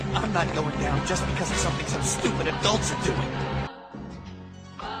I'm not going down just because of something some stupid adults are doing.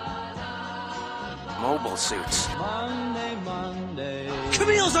 Mobile suits. Monday, Monday.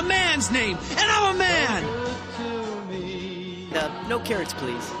 Camille's a man's name, and I'm a man! No carrots,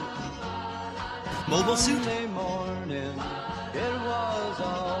 please. Mobile Suit? Monday morning, it was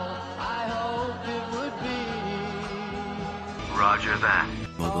all I hoped it would be. Roger that.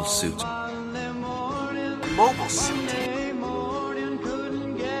 Mobile Suit. Monday morning, Mobile suit. Monday morning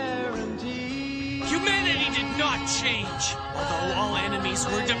couldn't guarantee. Humanity did not change. Although all enemies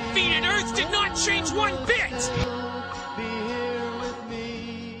were defeated, Earth did not change one bit! Be here with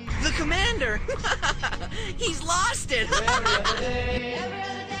me. The commander! He's lost it! Every other day,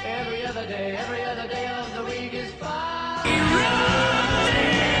 every other day, every other day of the week is fine.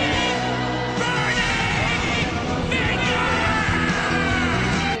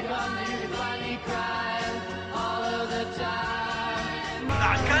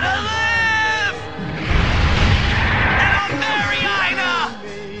 Not gonna live! And I'm Mariana!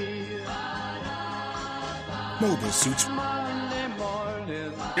 Mobile Suits. Monday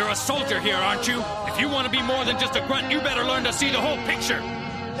morning. You're a soldier here, aren't you? If you want to be more than just a grunt, you better learn to see the whole picture.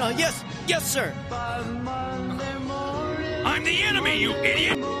 Yes, sir. Monday morning. I'm the enemy, you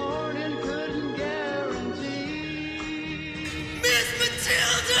idiot! Morning couldn't guarantee. Miss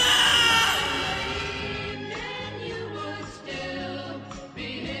Matilda!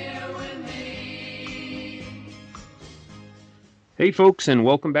 Hey folks, and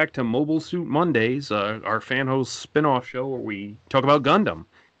welcome back to Mobile Suit Mondays, our Fanholes spin-off show where we talk about Gundam.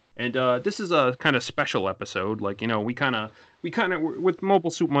 And this is a kind of special episode. Like, you know, we kind of with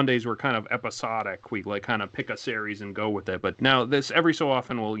Mobile Suit Mondays, we're kind of episodic. We like kind of pick a series and go with it. But now this every so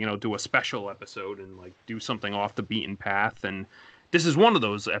often we'll, you know, do a special episode and like do something off the beaten path. And this is one of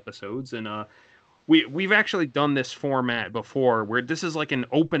those episodes. And we've actually done this format before, where this is like an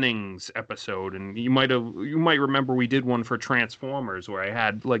openings episode, and you might remember we did one for Transformers, where I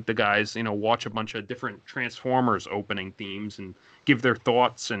had like the guys, you know, watch a bunch of different Transformers opening themes and give their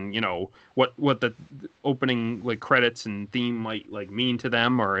thoughts, and you know what the opening like credits and theme might like mean to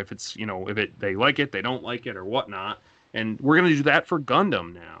them, or if it's, you know, if they like it, they don't like it, or whatnot. And we're gonna do that for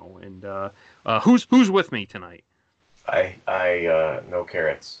Gundam now. And who's with me tonight? No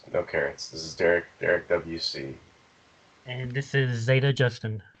carrots. This is Derek WC. And this is Zeta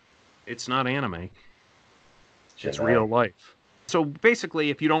Justin. It's not anime. It's real life. So basically,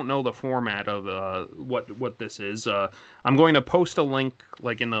 if you don't know the format of what this is, I'm going to post a link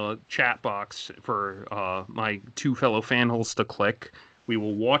like in the chat box for my two fellow fanholes to click. We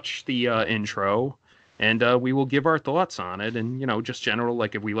will watch the intro, and we will give our thoughts on it, and you know, just general,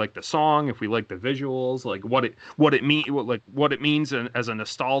 like if we like the song, if we like the visuals, like what it means as a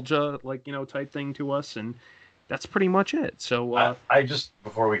nostalgia, like, you know, type thing to us, and that's pretty much it. So I just,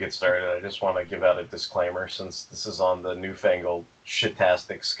 before we get started, I just want to give out a disclaimer. Since this is on the newfangled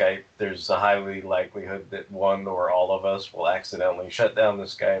shitastic Skype, there's a highly likelihood that one or all of us will accidentally shut down the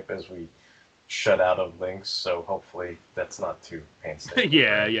Skype as we shut out of links, so hopefully that's not too painstaking.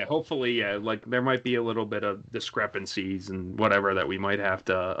 yeah hopefully, yeah, like there might be a little bit of discrepancies and whatever that we might have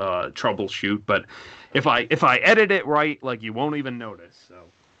to troubleshoot, but if I edit it right, like, you won't even notice. So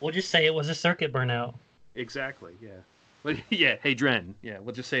We'll just say it was a circuit burnout. Exactly, yeah. But yeah, hey Dren, yeah,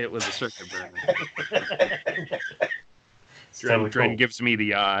 we'll just say it was a circuit burnout. Dren gives me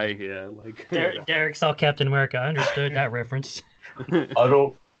the eye, yeah, like Derek saw Captain America. I understood that reference. I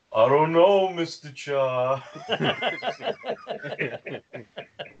don't know, Mr. Cha.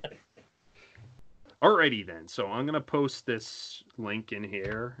 Alrighty then, so I'm going to post this link in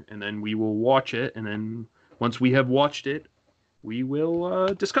here, and then we will watch it, and then once we have watched it, we will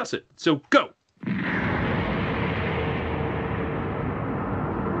discuss it. So, go!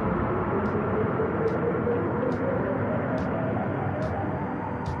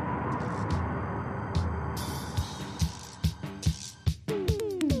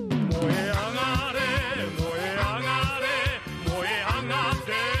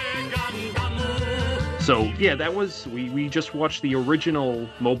 So, yeah, that was, we just watched the original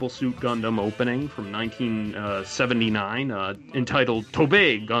Mobile Suit Gundam opening from 1979, entitled Tobe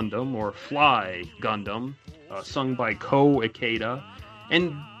Gundam, or Fly Gundam, sung by Ko Ikeda.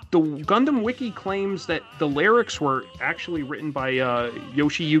 And the Gundam Wiki claims that the lyrics were actually written by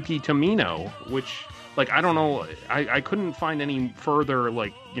Yoshiyuki Tomino, which, like, I don't know, I couldn't find any further,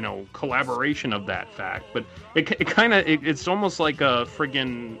 like, you know, collaboration of that fact, but it's almost like a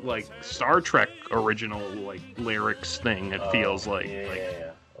friggin', like, Star Trek original, like, lyrics thing, it feels like.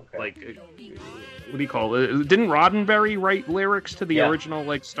 Yeah. Okay. Like, what do you call it? Didn't Roddenberry write lyrics to the original,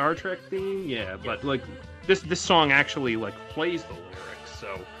 like, Star Trek theme? Yeah, but, like, this song actually, like, plays the lyrics,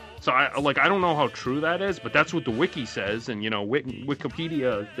 so So I don't know how true that is, but that's what the wiki says, and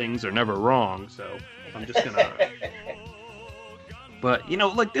Wikipedia things are never wrong. So I'm just gonna. But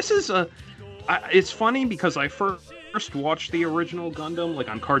this is it's funny because I first watched the original Gundam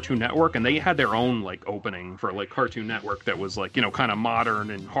on Cartoon Network, and they had their own opening for Cartoon Network that was kind of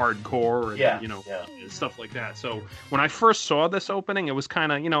modern and hardcore and stuff like that. So when I first saw this opening, it was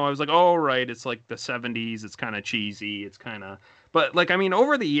kind of I was like, oh right, it's the 70s, it's kind of cheesy, it's kind of. But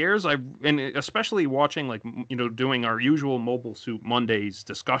over the years, and especially watching doing our usual Mobile Suit Mondays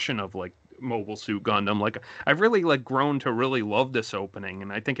discussion of Mobile Suit Gundam, I've really grown to really love this opening,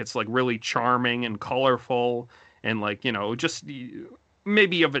 and I think it's really charming and colorful and just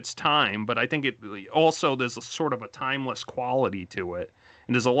maybe of its time, but I think it also there's a sort of a timeless quality to it,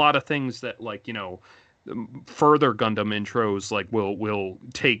 and there's a lot of things that further Gundam intros will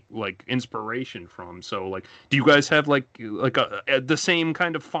take inspiration from. So do you guys have the same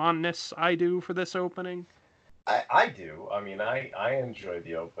kind of fondness I do for this opening? I do. I mean, I enjoy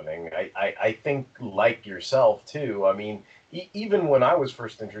the opening. I think like yourself too. I mean, even when I was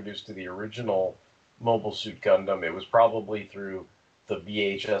first introduced to the original Mobile Suit Gundam, it was probably through the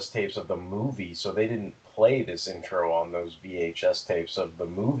VHS tapes of the movie, so they didn't play this intro on those VHS tapes of the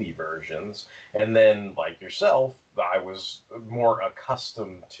movie versions. And then, like yourself, I was more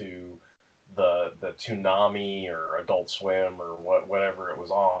accustomed to the Toonami or Adult Swim or whatever it was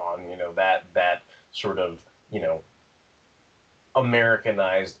on, that sort of,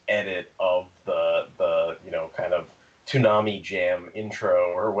 Americanized edit of the kind of Toonami Jam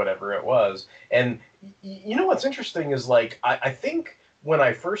intro or whatever it was. And what's interesting is I think when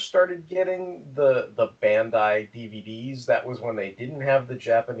I first started getting the Bandai DVDs, that was when they didn't have the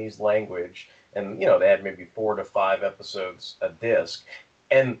Japanese language, and they had maybe 4 to 5 episodes a disc.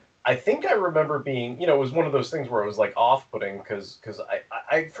 And I think I remember being, it was one of those things where it was off-putting because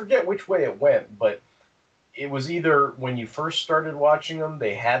I forget which way it went, but it was either when you first started watching them,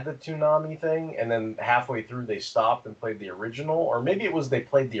 they had the Toonami thing, and then halfway through they stopped and played the original, or maybe it was they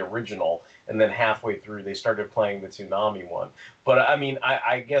played the original, and then halfway through they started playing the Toonami one. But I mean,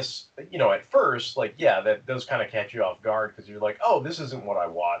 I guess, at first, that does kind of catch you off guard, because you're like, oh, this isn't what I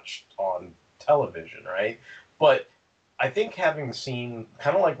watched on television, right? But I think having seen,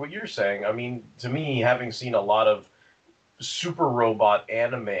 kind of like what you're saying, I mean, to me, having seen a lot of super robot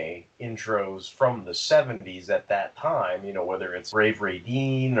anime intros from the 70s at that time, whether it's Brave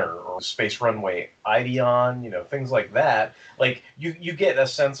Radine or Space Runway Ideon, things like that, you get a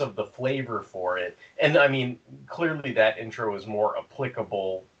sense of the flavor for it. And I mean, clearly that intro is more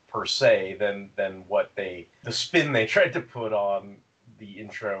applicable per se than what the spin they tried to put on the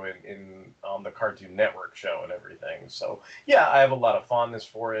intro on the Cartoon Network show and everything. So yeah, I have a lot of fondness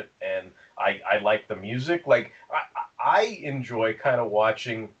for it, and I like the music. I enjoy kind of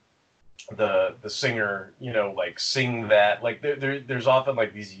watching the singer, sing that. There's often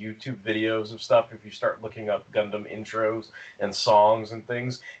these YouTube videos of stuff if you start looking up Gundam intros and songs and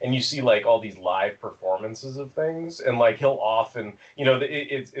things, and you see all these live performances of things, and he'll often,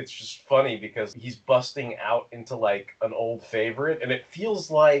 it's just funny because he's busting out into an old favorite, and it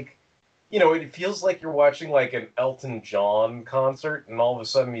feels like you're watching an Elton John concert, and all of a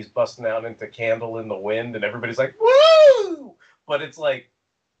sudden he's busting out into Candle in the Wind, and everybody's like, woo! But it's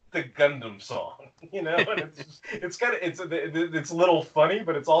the Gundam song, and it's a little funny,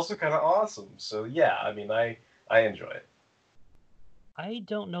 but it's also kind of awesome. So yeah, I mean, I enjoy it. I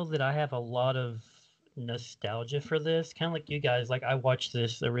don't know that I have a lot of nostalgia for this. Kind of like you guys, I watched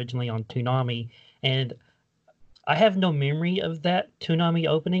this originally on Toonami, and I have no memory of that Toonami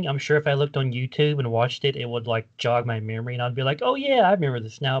opening. I'm sure if I looked on YouTube and watched it, it would jog my memory, and I'd be like, oh yeah, I remember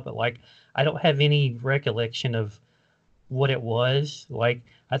this now. But I don't have any recollection of what it was.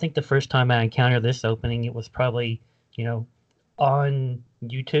 I think the first time I encountered this opening, it was probably, on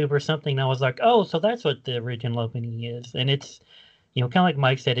YouTube or something. And I was like, oh, so that's what the original opening is. And it's, kind of like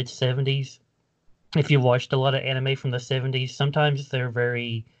Mike said, it's 70s. If you watched a lot of anime from the 70s, sometimes they're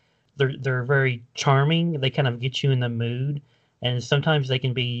very charming. They kind of get you in the mood. And sometimes they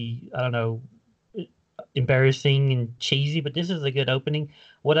can be, I don't know, embarrassing and cheesy, but this is a good opening.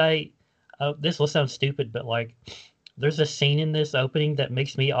 This will sound stupid, but there's a scene in this opening that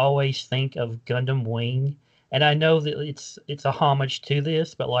makes me always think of Gundam Wing. And I know that it's a homage to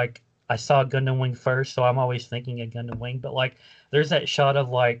this, but I saw Gundam Wing first, so I'm always thinking of Gundam Wing. But there's that shot of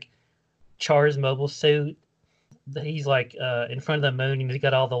Char's mobile suit. He's in front of the moon, and he's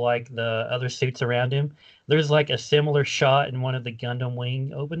got all the other suits around him. There's a similar shot in one of the Gundam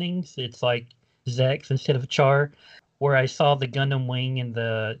Wing openings. It's Zex instead of Char, where I saw the Gundam Wing and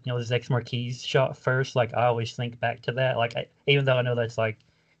the Zex Marquis shot first. I always think back to that. Even though I know that's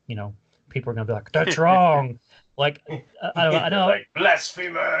people are gonna be like, "That's wrong." Like, I know, like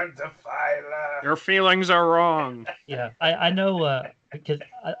blasphemer, defiler. Your feelings are wrong. yeah, I know, because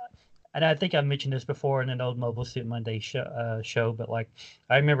and I think I mentioned this before in an old Mobile Suit Monday show, but like,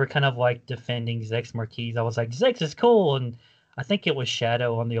 I remember kind of like defending Zex Marquise. I was like, Zex is cool, and I think it was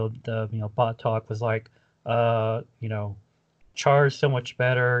Shadow on the bot talk was like, Char's so much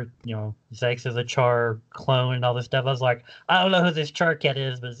better. Zex is a Char clone and all this stuff. I was like, I don't know who this Char cat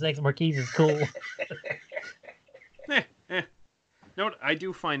is, but Zex Marquise is cool. You know what I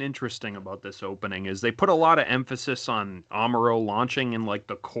do find interesting about this opening is they put a lot of emphasis on Amuro launching in like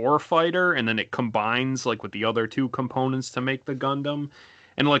the core fighter, and then it combines like with the other two components to make the Gundam.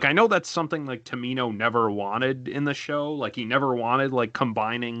 And like I know that's something like Tamino never wanted in the show. Like he never wanted like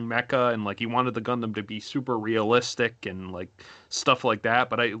combining mecha, and like he wanted the Gundam to be super realistic and like stuff like that.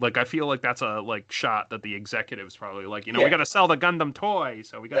 But I feel like that's a like shot that the executives probably like, we got to sell the Gundam toy,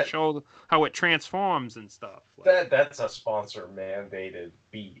 so we got to show how it transforms and stuff. Like, that's a sponsor mandated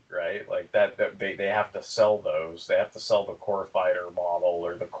beat, right? Like that they have to sell those. They have to sell the core fighter model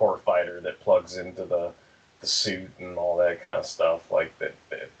or the core fighter that plugs into the suit and all that kind of stuff. Like that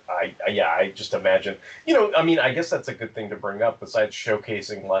I just imagine, I guess that's a good thing to bring up besides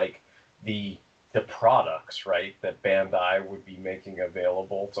showcasing like the products, right, that Bandai would be making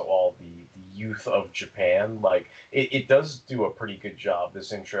available to all the youth of Japan. Like it does do a pretty good job,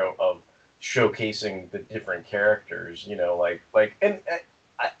 this intro, of showcasing the different characters, and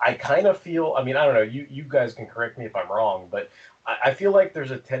I kind of feel, I don't know, you guys can correct me if I'm wrong, but I feel like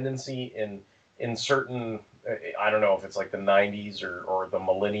there's a tendency in certain, I don't know if it's like the 90s or the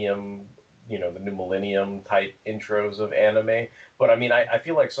millennium, the new millennium type intros of anime. But I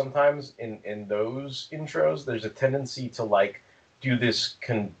feel like sometimes in those intros, there's a tendency to like do this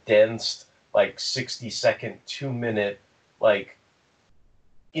condensed, like 60-second, 2-minute, like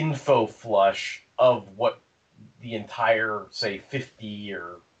info flush of what the entire, say, 50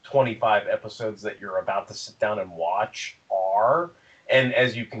 or 25 episodes that you're about to sit down and watch are. And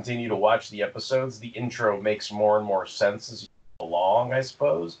as you continue to watch the episodes, the intro makes more and more sense as you go along, I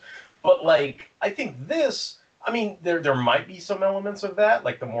suppose. But, like, I think this, there might be some elements of that.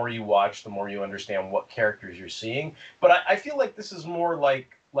 Like, the more you watch, the more you understand what characters you're seeing. But I feel like this is more like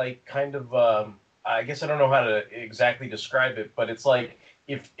kind of, I guess I don't know how to exactly describe it, but it's like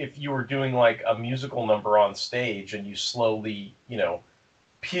if you were doing, like, a musical number on stage and you slowly,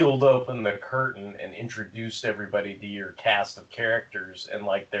 peeled open the curtain and introduced everybody to your cast of characters, and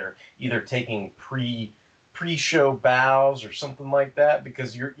like they're either taking pre-show bows or something like that,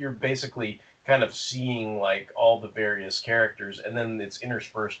 because you're basically kind of seeing like all the various characters, and then it's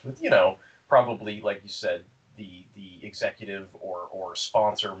interspersed with probably, like you said, the executive or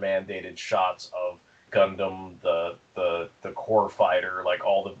sponsor mandated shots of Gundam, the core fighter, like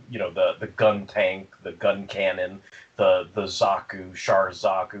all the gun tank, the gun cannon, the Zaku, Char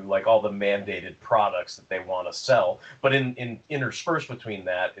Zaku, like all the mandated products that they want to sell. But in interspersed between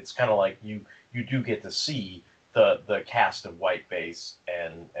that, it's kind of like you do get to see the cast of White Base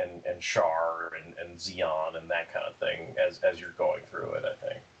and Char and Zeon and that kind of thing as you're going through it, I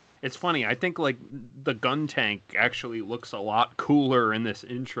think. It's funny. I think like the gun tank actually looks a lot cooler in this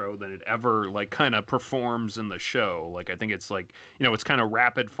intro than it ever like kind of performs in the show. Like I think it's like, it's kind of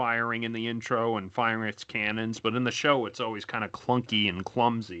rapid firing in the intro and firing its cannons, but in the show it's always kind of clunky and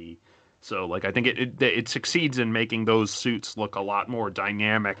clumsy. So like I think it succeeds in making those suits look a lot more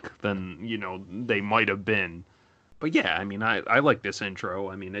dynamic than, they might have been. But yeah, I like this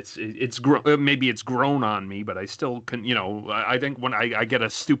intro. Maybe it's grown on me, but I still can, I think when I get a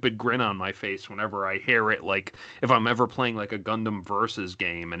stupid grin on my face whenever I hear it, like if I'm ever playing like a Gundam Versus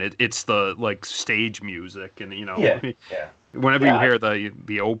game and it's the like stage music and, whenever you hear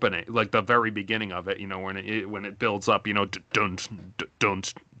the opening, like the very beginning of it, when it builds up,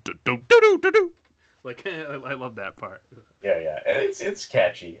 don't. Like I love that part. Yeah, and it's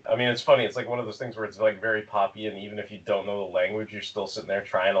catchy. It's funny. It's like one of those things where it's like very poppy, and even if you don't know the language, you're still sitting there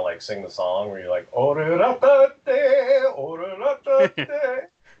trying to like sing the song. Where you're like, "Oreratate, oreratate,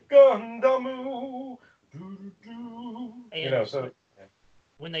 Gundamu, doo-doo-doo." So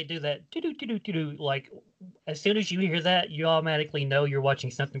when they do that, doo-doo-doo-doo-doo, like as soon as you hear that, you automatically know you're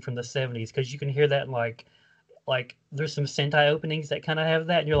watching something from the 70s, because you can hear that in like there's some Sentai openings that kind of have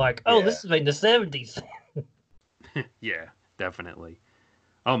that, and you're like, oh, this is made in the 70s. Yeah, definitely.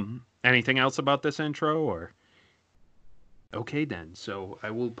 Anything else about this intro, or? Okay then, so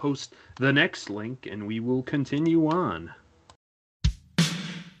I will post the next link and we will continue on.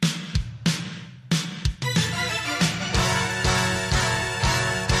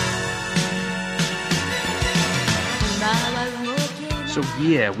 So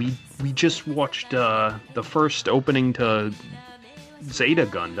yeah, we just watched the first opening to Zeta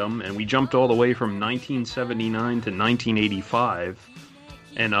Gundam, and we jumped all the way from 1979 to 1985.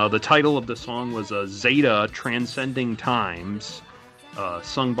 And the title of the song was Zeta Transcending Times,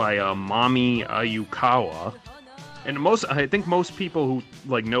 sung by Mami Ayukawa. And I think most people who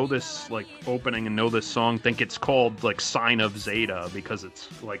like know this like opening and know this song think it's called like Sign of Zeta because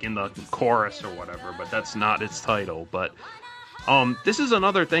it's like in the chorus or whatever, but that's not its title. But this is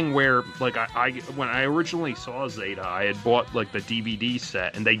another thing where like I when I originally saw Zeta, I had bought like the DVD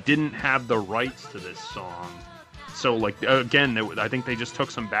set and they didn't have the rights to this song. So like again, I think they just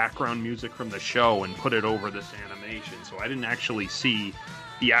took some background music from the show and put it over this animation. So I didn't actually see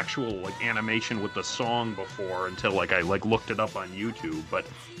the actual like animation with the song before until like I like looked it up on YouTube. But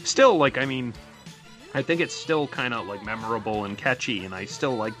still, like I mean, I think it's still kind of like memorable and catchy, and I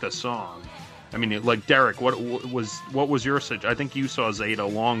still like the song. I mean, like Derek, what was your I think you saw Zeta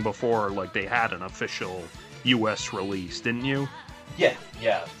long before like they had an official U.S. release, didn't you? Yeah.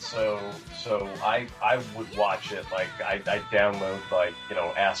 So I would watch it. Like I download like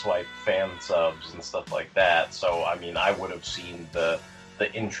asswipe fan subs and stuff like that. So I mean I would have seen the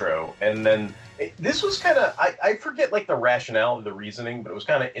intro, and then this was kind of I forget like the rationale of the reasoning, but it was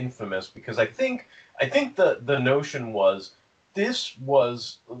kind of infamous because I think the notion was this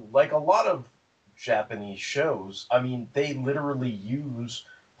was like a lot of Japanese shows. I mean they literally use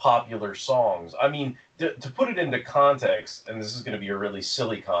popular songs. I mean to put it into context, and this is going to be a really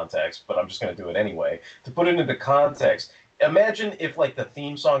silly context, but I'm just going to do it anyway. To put it into context, imagine if like the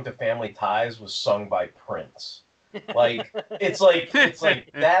theme song to Family Ties was sung by Prince. Like it's like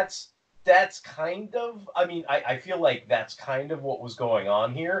that's kind of I feel like that's kind of what was going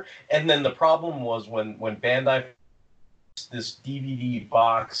on here. And then the problem was when Bandai this DVD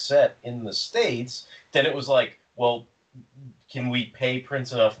box set in the States, then it was like, well, can we pay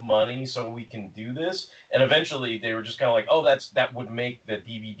Prince enough money so we can do this? And eventually they were just kind of like, oh, that would make the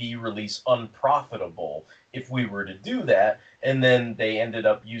DVD release unprofitable if we were to do that. And then they ended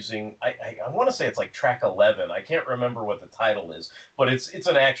up using, I want to say it's like track 11. I can't remember what the title is, but it's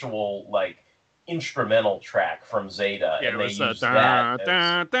an actual like instrumental track from Zeta, and they used that.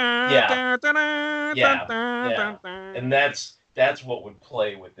 Yeah. And that's what would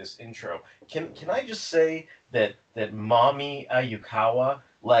play with this intro. Can I just say that Mami Ayukawa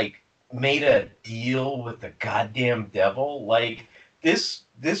like made a deal with the goddamn devil? Like this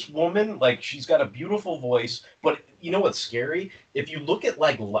woman, like she's got a beautiful voice, but you know what's scary? If you look at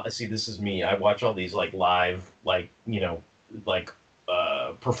like see, this is me. I watch all these like live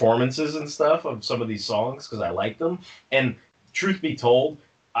performances and stuff of some of these songs because I like them. And truth be told,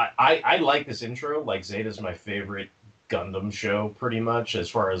 I like this intro. Like Zeta's my favorite Gundam show pretty much as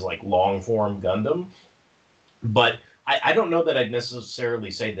far as like long form Gundam. But I don't know that I'd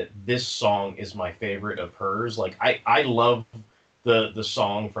necessarily say that this song is my favorite of hers. Like I love the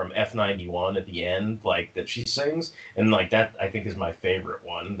song from F91 at the end, like that she sings, and like that I think is my favorite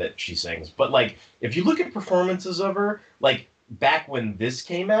one that she sings. But like if you look at performances of her, like back when this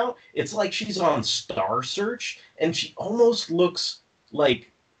came out, it's like she's on Star Search and she almost looks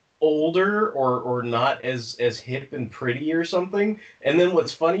like older or not as hip and pretty or something. And then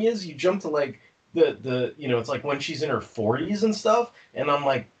what's funny is you jump to like the it's like when she's in her 40s and stuff, and I'm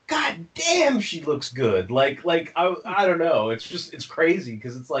like, God damn, she looks good. Like I don't know. It's crazy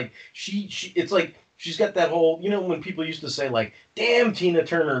because it's like it's like she's got that whole, when people used to say like, damn, Tina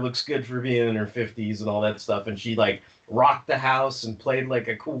Turner looks good for being in her 50s and all that stuff, and she like rocked the house and played like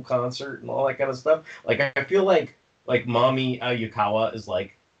a cool concert and all that kind of stuff. Like I feel like Mami Ayukawa is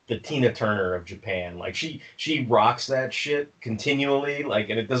like the Tina Turner of Japan. Like she rocks that shit continually, like,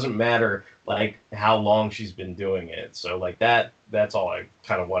 and it doesn't matter like how long she's been doing it. So like that's all I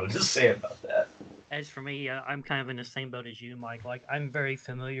kind of wanted to say about that. As for me, I'm kind of in the same boat as you, Mike. Like I'm very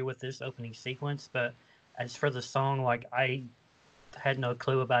familiar with this opening sequence, but as for the song, like I had no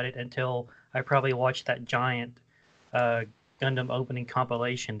clue about it until I probably watched that giant Gundam opening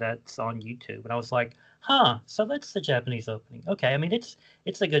compilation that's on YouTube, and I was like, huh, so that's the Japanese opening. Okay, I mean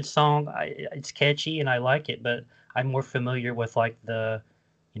it's a good song. It's catchy and I like it, but I'm more familiar with like the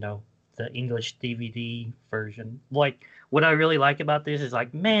English DVD version. Like what I really like about this is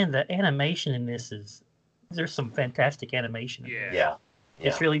like, man, the animation in this there's some fantastic animation in this. Yeah.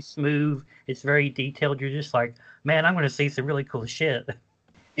 It's really smooth. It's very detailed. You're just like, man, I'm going to see some really cool shit.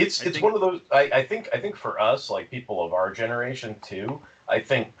 It's one of those. I think for us, like people of our generation too, I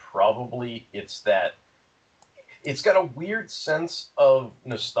think probably it's that. It's got a weird sense of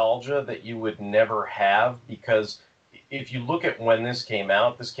nostalgia that you would never have because if you look at when this came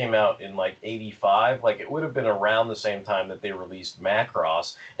out in like '85. Like, it would have been around the same time that they released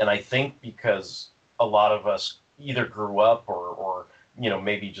Macross, and I think because a lot of us either grew up or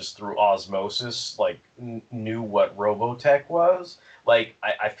maybe just through osmosis, like knew what Robotech was. Like,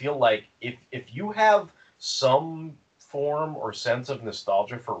 I feel like if you have some form or sense of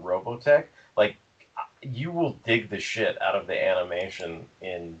nostalgia for Robotech, like, you will dig the shit out of the animation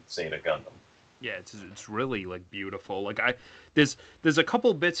in Zeta Gundam. Yeah, it's really like beautiful. Like there's a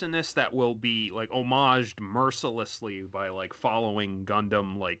couple bits in this that will be like homaged mercilessly by like following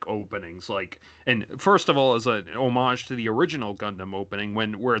Gundam like openings. Like, and first of all, as an homage to the original Gundam opening,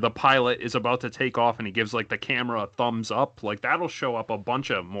 where the pilot is about to take off and he gives like the camera a thumbs up. Like, that'll show up a bunch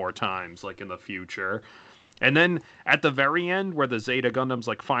of more times like in the future. And then at the very end, where the Zeta Gundam's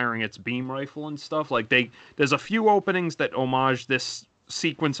like firing its beam rifle and stuff, like there's a few openings that homage this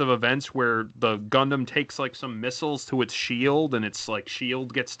sequence of events where the Gundam takes like some missiles to its shield and its like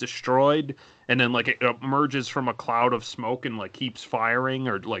shield gets destroyed, and then like it emerges from a cloud of smoke and like keeps firing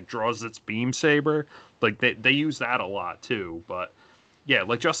or like draws its beam saber. Like they use that a lot too. But yeah,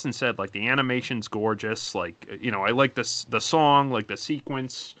 like Justin said, like the animation's gorgeous. Like, I like the song, like the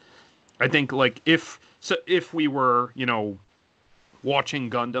sequence. I think like if we were, watching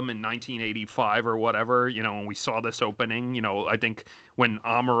Gundam in 1985 or whatever, and we saw this opening, I think when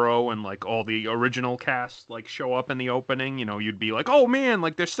Amuro and like all the original cast like show up in the opening, you'd be like, oh man,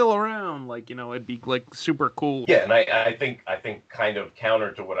 like they're still around, like, it'd be like super cool. Yeah, and I think kind of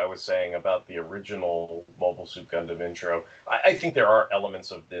counter to what I was saying about the original Mobile Suit Gundam intro, I think there are elements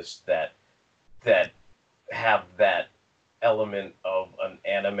of this that have that element of an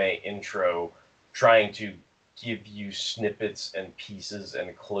anime intro trying to give you snippets and pieces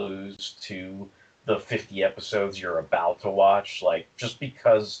and clues to the 50 episodes you're about to watch, like, just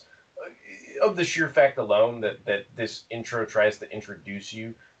because of the sheer fact alone that this intro tries to introduce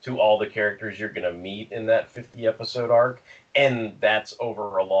you to all the characters you're going to meet in that 50 episode arc, and that's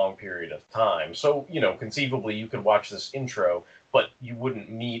over a long period of time. So, conceivably you could watch this intro, but you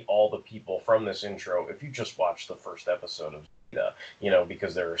wouldn't meet all the people from this intro if you just watched the first episode of Zeta,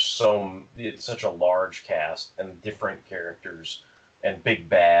 because it's such a large cast and different characters and big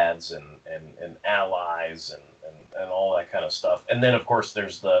bads and allies and all that kind of stuff. And then, of course,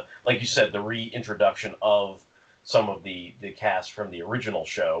 there's like you said, the reintroduction of some of the cast from the original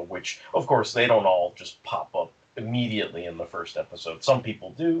show, which, of course, they don't all just pop up immediately in the first episode. Some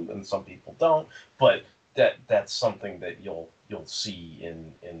people do and some people don't, but that's something that you'll see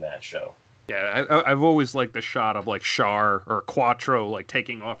in that show. Yeah, I've always liked the shot of like Char or Quattro like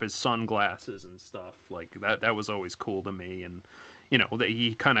taking off his sunglasses and stuff. Like that was always cool to me, and that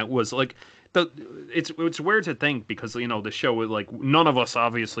he kind of was like it's weird to think because the show was like, none of us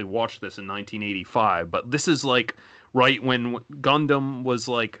obviously watched this in 1985, but this is like right when Gundam was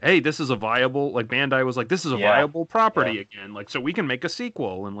like, hey, this is a viable, like Bandai was like, this is a viable property again, like, so we can make a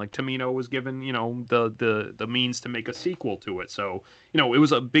sequel, and like Tomino was given the means to make a sequel to it. So it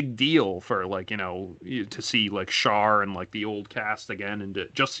was a big deal for like to see like Char and like the old cast again, and to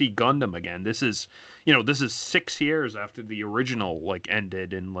just see Gundam again. This is 6 years after the original like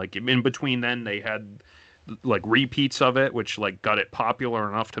ended, and like in between then they had like repeats of it, which like got it popular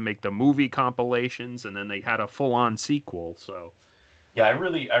enough to make the movie compilations, and then they had a full-on sequel. So yeah, I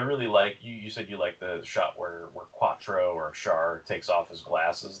really like you said you like the shot where Quattro or Char takes off his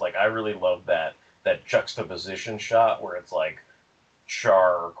glasses. Like, I really love that juxtaposition shot where it's like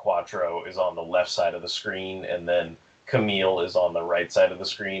Char or Quattro is on the left side of the screen and then Camille is on the right side of the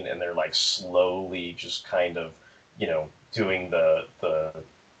screen, and they're like slowly just kind of doing the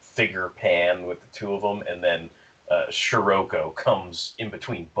figure pan with the two of them, and then Shiroko comes in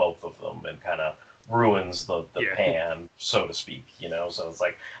between both of them and kind of ruins the pan, so to speak. So it's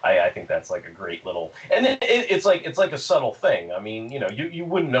like I think that's like a great little, and it's like a subtle thing. I mean, you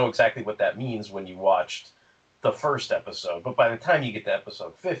wouldn't know exactly what that means when you watched the first episode, but by the time you get to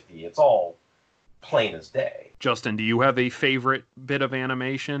episode 50, it's all plain as day. Justin, do you have a favorite bit of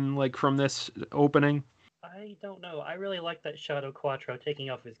animation like from this opening? I don't know. I really like that shot of Quattro taking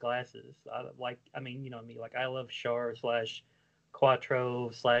off his glasses. I love Char /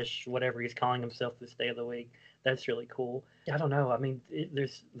 Quattro / whatever he's calling himself this day of the week. That's really cool. I don't know. I mean,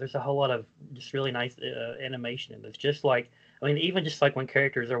 there's a whole lot of just really nice animation in this. Just like, even just like when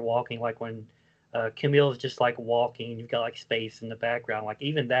characters are walking, like when Camille is just like walking, you've got like space in the background. Like,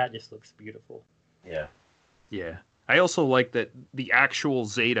 even that just looks beautiful. Yeah. Yeah. I also like that the actual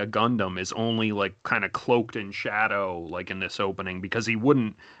Zeta Gundam is only like kind of cloaked in shadow, like in this opening, because he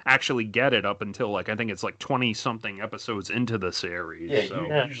wouldn't actually get it up until like I think it's like 20 something episodes into the series. Yeah, so.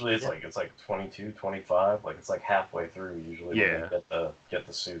 usually it's like 22, 25, like it's like halfway through usually when you get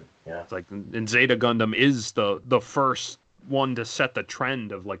the suit. Yeah. It's like and Zeta Gundam is the first one to set the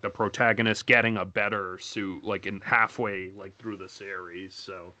trend of like the protagonist getting a better suit like in halfway like through the series.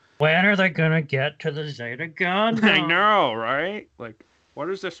 So When are they gonna get to the Zeta Gundam? I know, right? Like, what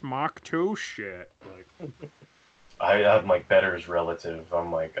is this Mach 2 shit? Like, I'm like Better's relative.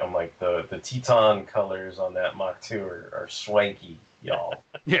 I'm like the Teton colors on that Mach 2 are swanky, y'all.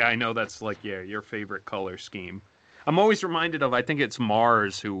 yeah, I know that's like your favorite color scheme. I'm always reminded of I think it's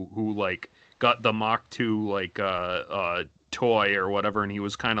Mars who like got the Mach 2 like toy or whatever, and he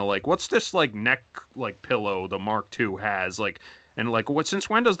was kind of like, what's this like neck like pillow the Mark II has like. And like, what? Since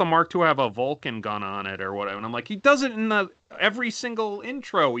when does the Mark II have a Vulcan gun on it or whatever? And I'm like, he does it in every single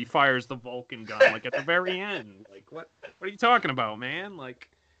intro. He fires the Vulcan gun like at the very end. Like, what are you talking about, man? Like,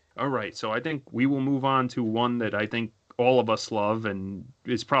 all right. So I think we will move on to one that I think all of us love and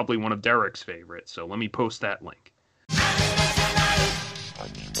is probably one of Derek's favorites. So let me post that link.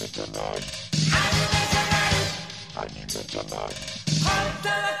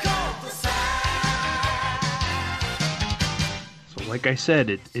 Like I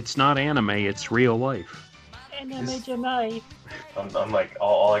said, it's not anime, it's real life. Anime. I'm like,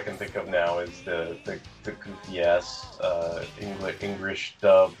 all I can think of now is the goofy ass English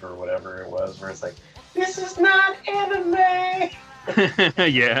dub or whatever it was, where it's like, this is not anime!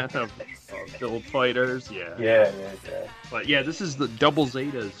 Yeah, Build Fighters, yeah. Yeah. But yeah, this is the Double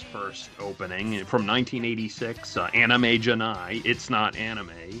Zeta's first opening from 1986, Anime Janai, It's Not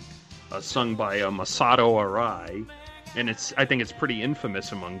Anime, sung by Masato Arai. And I think it's pretty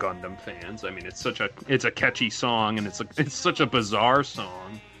infamous among Gundam fans. I mean, it's a catchy song, and it's such a bizarre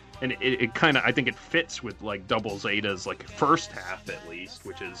song, and it kind of I think it fits with like Double Zeta's like first half at least,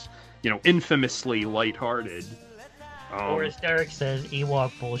 which is infamously lighthearted. Or as Derek says,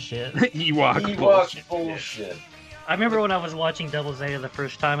 Ewok bullshit. Ewok bullshit. I remember when I was watching Double Zeta the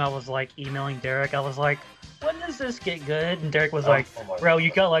first time, I was like emailing Derek. I was like, when does this get good? And Derek was like, bro,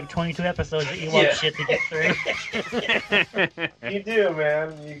 you got like 22 episodes of Ewok shit to get through. You do,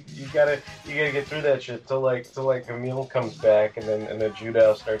 man. You gotta get through that shit till Camille comes back and then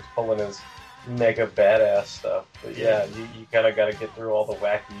Judao starts pulling his mega badass stuff. But yeah, you kind of gotta get through all the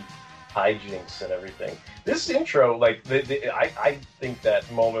wacky hijinks and everything. This intro, like I think that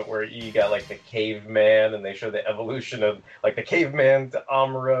moment where you got like the caveman and they show the evolution of like the caveman to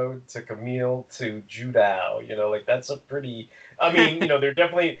Amuro to Camille to Judao, like that's a pretty. I mean, they're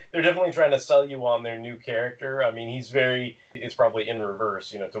definitely trying to sell you on their new character. I mean, it's probably in reverse.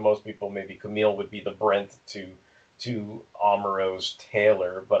 To most people, maybe Camille would be the Brent to Amuro's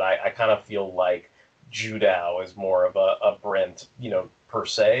Taylor, but I kind of feel like Judao is more of a Brent, per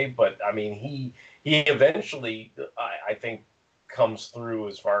se, but I mean he eventually I think comes through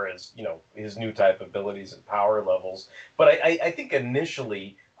as far as his new type abilities and power levels. But I think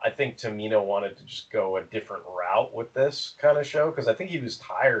initially I think Tomino wanted to just go a different route with this kind of show because I think he was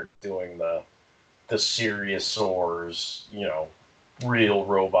tired doing the serious swords, real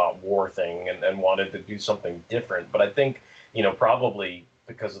robot war thing and wanted to do something different. But I think probably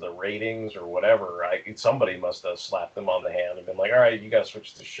because of the ratings or whatever, somebody must have slapped them on the hand and been like, all right, you got to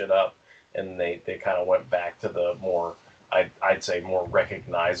switch this shit up. And they kind of went back to the more, I'd say, more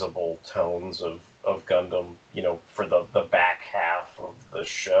recognizable tones of Gundam, for the back half of the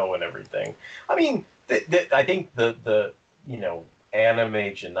show and everything. I mean, I think the Anime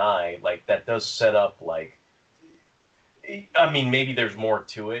Janai, like, that does set up, like, I mean, maybe there's more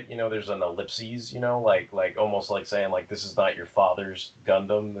to it, there's an ellipses, like almost like saying, like, this is not your father's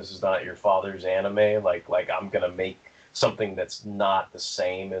Gundam, this is not your father's anime, like I'm going to make something that's not the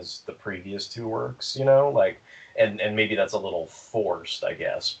same as the previous two works, like, and maybe that's a little forced, I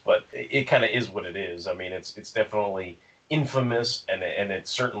guess, but it kind of is what it is. I mean, it's definitely infamous and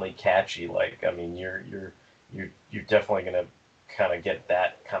it's certainly catchy. Like, I mean, you're definitely going to kind of get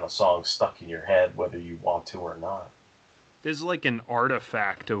that kind of song stuck in your head, whether you want to or not. There's like an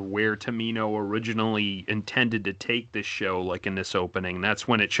artifact of where Tomino originally intended to take this show, like in this opening. That's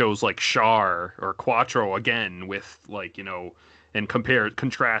when it shows like Char or Quattro again with like, and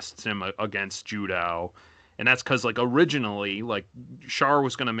contrasts him against Judao. And that's because like originally, like Char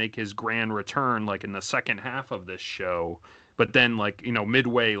was going to make his grand return like in the second half of this show. But then like,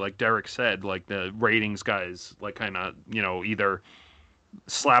 midway, like Derek said, like the ratings guys like kind of, either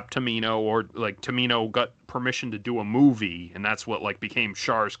slapped Tamino, or like Tamino got permission to do a movie, and that's what like became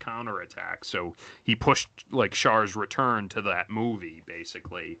Char's counterattack. So he pushed like Char's return to that movie,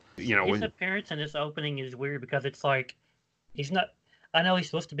 basically. You know, His appearance in this opening is weird because it's like he's not. I know he's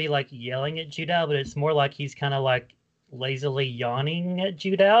supposed to be like yelling at Judao, but it's more like he's kind of like lazily yawning at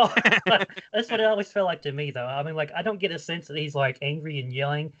Judao. That's what it always felt like to me, though. I mean, like I don't get a sense that he's like angry and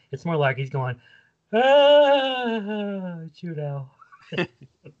yelling. It's more like he's going, "Ah, Judao."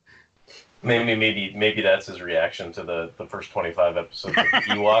 Maybe that's his reaction to the first 25 episodes of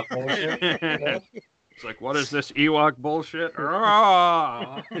Ewok bullshit. You know? It's like, what is this Ewok bullshit?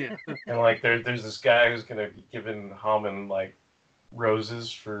 Yeah. And like there's this guy who's gonna be giving Hammond like roses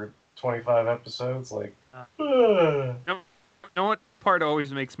for 25 episodes. Like, You know what part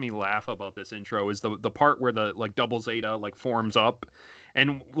always makes me laugh about this intro is the part where the like Double Zeta like forms up,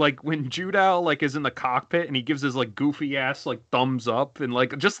 and like when Judao like is in the cockpit and he gives his like goofy ass like thumbs up, and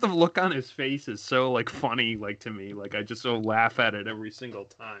like just the look on his face is so like funny, like to me, like I just so laugh at it every single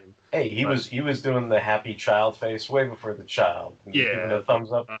time. Hey, he was doing the happy child face way before the child. Giving a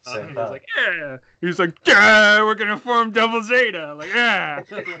thumbs up at the same He time. was like, yeah. He was like, yeah, we're gonna form Double Zeta. Like, yeah.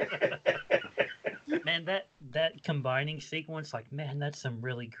 Man, that combining sequence, like, man, that's some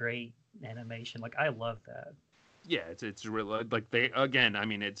really great animation. Like, I love that. Yeah, it's really like they again. I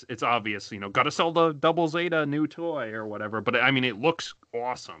mean, it's obvious, you know, got to sell the Double Zeta new toy or whatever. But I mean, it looks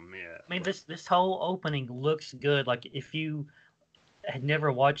awesome. Yeah. I mean, this whole opening looks good. Like, if you had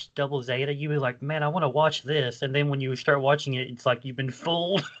never watched Double Zeta, you were like, man, I want to watch this. And then when you start watching it, it's like you've been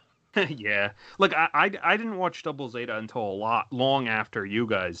fooled. Yeah, like I didn't watch Double Zeta until long after you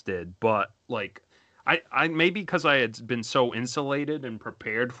guys did, but like. I maybe because I had been so insulated and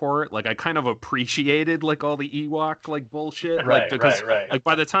prepared for it, like I kind of appreciated like all the Ewok like bullshit, Right, like because right. like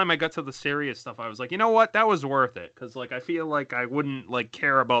by the time I got to the serious stuff, I was like, you know what, that was worth it, because like I feel like I wouldn't like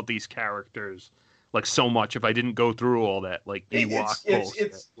care about these characters like so much if I didn't go through all that like Ewok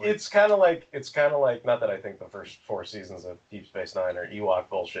bullshit. It's kind of like not that I think the first 4 seasons of Deep Space Nine are Ewok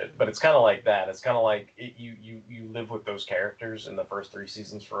bullshit, but it's kind of like that. It's kind of like you live with those characters in the first 3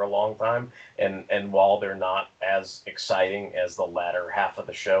 seasons for a long time, and while they're not as exciting as the latter half of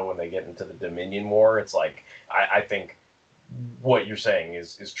the show when they get into the Dominion War, it's like I think what you're saying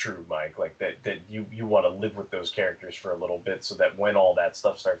is true, Mike. Like that you want to live with those characters for a little bit, so that when all that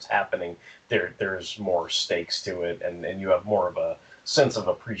stuff starts happening, there's more stakes to it, and you have more of a sense of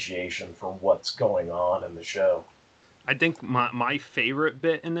appreciation for what's going on in the show. I think my favorite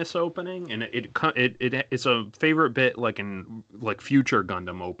bit in this opening, and it's a favorite bit like in like future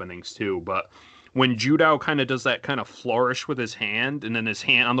Gundam openings too, but when Judao kind of does that kind of flourish with his hand, and then his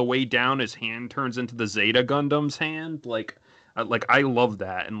hand on the way down, his hand turns into the Zeta Gundam's hand, like I love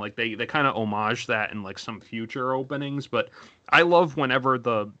that, and like they kind of homage that in like some future openings, but I love whenever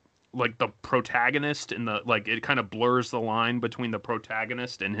the protagonist and the like it kind of blurs the line between the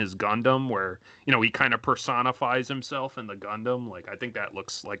protagonist and his Gundam, where you know he kind of personifies himself in the Gundam. Like I think that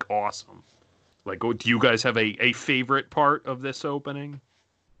looks like awesome. Like, do you guys have a favorite part of this opening?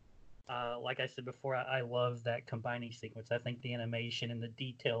 Like I said before, I love that combining sequence. I think the animation and the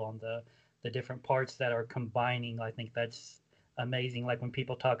detail on the different parts that are combining, I think that's amazing. Like when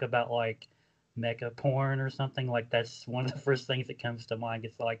people talk about like mecha porn or something, like that's one of the first things that comes to mind.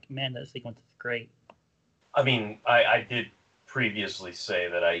 It's like, man, that sequence is great. I mean, I did previously say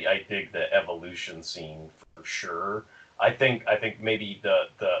that I dig the evolution scene for sure. I think maybe the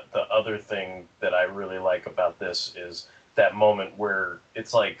other thing that I really like about this is that moment where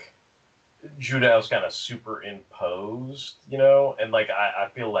it's like Judao's kind of superimposed, you know, and like I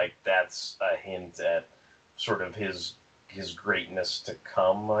feel like that's a hint at sort of his greatness to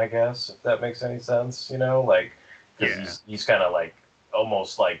come, I guess, if that makes any sense, you know, like because he's kind of like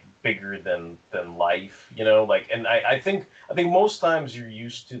almost like bigger than life, you know, like, and I think most times you're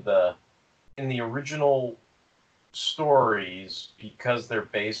used to in the original stories, because they're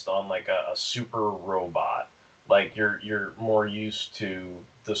based on like a super robot, like you're more used to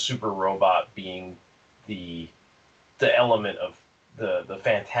the super robot being the element of the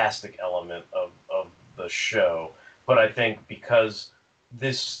fantastic element of the show. But I think because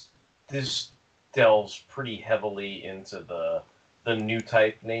this delves pretty heavily into the new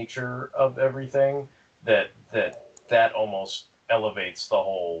type nature of everything, that almost elevates the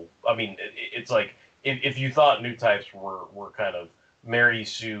whole. I mean, it's like if you thought new types were kind of Mary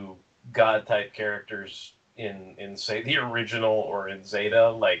Sue God type characters in say the original or in Zeta,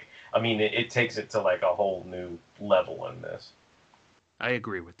 like I mean it takes it to like a whole new level in this. I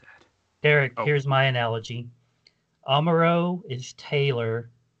agree with that. Derek, here's my analogy. Amuro is Taylor,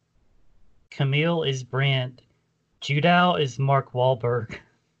 Camille is Brent, Judao is Mark Wahlberg.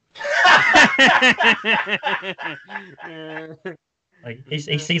 Like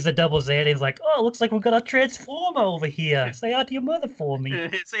he sees the double Z and he's like, "Oh, looks like we've got a transformer over here. Say hi to your mother for me."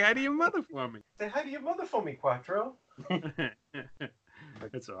 Say hi to your mother for me. Say hi to your mother for me, Quattro.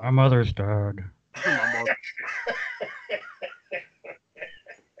 That's all. Our mother's dead.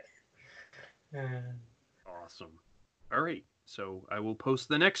 Awesome. All right, so I will post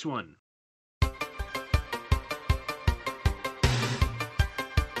the next one.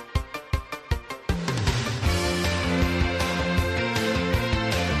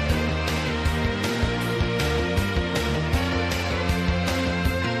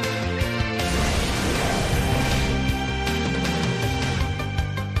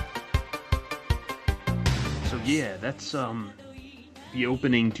 Yeah, that's the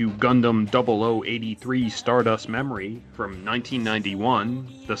opening to Gundam 0083 Stardust Memory from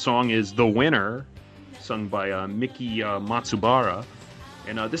 1991. The song is The Winner, sung by Miki Matsubara.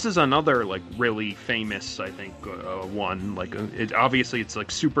 And this is another like really famous, I think, one. Like, obviously it's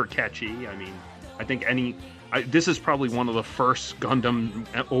like super catchy. I mean, I think this is probably one of the first Gundam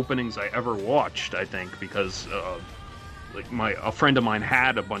openings I ever watched. I think because like a friend of mine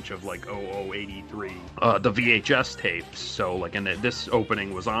had a bunch of like 0083 the VHS tapes, so like, and this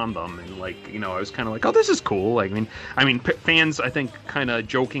opening was on them, and like, you know, I was kind of like, oh, this is cool. Like, I mean fans I think kind of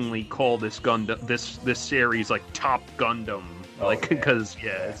jokingly call this Gundam this series like Top Gundam, like, because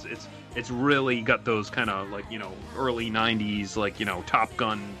it's really got those kind of like, you know, early 90s like, you know, Top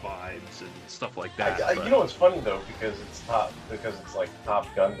Gun vibes and stuff like that. You know what's funny though, because it's like Top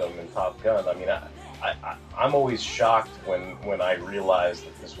Gundam and Top Gun. I mean, I'm always shocked when I realize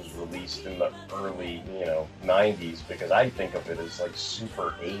that this was released in the early, you know, 90s, because I think of it as like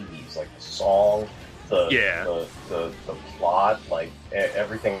super 80s, like the song, the plot, like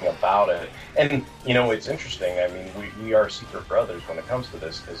everything about it. And you know, it's interesting. I mean, we are secret brothers when it comes to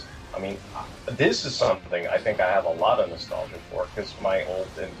this, because I mean, this is something I think I have a lot of nostalgia for, because my old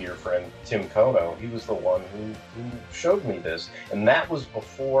and dear friend Tim Kono, he was the one who showed me this, and that was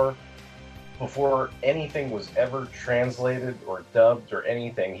before anything was ever translated or dubbed or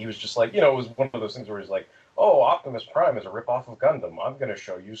anything. He was just like, you know, it was one of those things where he's like, oh, Optimus Prime is a ripoff of Gundam. I'm going to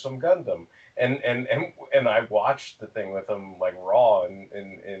show you some Gundam. And I watched the thing with him like raw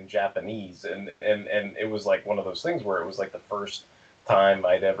in Japanese, and it was like one of those things where it was like the first time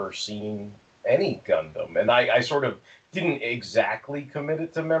I'd ever seen any Gundam. And I sort of didn't exactly commit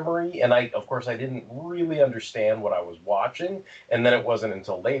it to memory, and of course I didn't really understand what I was watching. And then it wasn't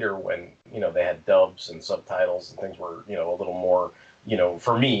until later when, you know, they had dubs and subtitles and things were, you know, a little more, you know,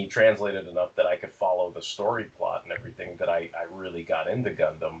 for me, translated enough that I could follow the story plot and everything, that I really got into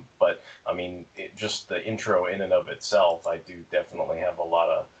Gundam. But I mean, just the intro in and of itself, I do definitely have a lot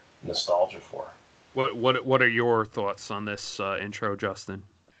of nostalgia for. What are your thoughts on this intro, Justin?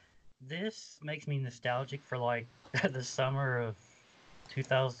 This makes me nostalgic for like the summer of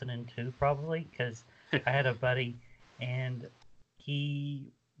 2002, probably, because I had a buddy and he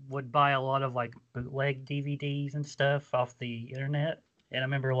would buy a lot of like bootleg DVDs and stuff off the internet. And I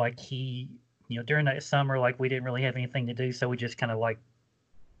remember like he, you know, during that summer, like we didn't really have anything to do, so we just kind of like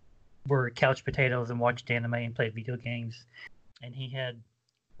were couch potatoes and watched anime and played video games. And he had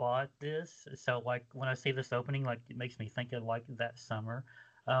bought this, so like when I see this opening, like it makes me think of like that summer.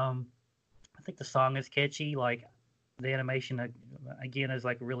 I think the song is catchy. Like the animation again is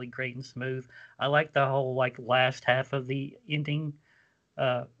like really great and smooth. I like the whole like last half of the ending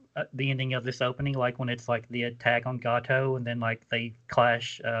of this opening, like when it's like the attack on Gato and then like they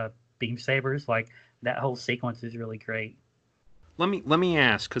clash beam sabers. Like that whole sequence is really great. Let me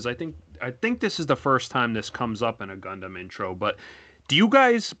ask, because I think this is the first time this comes up in a Gundam intro, but do you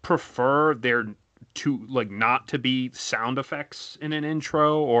guys prefer there to like not to be sound effects in an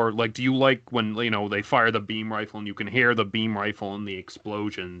intro, or like do you like when, you know, they fire the beam rifle and you can hear the beam rifle and the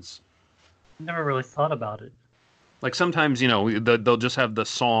explosions? Never really thought about it. Like sometimes, you know, they'll just have the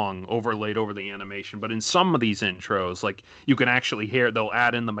song overlaid over the animation, but in some of these intros, like you can actually hear, they'll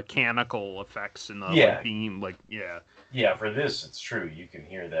add in the mechanical effects in the like, beam, like Yeah, for this it's true. You can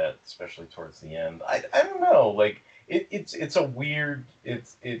hear that, especially towards the end. I don't know, like it's a weird,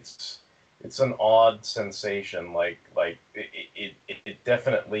 it's an odd sensation. Like it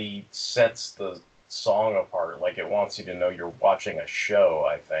definitely sets the song apart. Like it wants you to know you're watching a show,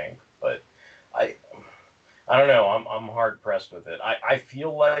 I think. But I don't know. I'm hard pressed with it. I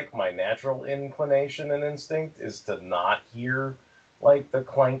feel like my natural inclination and instinct is to not hear like the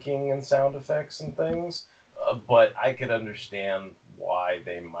clanking and sound effects and things. But I could understand why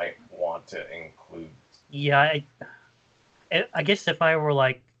they might want to include. Yeah, I guess if I were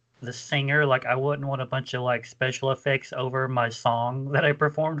like the singer. Like, I wouldn't want a bunch of like special effects over my song that I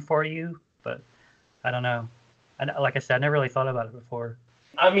performed for you. But I don't know. Like I said, I never really thought about it before.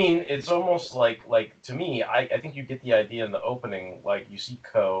 I mean, it's almost like to me, I think you get the idea in the opening. Like you see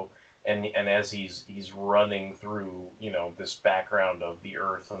Ko, and as he's running through, you know, this background of the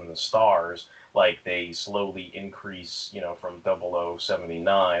Earth and the stars, like they slowly increase, you know, from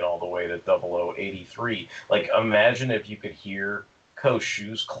 0079 all the way to 0083. Like imagine if you could hear Ko's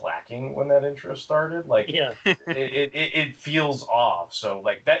shoes clacking when that intro started. Like Yeah. it feels off. So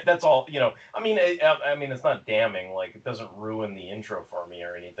like that's all, you know. I mean, I mean it's not damning. Like it doesn't ruin the intro for me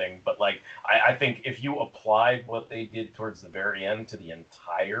or anything. But like I think if you applied what they did towards the very end to the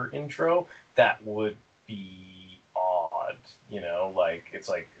entire intro, that would be odd. You know, like it's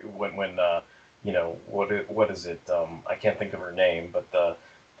like when you know what is it? I can't think of her name, but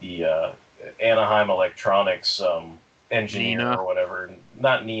the Anaheim Electronics engineer Nina. or whatever.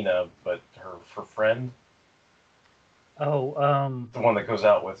 Not Nina, but her friend. Oh, The one that goes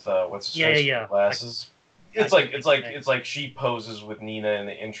out with what's his face yeah. glasses. It's like she poses with Nina in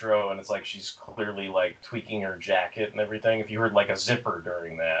the intro, and it's like she's clearly like tweaking her jacket and everything. If you heard like a zipper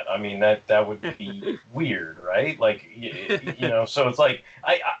during that, I mean that would be weird, right? Like you know, so it's like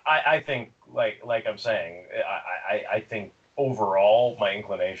I think like I'm saying, I think overall my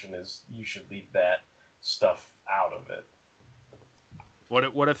inclination is you should leave that stuff out of it.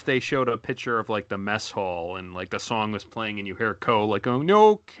 What if they showed a picture of like the mess hall and like the song was playing and you hear Ko like going,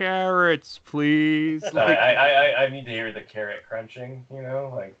 "No carrots, please." Like, I need to hear the carrot crunching, you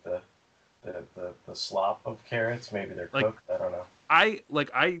know, like the slop of carrots. Maybe they're like, cooked. I don't know. I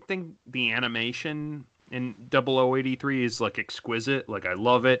think the animation in 0083 is like exquisite. Like I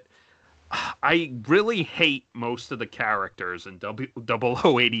love it. I really hate most of the characters in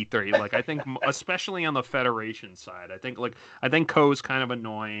 0083. Like I think, especially on the Federation side, I think Ko's kind of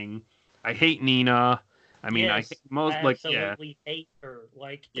annoying. I hate Nina. I mean, Yes, I think most I like absolutely hate her.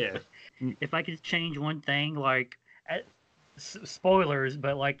 Like, yeah. if I could change one thing, like, spoilers,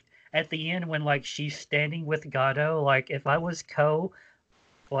 but like at the end when like she's standing with Gato, like if I was Ko,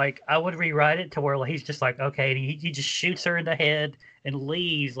 like I would rewrite it to where like, he's just like, okay, and he just shoots her in the head and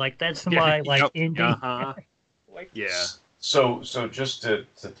leaves. Like that's my like ending. Uh-huh. Like, Yeah. So just to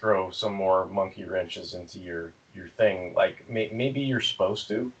throw some more monkey wrenches into your thing, like maybe you're supposed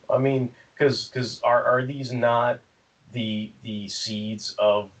to. I mean, because are these not the seeds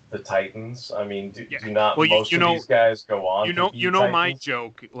of the Titans? I mean, do not most of these guys go on? You know my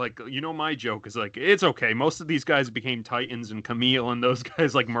joke, like my joke is like it's okay. Most of these guys became Titans, and Camille and those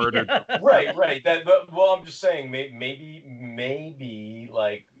guys like murdered. Yeah. Right. Well, I'm just saying maybe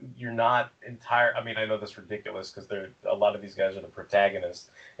like you're not entire. I mean, I know that's ridiculous because a lot of these guys are the protagonists,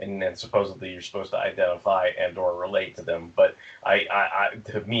 and supposedly you're supposed to identify and or relate to them. But I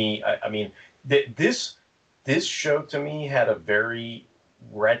mean, this show to me had a very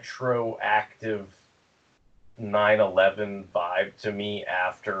retroactive 9/11 vibe to me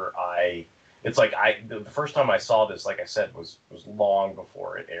after it's like the first time I saw this, like I said, was long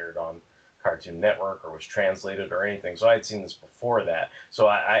before it aired on Cartoon Network or was translated or anything. So I had seen this before that. So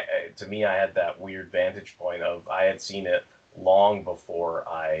to me, I had that weird vantage point of I had seen it long before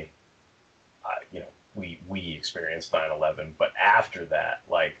we experienced 9/11. But after that,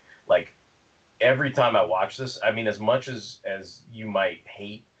 like every time I watch this, I mean, as much as you might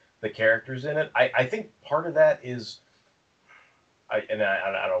hate the characters in it, I think part of that is, I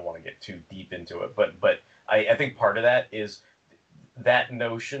don't want to get too deep into it, but I think part of that is that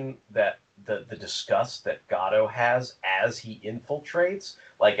notion that the disgust that Gato has as he infiltrates,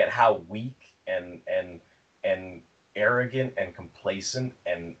 like at how weak and arrogant and complacent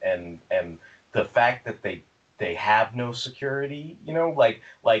and the fact that they have no security, you know, like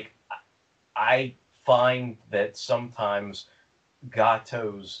I find that sometimes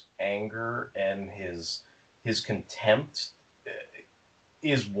Gato's anger and his contempt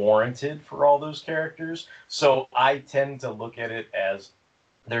is warranted for all those characters. So I tend to look at it as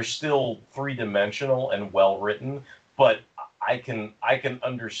they're still three-dimensional and well-written, but I can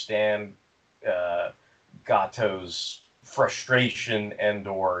understand Gato's frustration and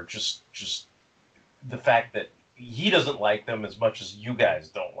or just the fact that he doesn't like them as much as you guys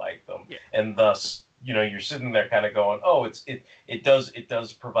don't like them, and thus, you know, you're sitting there kind of going, oh, it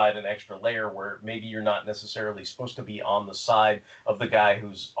does provide an extra layer where maybe you're not necessarily supposed to be on the side of the guy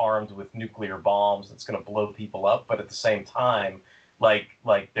who's armed with nuclear bombs that's going to blow people up, but at the same time, like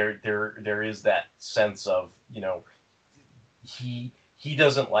there is that sense of, you know, he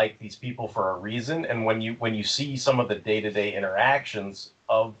doesn't like these people for a reason, and when you see some of the day-to-day interactions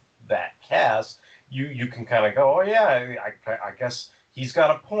of that cast, you can kind of go, oh yeah, I guess he's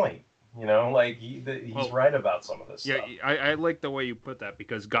got a point. You know, like he's right about some of this yeah, stuff. I like the way you put that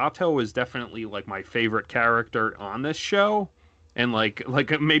because Gato is definitely like my favorite character on this show. And like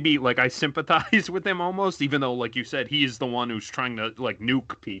maybe like I sympathize with him almost, even though like you said he's the one who's trying to like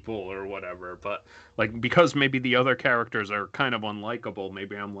nuke people or whatever. But like because maybe the other characters are kind of unlikable,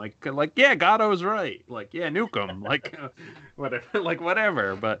 maybe I'm like yeah, Gato's right. Like yeah, nuke him. Like whatever, like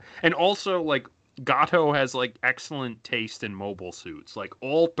whatever. But and also like Gato has like excellent taste in mobile suits. Like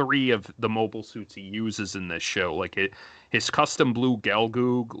all three of the mobile suits he uses in this show, like his custom blue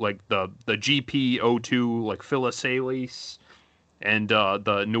Gelgoog, like the GP02 like Philosalis, and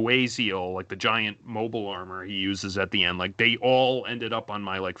the Nuaziel, like the giant mobile armor he uses at the end, like they all ended up on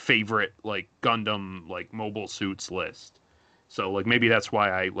my like favorite like Gundam like mobile suits list. So like maybe that's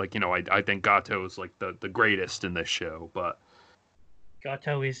why I like I think Gato is like the greatest in this show. But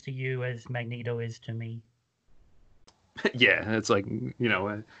Gato is to you as Magneto is to me. yeah, it's like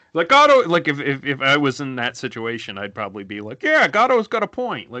like Gato. Like if I was in that situation, I'd probably be like, yeah, Gato's got a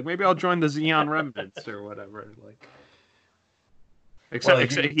point. Like maybe I'll join the Xeon Remnants or whatever. Like.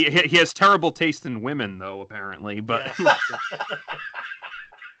 Except he has terrible taste in women, though, apparently. But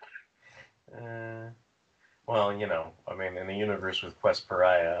well, I mean, in the universe with Quest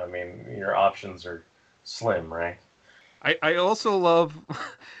Pariah, I mean, your options are slim, right? I also love,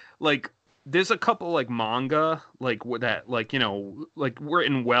 like, there's a couple like manga like that like like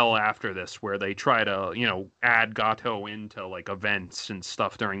written well after this where they try to add Gato into like events and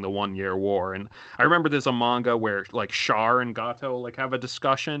stuff during the 1 Year War. And I remember there's a manga where like Char and Gato like have a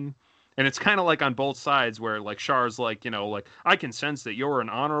discussion, and it's kind of like on both sides where like Char's like like I can sense that you're an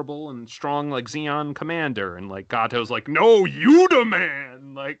honorable and strong like Xeon commander, and like Gato's like no, you the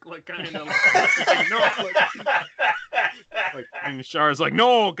man, like kind of like, no, like, and Char's like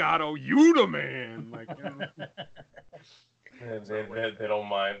no, Gato, you the man, like they don't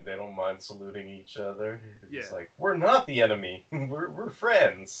mind saluting each other. It's Yeah. like we're not the enemy, we're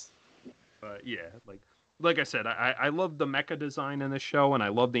friends. But yeah, like I said, I love the mecha design in this show, and I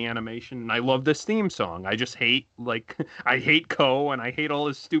love the animation, and I love this theme song. I just hate I hate Ko, and I hate all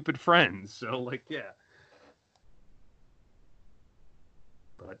his stupid friends. So like yeah.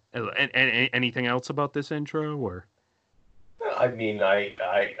 But and anything else about this intro or? I mean, I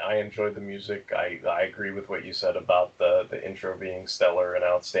enjoyed the music. I agree with what you said about the intro being stellar and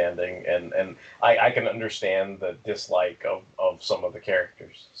outstanding, and I can understand the dislike of some of the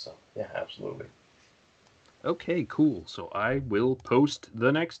characters. So yeah, absolutely. Okay, cool. So I will post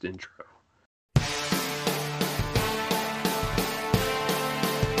the next intro.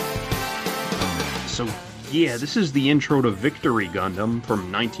 So yeah, this is the intro to Victory Gundam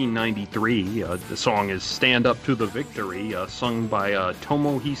from 1993. The song is Stand Up to the Victory, sung by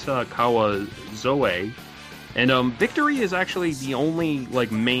Tomohisa Kawazoe. And Victory is actually the only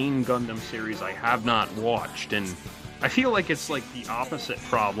like main Gundam series I have not watched, and I feel like it's like the opposite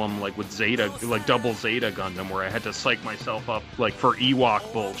problem like with Zeta, like Double Zeta Gundam, where I had to psych myself up like for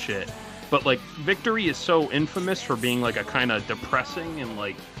Ewok bullshit. But like Victory is so infamous for being like a kind of depressing and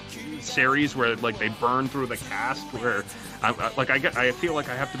like series where like they burn through the cast, where I feel like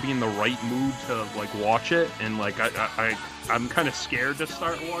I have to be in the right mood to like watch it, and like I'm kind of scared to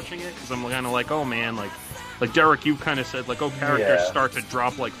start watching it because I'm kind of like, oh man, like Derek, you kind of said like, oh, characters start to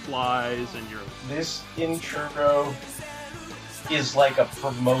drop like flies, and you're this intro is like a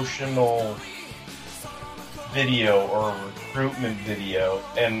promotional video or a recruitment video,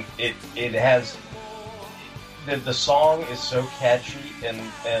 and it has the song is so catchy and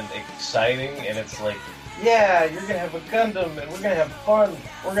exciting, and it's like, yeah, you're gonna have a Gundam and we're gonna have fun,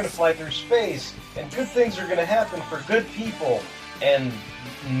 we're gonna fly through space and good things are gonna happen for good people, and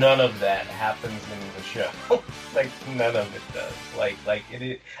none of that happens in the show. Like none of it does. Like it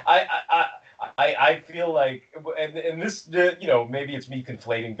is. I feel like, and this, maybe it's me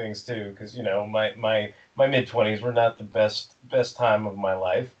conflating things too, because my mid-20s were not the best time of my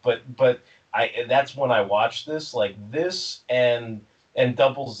life, but that's when I watched this, like this and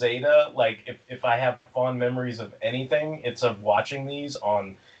Double Zeta. Like if I have fond memories of anything, it's of watching these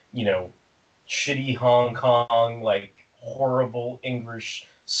on shitty Hong Kong, like horrible English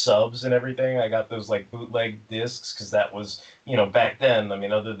subs and everything. I got those like bootleg discs because that was back then. I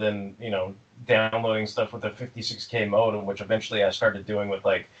mean, other than downloading stuff with a 56K modem, which eventually I started doing with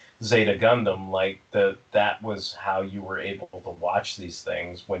like Zeta Gundam, like that was how you were able to watch these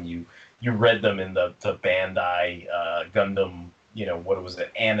things when you read them in the Bandai Gundam, what was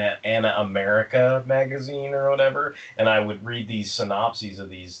it, Anna America magazine or whatever, and I would read these synopses of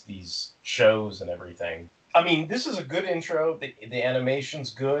these shows and everything. I mean, this is a good intro. The animation's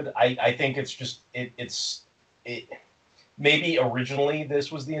good. I think it's just maybe originally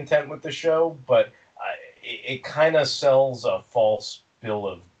this was the intent with the show, but it kind of sells a false bill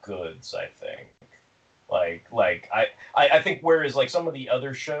of goods, I think. I think whereas like some of the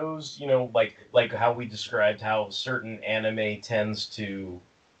other shows, you know, like how we described how certain anime tends to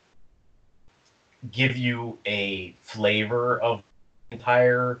give you a flavor of the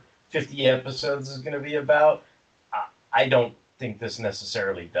entire 50 episodes is going to be about, I don't think this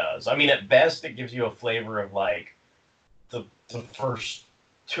necessarily does. I mean, at best, it gives you a flavor of like the first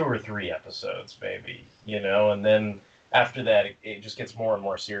 2 or 3 episodes, maybe, you know, and then after that, it just gets more and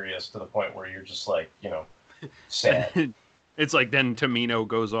more serious to the point where you're just like, you know, sad. It's like then Tamino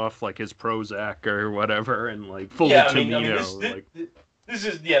goes off like his Prozac or whatever, and like full Tamino. This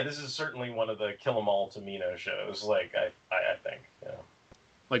is certainly one of the Kill 'Em All Tamino shows. Like I think, yeah.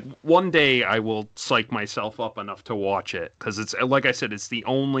 Like one day I will psych myself up enough to watch it, because it's like I said, it's the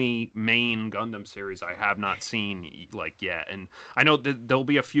only main Gundam series I have not seen like yet, and I know that there'll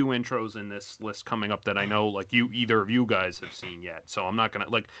be a few intros in this list coming up that I know like either of you guys have seen yet, so I'm not gonna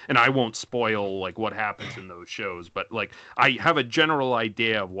like, and I won't spoil like what happens in those shows, but like I have a general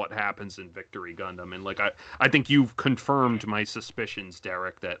idea of what happens in Victory Gundam, and like I think you've confirmed my suspicions,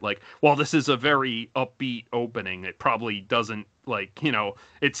 Derek, that like while this is a very upbeat opening, it probably doesn't, like, you know,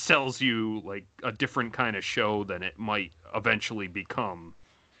 it sells you like a different kind of show than it might eventually become.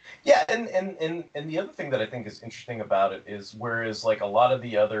 Yeah, and the other thing that I think is interesting about it is, whereas like a lot of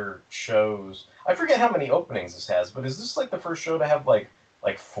the other shows, I forget how many openings this has, but is this like the first show to have like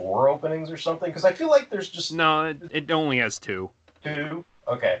 4 openings or something? Because I feel like there's just no, it only has 2. 2?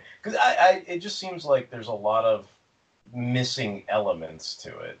 Okay, because it just seems like there's a lot of missing elements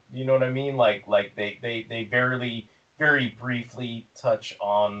to it. You know what I mean? Like they very briefly touch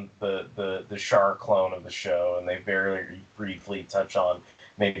on the Char clone of the show, and they very briefly touch on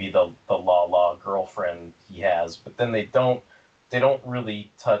maybe the La girlfriend he has, but then they don't really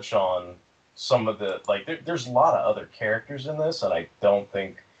touch on some of the, like, there's a lot of other characters in this, and I don't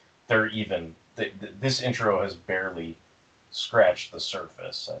think they're even this intro has barely scratched the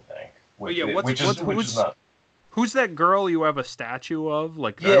surface, I think. Which is not. Who's that girl you have a statue of?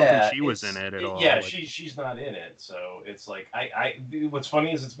 Like, I don't think she was in it at all. Yeah, like, she's not in it. So it's like what's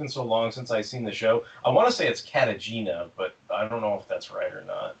funny is it's been so long since I've seen the show. I want to say it's Katagina, but I don't know if that's right or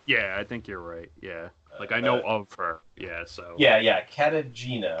not. Yeah, I think you're right. Yeah, like I know of her. Yeah, so yeah.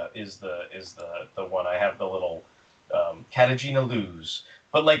 Katagina is the one. I have the little Katagina Luz,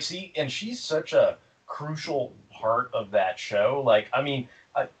 but like, see, and she's such a crucial part of that show. Like, I mean,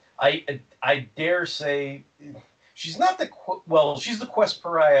 I dare say she's not she's the Quest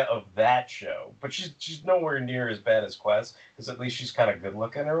pariah of that show, but she's nowhere near as bad as Quest, because at least she's kind of good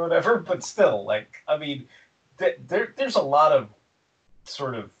looking or whatever. But still, like, I mean, there's a lot of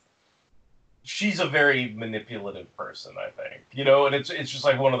sort of, she's a very manipulative person, I think, you know, and it's just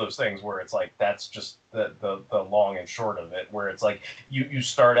like one of those things where it's like that's just the long and short of it, where it's like you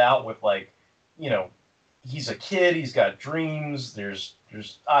start out with, like, you know, he's a kid, he's got dreams, there's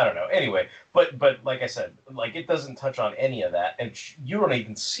I don't know. Anyway, but like I said, like, it doesn't touch on any of that, and you don't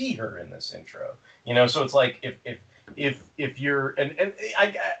even see her in this intro, you know. So it's like if you're, and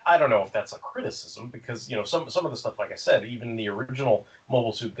I don't know if that's a criticism, because, you know, some of the stuff, like I said, even the original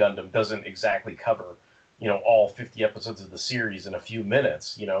Mobile Suit Gundam doesn't exactly cover, you know, all 50 episodes of the series in a few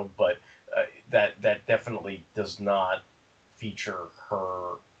minutes, you know, but that definitely does not feature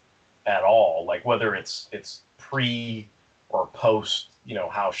her at all, like whether it's pre or post, you know,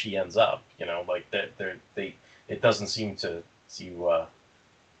 how she ends up, you know, like it doesn't seem to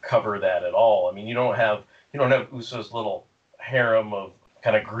cover that at all. I mean, you don't have Uso's little harem of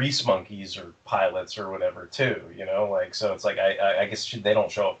kind of grease monkeys or pilots or whatever too, you know, like, so it's like I guess they don't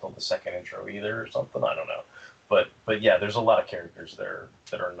show up till the second intro either or something, I don't know, but yeah, there's a lot of characters there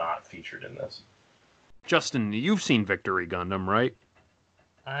that are not featured in this. Justin, you've seen Victory Gundam, right?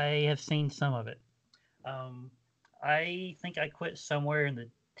 I have seen some of it. I think I quit somewhere in the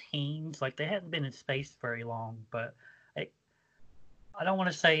teens. Like, they hadn't been in space very long, but I don't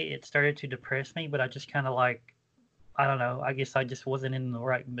want to say it started to depress me, but I just kind of, like, I don't know. I guess I just wasn't in the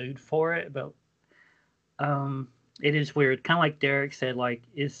right mood for it. But it is weird. Kind of like Derek said, like,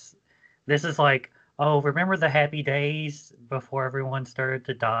 this is like, oh, remember the happy days before everyone started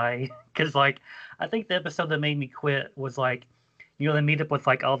to die? Because, like, I think the episode that made me quit was, like, you know, they meet up with,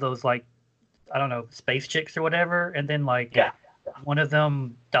 like, all those, like, I don't know, space chicks or whatever, and then, like, one of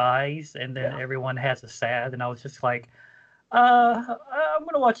them dies, and then everyone has a sad, and I was just like, I'm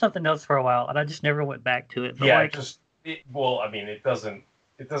gonna watch something else for a while, and I just never went back to it. But yeah, like, I mean, it doesn't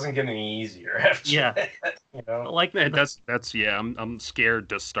get any easier after that, you know. Like, that's I'm scared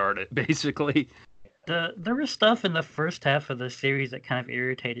to start it, basically. There was stuff in the first half of the series that kind of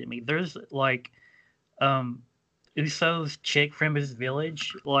irritated me. There's like um Uso's chick from his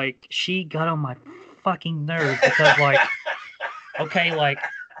village, like she got on my fucking nerves because like okay, like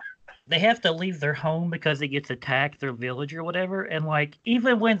they have to leave their home because it gets attacked, their village or whatever, and like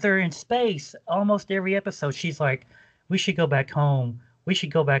even when they're in space, almost every episode she's like, we should go back home. We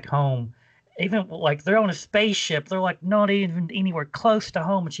should go back home. Even like they're on a spaceship, they're like not even anywhere close to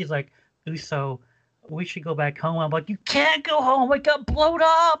home, and she's like, Uso, we should go back home. I'm like, you can't go home. It got blown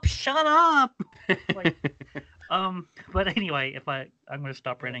up. Shut up. Like, but anyway, I'm gonna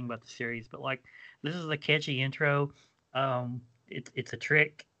stop ranting about the series. But like, this is a catchy intro. It's a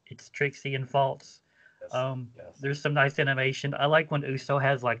trick. It's tricksy and false. There's some nice animation. I like when Uso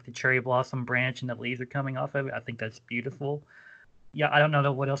has like the cherry blossom branch and the leaves are coming off of it. I think that's beautiful. Yeah, I don't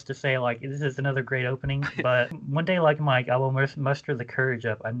know what else to say. Like, this is another great opening, but one day, like Mike, I will muster the courage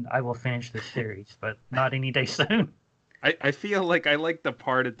up and I will finish this series, but not any day soon. I feel like I like the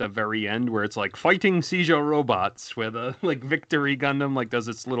part at the very end where it's like fighting seizure robots, where the like Victory Gundam like does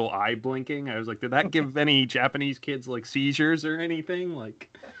its little eye blinking. I was like, did that give any Japanese kids like seizures or anything?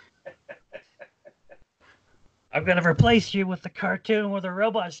 Like, I'm gonna replace you with the cartoon where the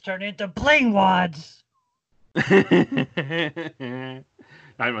robots turn into bling wads. I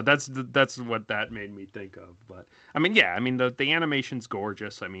don't know. That's what that made me think of. But I mean, yeah. I mean, the animation's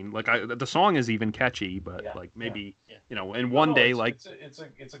gorgeous. I mean, like the song is even catchy. But like maybe you know, and one day like it's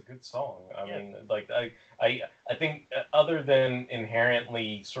a good song. I mean, like I think other than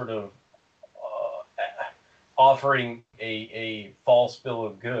inherently sort of offering a false bill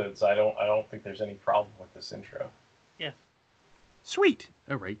of goods, I don't think there's any problem with this intro. Yeah. Sweet.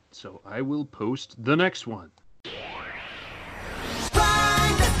 All right. So I will post the next one.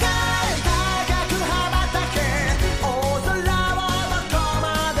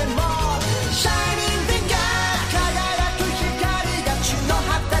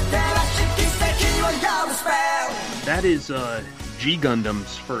 That is G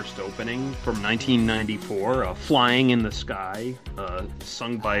Gundam's first opening from 1994, Flying in the Sky,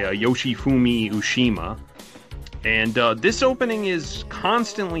 sung by Yoshifumi Ushima. And this opening is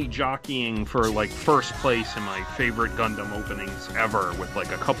constantly jockeying for like first place in my favorite Gundam openings ever, with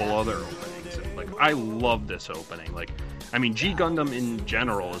like a couple other openings. And, like, I love this opening. Like, I mean, G Gundam in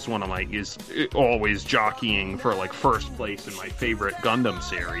general is always jockeying for like first place in my favorite Gundam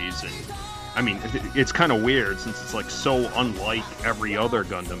series. And I mean, it's kind of weird since it's like so unlike every other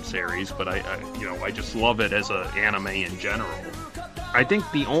Gundam series, but I just love it as an anime in general. I think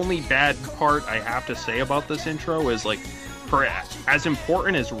the only bad part I have to say about this intro is like, for as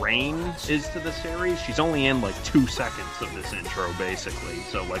important as Rain is to the series, she's only in like 2 seconds of this intro basically.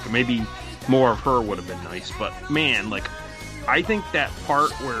 So like maybe more of her would have been nice, but man, like I think that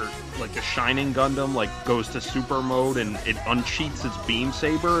part where like the Shining Gundam like goes to super mode and it unsheaths its beam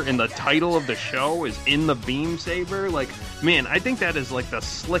saber and the title of the show is In the Beam Saber, like man, I think that is like the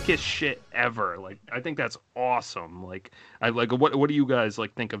slickest shit ever. Like I think that's awesome. Like I like what do you guys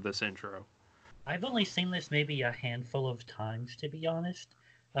like think of this intro? I've only seen this maybe a handful of times, to be honest.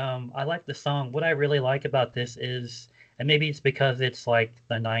 I like the song. What I really like about this is, and maybe it's because it's like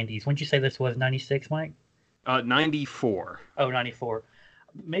the 90s. Wouldn't you say this was 96, Mike? 94. Oh, 94.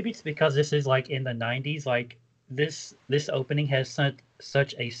 Maybe it's because this is like in the 90s. Like this opening has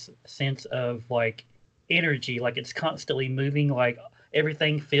such a sense of like energy. Like it's constantly moving. Like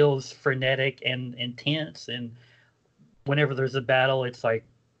everything feels frenetic and intense. And whenever there's a battle, it's like,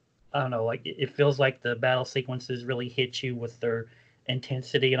 I don't know, like it feels like the battle sequences really hit you with their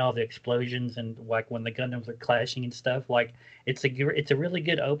intensity and all the explosions and like when the Gundams are clashing and stuff. Like it's a really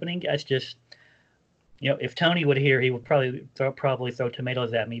good opening. It's just, you know, if Tony would hear, he would probably throw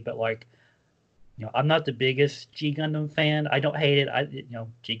tomatoes at me. But like, you know, I'm not the biggest G Gundam fan. I don't hate it.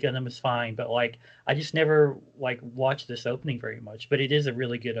 G Gundam is fine, but like, I just never like watched this opening very much. But it is a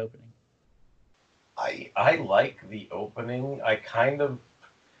really good opening. I like the opening.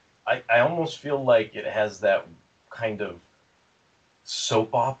 I almost feel like it has that kind of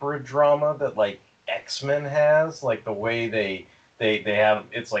soap opera drama that like X-Men has, like the way they have,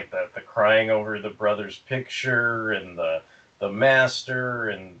 it's like the crying over the brother's picture and the master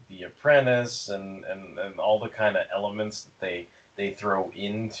and the apprentice and all the kind of elements that they throw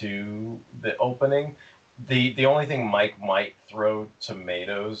into the opening. The only thing Mike might throw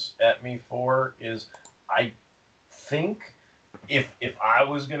tomatoes at me for is I think if I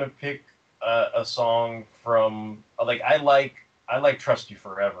was gonna pick a song from, like, I like Trust You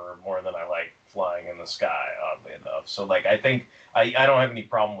Forever more than I like Flying in the Sky, oddly enough. So like I think I don't have any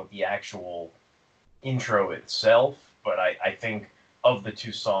problem with the actual intro itself, but I think of the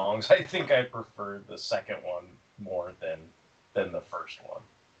two songs, I think I prefer the second one more than the first one.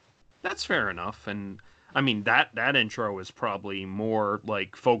 That's fair enough. And I mean that intro is probably more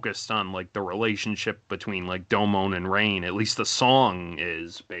like focused on like the relationship between like Domon and Rain. At least the song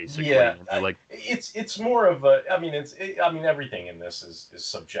is basically. Yeah, like it's more of a. I mean, everything in this is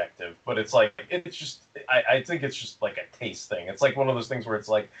subjective, but it's like it's just. I think it's just like a taste thing. It's like one of those things where it's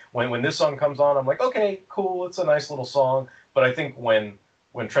like when this song comes on, I'm like, okay, cool, it's a nice little song. But I think when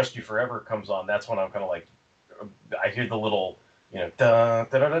Trust You Forever comes on, that's when I'm kind of like, I hear the little, dun, dun,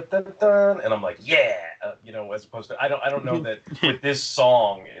 dun, dun, dun, and I'm like, yeah, as opposed to I don't know that with this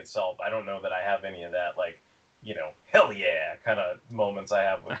song itself, I don't know that I have any of that like, hell yeah kind of moments I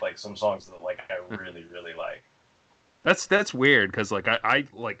have with like some songs that like I really really like. That's weird because like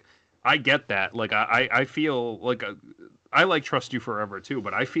I get that. Like I feel like I like Trust You Forever too,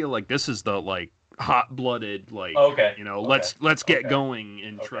 but I feel like this is the like hot-blooded like Okay. let's get Okay. going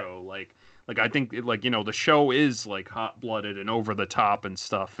intro. Like I think like the show is like hot-blooded and over the top and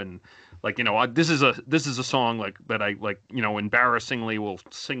stuff, and like this is a song like that I like embarrassingly will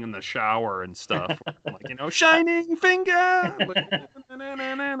sing in the shower and stuff. Like Shining Finger.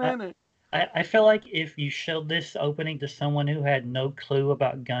 I feel like if you showed this opening to someone who had no clue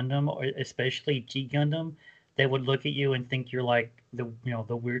about Gundam, or especially G Gundam, they would look at you and think you're like the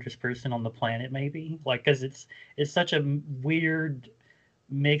weirdest person on the planet, maybe. Like, because it's such a weird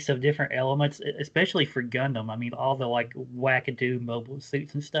mix of different elements, especially for Gundam. I mean, all the like wackadoo mobile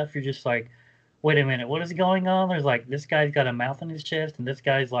suits and stuff. You're just like, wait a minute, what is going on? There's like this guy's got a mouth in his chest, and this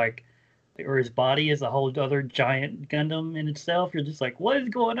guy's like, or his body is a whole other giant Gundam in itself. You're just like, what is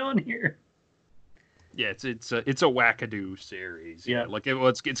going on here? Yeah, it's a wackadoo series. Yeah. Like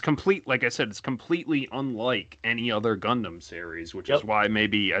it's complete. Like I said, it's completely unlike any other Gundam series, which is why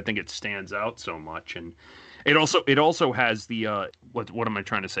maybe I think it stands out so much. And it also has the what am I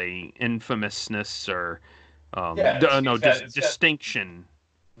trying to say? Infamousness or distinction.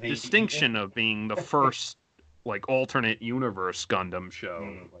 Distinction of being the first like alternate universe Gundam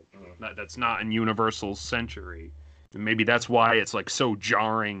show. That's not in Universal's Century. And maybe that's why it's like so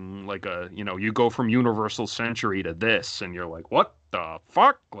jarring. Like you go from Universal Century to this, and you're like, what the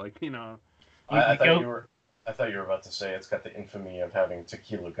fuck? Like I thought you were about to say it's got the infamy of having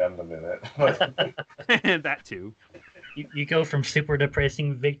Tequila Gundam in it. That too. You go from super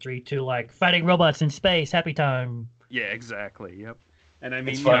depressing victory to like fighting robots in space, happy time. Yeah, exactly. Yep. And I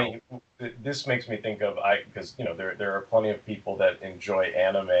mean, it's funny. This makes me think of because there are plenty of people that enjoy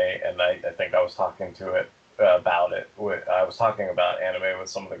anime, and I think I was talking to it about it. I was talking about anime with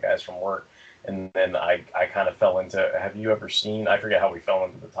some of the guys from work, and then I kind of fell into. Have you ever seen? I forget how we fell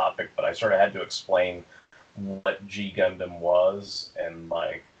into the topic, but I sort of had to explain what G Gundam was, and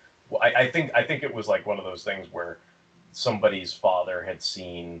like, I think it was like one of those things where somebody's father had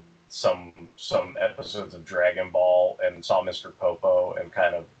seen some episodes of Dragon Ball and saw Mr. Popo and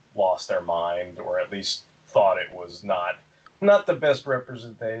kind of lost their mind, or at least thought it was not the best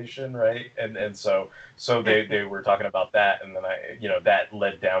representation, right? And so they were talking about that, and then that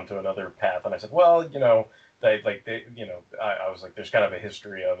led down to another path, and I said, well, I was like, there's kind of a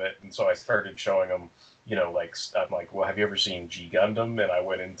history of it, and so I started showing them, like I'm like, well, have you ever seen G Gundam? And I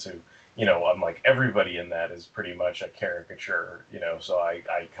went into, I'm like, everybody in that is pretty much a caricature, so I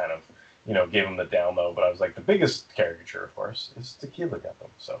kind of, gave them the down low, but I was like, the biggest caricature, of course, is Tequila Gundam.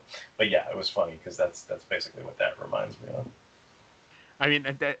 So, but yeah, it was funny because that's basically what that reminds me of. I mean,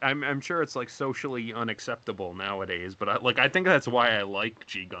 I'm sure it's like socially unacceptable nowadays, but I think that's why I like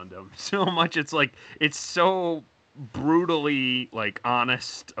G Gundam so much. It's like it's so brutally like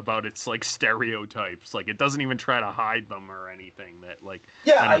honest about its like stereotypes. Like it doesn't even try to hide them or anything. That like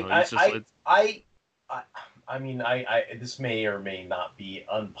I mean, this may or may not be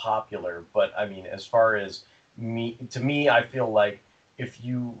unpopular, but I mean, as far as to me, I feel like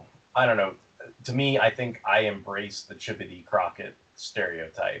I don't know. To me, I think I embrace the Chippity Crockett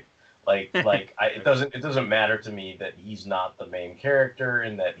stereotype. It doesn't matter to me that he's not the main character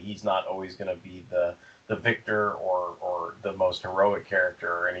and that he's not always going to be the victor or the most heroic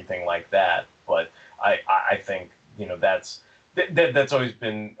character or anything like that. But I think that's always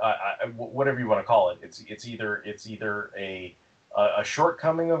been whatever you want to call it. It's either a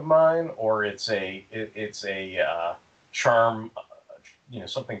shortcoming of mine or it's a charm.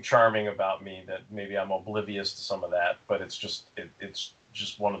 Something charming about me that maybe I'm oblivious to some of that, but it's just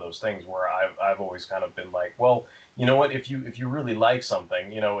one of those things where I've always kind of been like, well, you know what, if you really like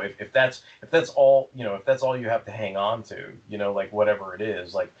something, if that's all you have to hang on to, like whatever it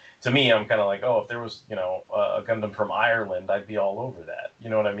is, like to me, I'm kind of like, oh, if there was, a Gundam from Ireland, I'd be all over that, You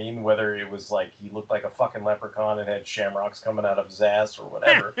know what I mean? Whether it was like he looked like a fucking leprechaun and had shamrocks coming out of his ass or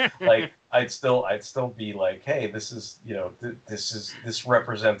whatever, like I'd still be like, hey, this is, you know, this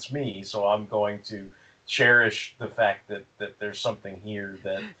represents me, so I'm going to cherish the fact that there's something here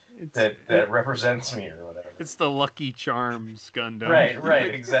that represents me or whatever. It's the Lucky Charms Gundam.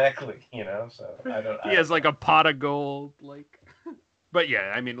 Right, exactly. You know, so he has like a pot of gold, like. But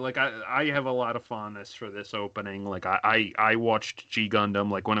yeah, I mean, like I have a lot of fondness for this opening. Like I watched G Gundam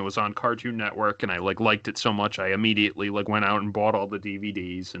like when it was on Cartoon Network, and I like liked it so much I immediately like went out and bought all the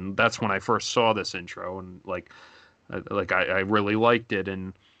DVDs, and that's when I first saw this intro, and I really liked it,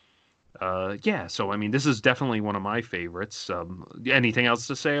 and yeah. So I mean, this is definitely one of my favorites. Anything else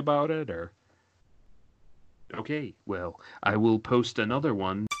to say about it, or? Okay, well, I will post another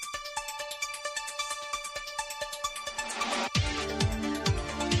one.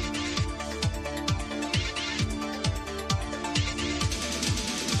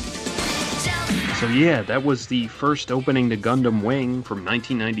 So yeah, that was the first opening to Gundam Wing from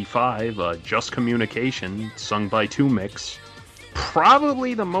 1995, Just Communication, sung by 2Mix.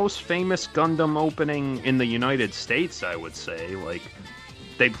 Probably the most famous Gundam opening in the United States, I would say. Like,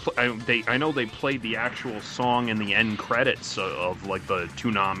 I know they played the actual song in the end credits of like the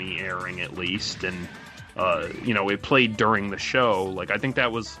Toonami airing at least, and you know, it played during the show. Like, I think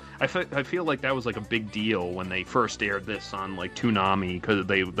that was, I feel like that was like a big deal when they first aired this on like Toonami, because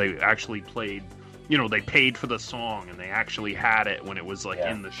they actually played. You know, they paid for the song and they actually had it when it was like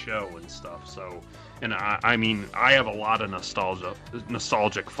in the show and stuff. So, and I mean, I have a lot of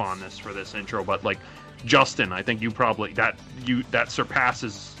nostalgic fondness for this intro. But like Justin, I think you probably that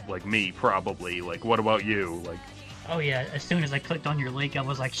surpasses like me probably. Like, what about you? Like, oh yeah, as soon as I clicked on your link, I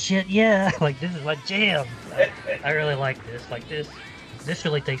was like, shit, yeah, like this is my jam. I really like this. Like this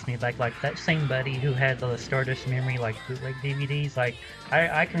really takes me back, like that same buddy who had the Stardust Memory like bootleg DVDs. Like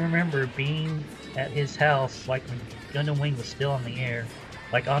I can remember being at his house like when Gundam Wing was still on the air,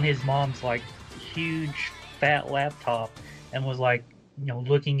 like on his mom's like huge fat laptop, and was like, you know,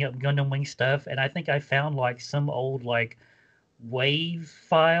 looking up Gundam Wing stuff. And I think I found like some old like wave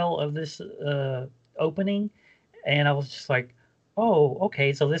file of this opening, and I was just like, oh,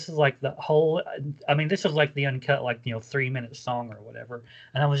 okay, so this is like the whole, I mean, this is like the uncut, like, you know, 3-minute song or whatever.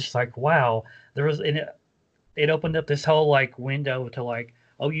 And I was just like, wow, there was, and it opened up this whole like window to like,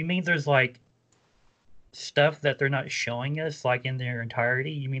 oh, you mean there's like stuff that they're not showing us like in their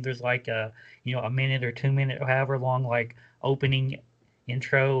entirety? You mean there's like a, you know, a minute or 2 minute, however long, like opening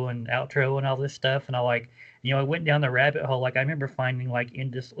intro and outro and all this stuff? And I like, you know, I went down the rabbit hole. Like I remember finding like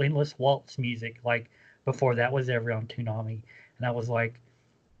Endless Waltz music, like before that was ever on Toonami. And I was like,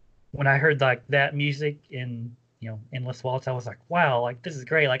 when I heard like that music in, you know, Endless Waltz, I was like, wow, like this is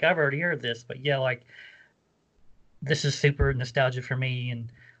great. Like I've already heard this, but yeah, like this is super nostalgia for me.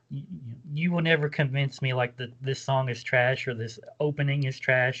 And you will never convince me like that this song is trash or this opening is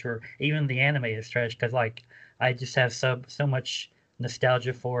trash or even the anime is trash, because like I just have so much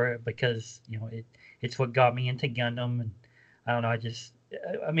nostalgia for it, because, you know, it's what got me into Gundam. And I don't know,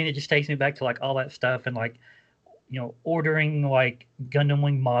 I mean, it just takes me back to like all that stuff, and like, you know, ordering like Gundam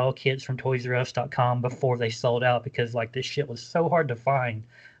Wing model kits from ToysRUs.com before they sold out, because like this shit was so hard to find.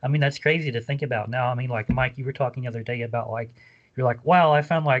 I mean, that's crazy to think about now. I mean, like Mike, you were talking the other day about like, you're like, wow, I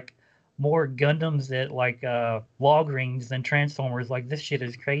found like more Gundams at like Walgreens than Transformers. Like this shit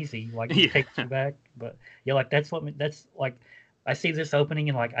is crazy. Like it takes you back. But yeah, like that's like, I see this opening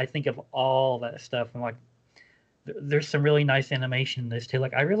and like I think of all that stuff, and like there's some really nice animation in this too.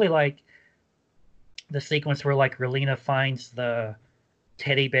 Like I really like the sequence where like Relina finds the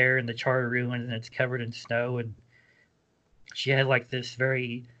teddy bear in the charred ruins and it's covered in snow, and she had like this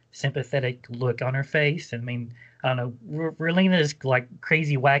very sympathetic look on her face. I mean, I don't know, Relina is like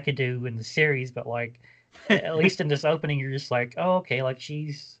crazy wackadoo in the series, but like at least in this opening, you're just like, oh, okay, like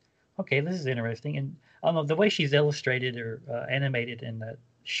she's okay. This is interesting, and I don't know, the way she's illustrated or animated in that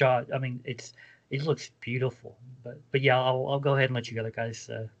shot. I mean, it looks beautiful. But yeah, I'll go ahead and let you other guys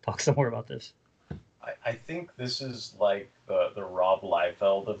talk some more about this. I think this is like the Rob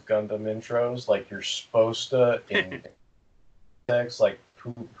Liefeld of Gundam intros. Like you're supposed to in text like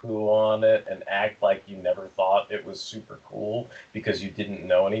poo on it and act like you never thought it was super cool because you didn't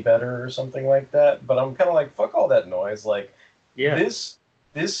know any better or something like that. But I'm kind of like, fuck all that noise. Like, yeah,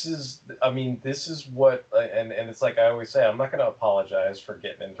 this is, I mean, this is what, and it's like I always say, I'm not going to apologize for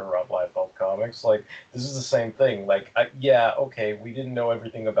getting into Rob Liefeld comics. Like, this is the same thing. Like, yeah, okay, we didn't know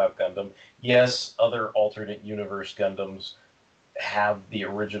everything about Gundam. Yes, other alternate universe Gundams have the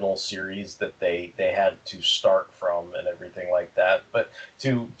original series that they had to start from and everything like that. But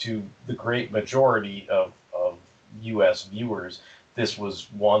to the great majority of U.S. viewers, this was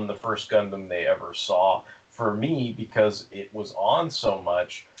the first Gundam they ever saw. For me, because it was on so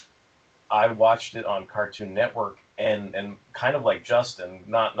much, I watched it on Cartoon Network, and kind of like Justin,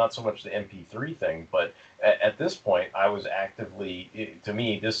 not so much the MP3 thing, but at this point, I was actively, to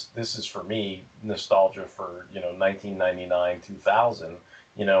me, this is for me nostalgia for 1999, 2000,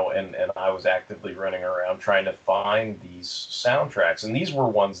 and I was actively running around trying to find these soundtracks, and these were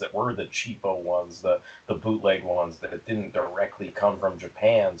ones that were the cheapo ones, the bootleg ones that didn't directly come from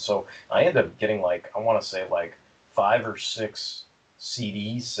Japan. So I ended up getting I want to say 5 or 6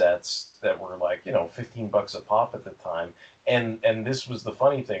 CD sets that were $15 a pop at the time. And this was the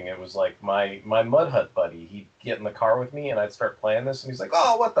funny thing. It was like my Mud Hut buddy. He'd get in the car with me, and I'd start playing this, and he's like,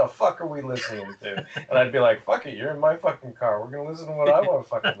 "Oh, what the fuck are we listening to?" And I'd be like, "Fuck it, you're in my fucking car. We're gonna listen to what I want to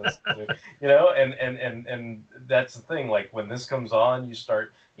fucking listen to." And that's the thing. Like when this comes on, you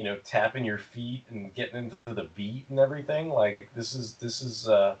start tapping your feet and getting into the beat and everything. Like this is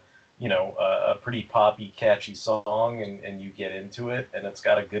a pretty poppy, catchy song, and you get into it, and it's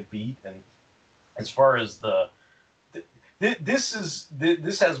got a good beat. And as far as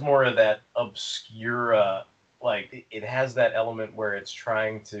this has more of that obscure, it has that element where it's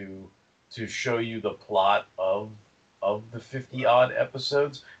trying to show you the plot of the 50 odd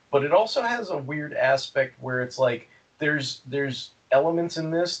episodes, but it also has a weird aspect where it's like there's elements in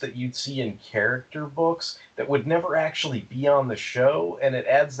this that you'd see in character books that would never actually be on the show, and it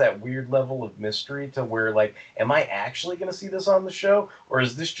adds that weird level of mystery to where am I actually going to see this on the show, or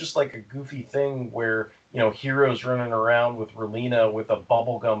is this just a goofy thing where Hero's running around with Relina with a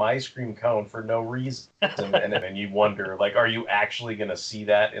bubblegum ice cream cone for no reason, and you wonder are you actually going to see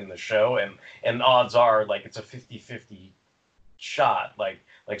that in the show? And odds are it's a 50-50 shot. Like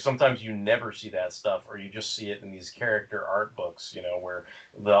sometimes you never see that stuff, or you just see it in these character art books, where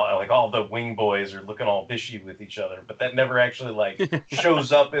all the wing boys are looking all bishy with each other, but that never actually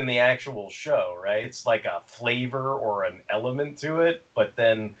shows up in the actual show, right? It's like a flavor or an element to it, but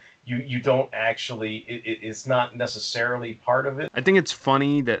then you don't actually, it's not necessarily part of it. I think it's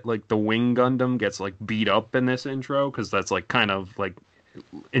funny that the Wing Gundam gets beat up in this intro, because that's kind of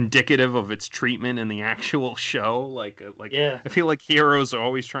indicative of its treatment in the actual show. Yeah. I feel like Heroes are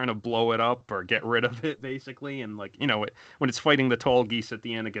always trying to blow it up or get rid of it, basically. And when it's fighting the tall geese at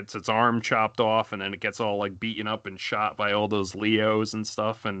the end, it gets its arm chopped off, and then it gets all beaten up and shot by all those Leos and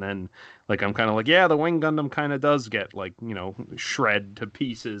stuff. And then I'm kind of yeah, the Wing Gundam kind of does get shred to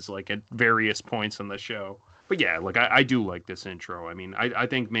pieces at various points in the show. But yeah, I do like this intro. I mean, I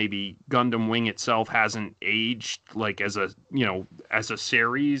think maybe Gundam Wing itself hasn't aged as a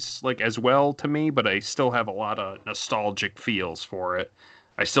series as well to me, but I still have a lot of nostalgic feels for it.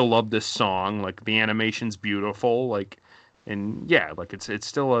 I still love this song. The animation's beautiful. And yeah, it's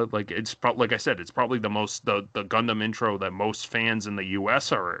still like I said, it's probably the Gundam intro that most fans in the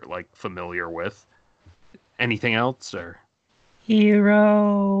US are familiar with. Anything else, or?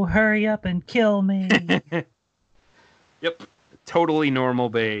 Hero, hurry up and kill me. Yep, totally normal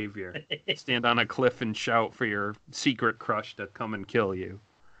behavior. Stand on a cliff and shout for your secret crush to come and kill you.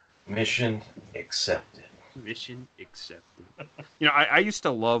 Mission accepted. Mission accepted. I used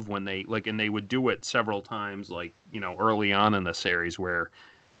to love when they and they would do it several times, early on in the series, where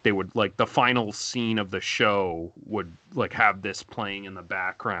they would the final scene of the show would have this playing in the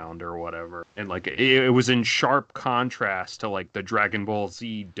background or whatever, and it was in sharp contrast to the Dragon Ball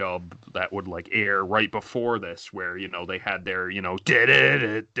Z dub that would air right before this, where they had their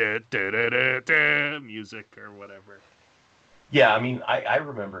music or whatever. Yeah, I mean, I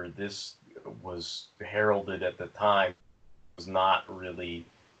remember this was heralded at the time. It was not really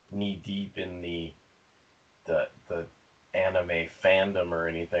knee deep in the anime fandom or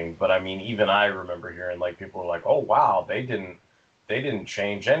anything, but I mean, even I remember hearing people were like, "Oh wow, they didn't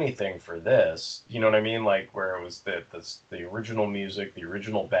change anything for this." You know what I mean? Where it was the original music, the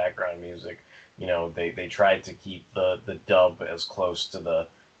original background music. They tried to keep the dub as close to the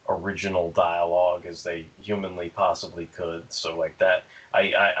original dialogue as they humanly possibly could. So that,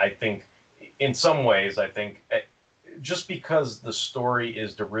 I think, in some ways, I think just because the story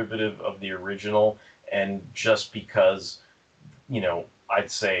is derivative of the original, and just because, I'd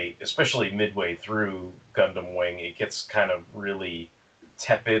say, especially midway through Gundam Wing, it gets kind of really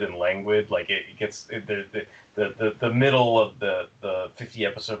tepid and languid. The middle of the 50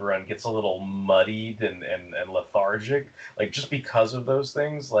 episode run gets a little muddied and lethargic. Just because of those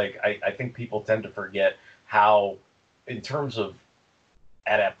things, I think people tend to forget how, in terms of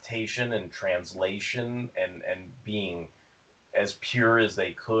adaptation and translation and being as pure as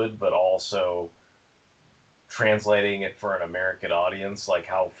they could, but also translating it for an American audience,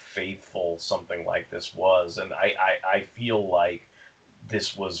 how faithful something like this was. And I feel like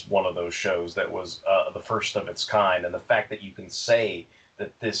this was one of those shows that was the first of its kind. And the fact that you can say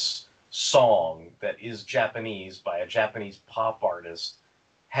that this song that is Japanese by a Japanese pop artist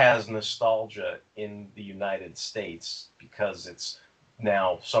has nostalgia in the United States, because it's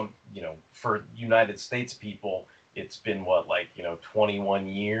now for United States people, it's been 21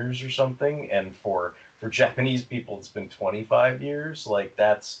 years or something. And for Japanese people, it's been 25 years. Like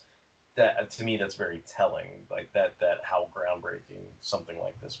that to me, that's very telling. Like that how groundbreaking something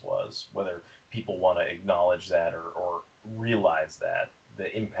like this was, whether people want to acknowledge that or realize that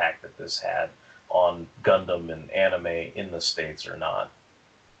the impact that this had on Gundam and anime in the States or not.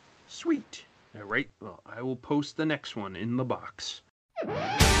 Sweet. All right. Well, I will post the next one in the box.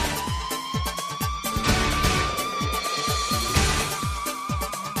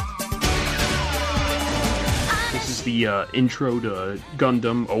 This is the intro to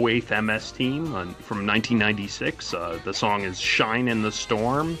Gundam 08th MS Team from 1996. The song is Shine in the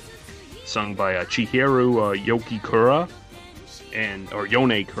Storm, sung by Chihiru Yokikura or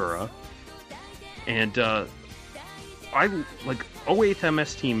Yonekura. And I like 08th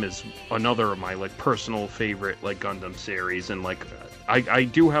MS Team is another of my personal favorite Gundam series, and I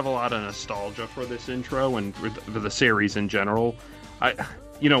do have a lot of nostalgia for this intro and for the series in general.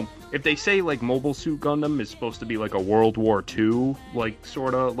 If they say Mobile Suit Gundam is supposed to be a World War II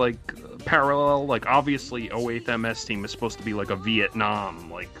sort of parallel, obviously 08th MS Team is supposed to be a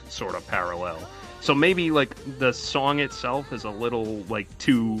Vietnam sort of parallel. So maybe the song itself is a little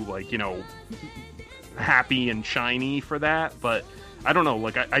too happy and shiny for that, but I don't know,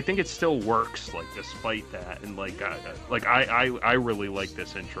 I think it still works despite that, and I really like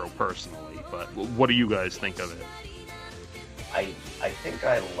this intro personally. But what do you guys think of it? I think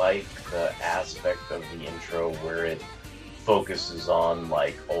I like the aspect of the intro where it focuses on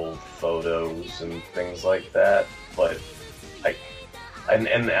old photos and things like that, but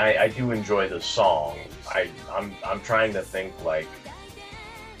I do enjoy the song. I'm trying to think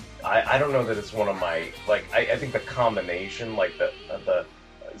I don't know that it's one of my I think the combination the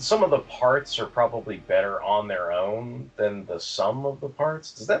some of the parts are probably better on their own than the sum of the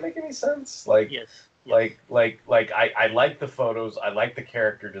parts. Does that make any sense? Yes. I like the photos, I like the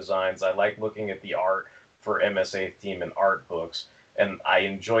character designs, I like looking at the art for MS8 Team and art books, and I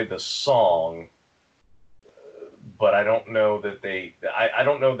enjoyed the song, but I don't know that I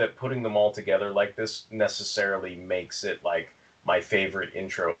don't know that putting them all together like this necessarily makes it my favorite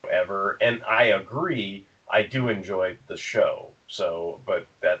intro ever. And I agree, I do enjoy the show. So, but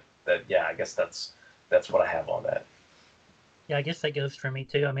that yeah, I guess that's what I have on that. Yeah, I guess that goes for me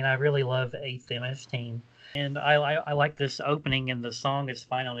too. I mean, I really love 8th MS Team, and I like this opening, and the song is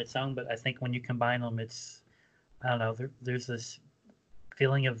fine on its own, but I think when you combine them, it's, I don't know, there's this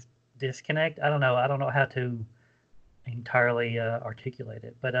feeling of disconnect. I don't know how to entirely articulate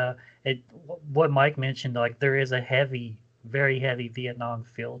it, but what Mike mentioned, there is a very heavy Vietnam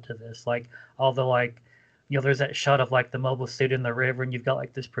feel to this. Although there's that shot of the mobile suit in the river, and you've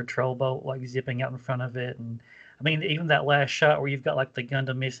got this patrol boat zipping out in front of it, and I mean, even that last shot where you've got the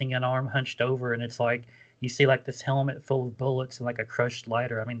Gundam missing an arm hunched over, and it's you see this helmet full of bullets and a crushed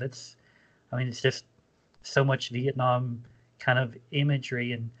lighter. I mean, it's just so much Vietnam kind of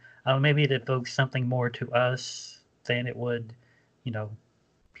imagery, and maybe it evokes something more to us than it would,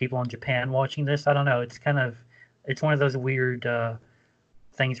 people in Japan watching this. I don't know. It's one of those weird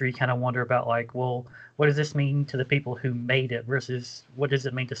things where you kind of wonder about well, what does this mean to the people who made it versus what does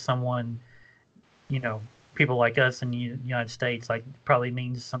it mean to someone, people like us in the United States? Probably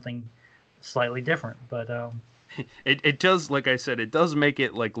means something slightly different, but it does, like I said, it does make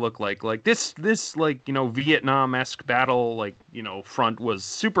it look like this Vietnam-esque battle front was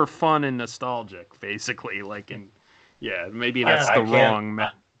super fun and nostalgic, basically. And yeah, maybe that's the wrong.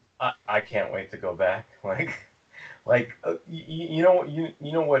 I can't wait to go back. You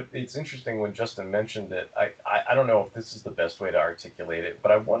know what? It's interesting when Justin mentioned it. I don't know if this is the best way to articulate it,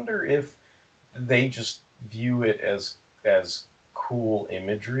 but I wonder if they just view it as cool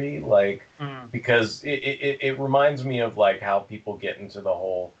imagery, because it reminds me of like how people get into the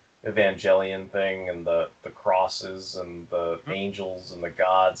whole Evangelion thing and the crosses and the angels and the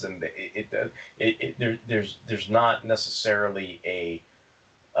gods, and there's not necessarily a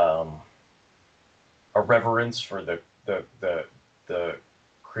reverence for the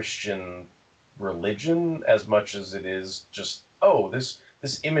Christian religion as much as it is just, oh, this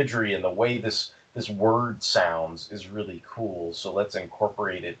imagery and the way this word sounds is really cool, so let's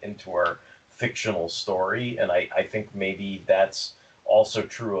incorporate it into our fictional story. And I think maybe that's also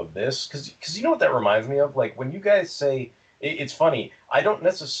true of this, because you know what that reminds me of? Like when you guys say, it's funny, I don't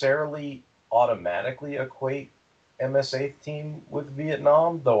necessarily automatically equate MSA theme with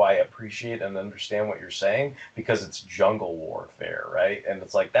Vietnam, though I appreciate and understand what you're saying because it's jungle warfare, right? And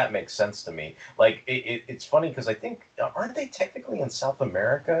it's like that makes sense to me. Like it's funny because I think aren't they technically in South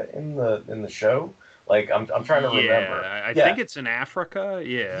America in the show? Like I'm trying to remember. I think it's in Africa.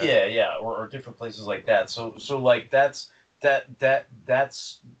 Yeah. Yeah, or different places like that. So like that's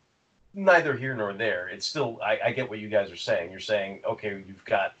neither here nor there. It's still I get what you guys are saying. You're saying okay, you've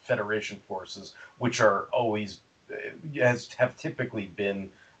got Federation forces which are always have typically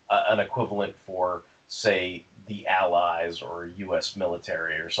been an equivalent for say the Allies or U.S.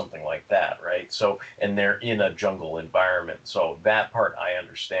 military or something like that, right? So and they're in a jungle environment. So that part I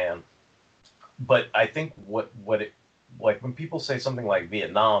understand. But I think what it like when people say something like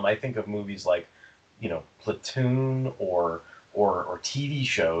Vietnam, I think of movies like, Platoon or TV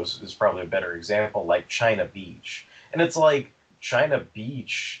shows is probably a better example, like China Beach. And it's like China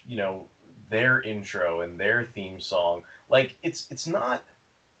Beach, their intro and their theme song, like it's not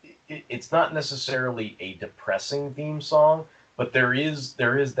necessarily a depressing theme song, but there is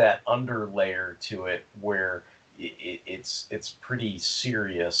that underlayer to it where it's pretty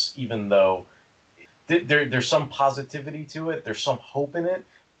serious, even though there's some positivity to it, there's some hope in it,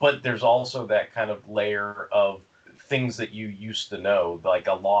 but there's also that kind of layer of things that you used to know, like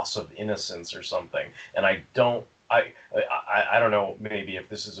a loss of innocence or something. And I don't know maybe if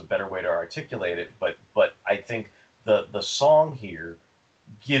this is a better way to articulate it, but I think the song here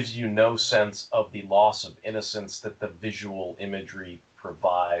gives you no sense of the loss of innocence that the visual imagery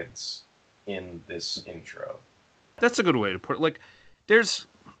provides in this intro. That's a good way to put it.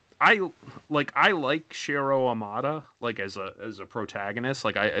 I like Shiro Amada as a protagonist.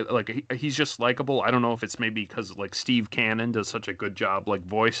 He's just likable. I don't know if it's maybe because Steve Cannon does such a good job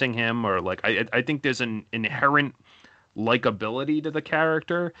voicing him, or I think there's an inherent likability to the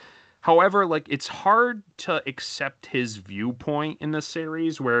character. However, it's hard to accept his viewpoint in the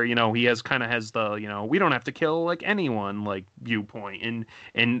series where, he has the, we don't have to kill anyone viewpoint,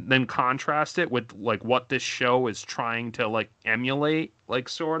 and then contrast it with what this show is trying to emulate,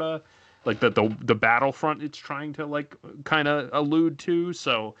 sort of the Battlefront it's trying to kind of allude to.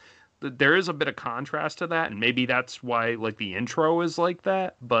 So there is a bit of contrast to that, and maybe that's why the intro is like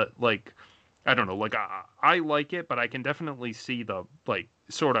that. But I don't know, I like it, but I can definitely see the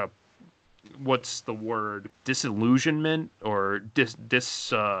sort of, what's the word, disillusionment or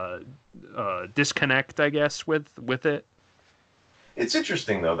disconnect, I guess, with it. It's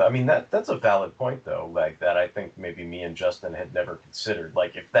interesting though. I mean, that's a valid point though. That I think maybe me and Justin had never considered.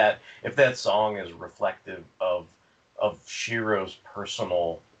 If that song is reflective of Shiro's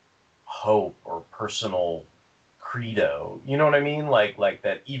personal hope or personal credo, you know what I mean? Like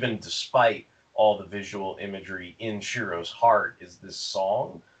that even despite all the visual imagery in Shiro's heart is this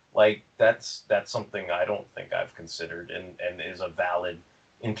song. That's something I don't think I've considered and is a valid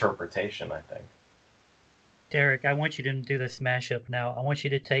interpretation, I think. Derek, I want you to do this mashup now. I want you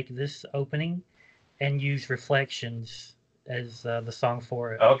to take this opening and use Reflections as the song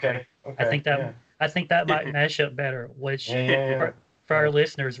for it. Okay. I think that might mash up better. Which for our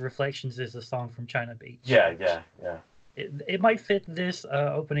listeners, Reflections is a song from China Beach. Yeah. It might fit this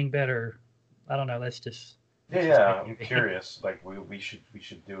opening better. I don't know. That's just. Yeah, I'm curious. We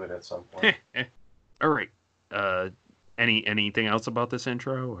should do it at some point. All right. Anything else about this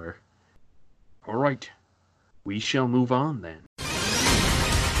intro, or? All right. We shall move on then.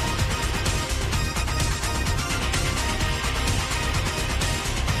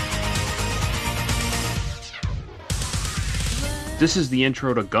 This is the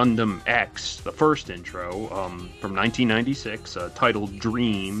intro to Gundam X, the first intro, from 1996, titled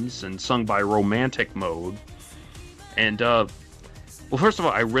Dreams, and sung by Romantic Mode. And, well, first of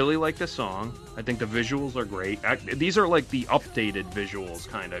all, I really like this song. I think the visuals are great. These are the updated visuals,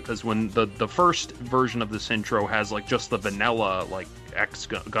 kind of, because when the first version of this intro has just the vanilla X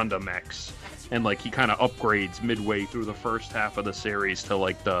Gundam X, and he kind of upgrades midway through the first half of the series to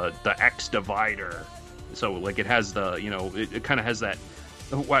the X divider. So it has the it kind of has that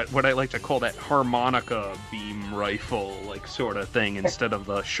what I like to call that harmonica beam rifle sort of thing instead of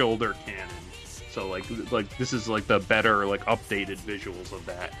the shoulder cannon. So this is the better updated visuals of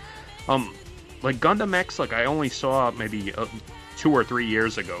that. Gundam X, I only saw maybe 2 or 3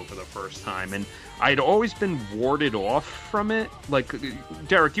 years ago for the first time, and I'd always been warded off from it.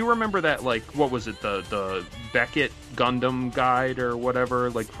 Derek, you remember that, what was it, the Beckett Gundam guide or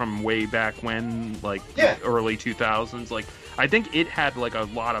whatever, from way back when, early 2000s? I think it had, a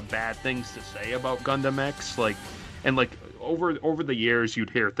lot of bad things to say about Gundam X, and over the years you'd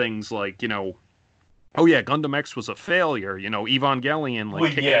hear things Oh yeah, Gundam X was a failure. You know, Evangelion Well,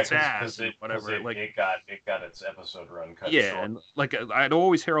 like kicking yeah, its ass and because whatever. Like it got its episode run cut yeah, short. and like I'd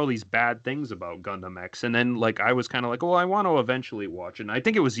always hear all these bad things about Gundam X, and then like I was kind of like, well, I want to eventually watch it. And I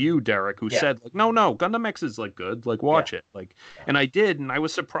think it was you, Derek, who Yeah. said like, no, Gundam X is like good, like watch it, like, and I did, and I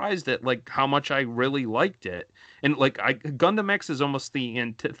was surprised at like how much I really liked it, and like Gundam X is almost the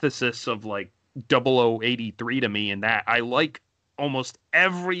antithesis of like 0083 to me in that I like almost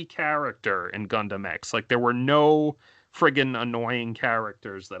every character in Gundam X. Like there were no friggin' annoying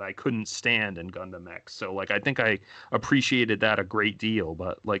characters that I couldn't stand in Gundam X. So like I think I appreciated that a great deal.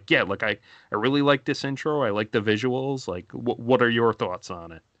 But like yeah, like I really like this intro. I like the visuals. Like what are your thoughts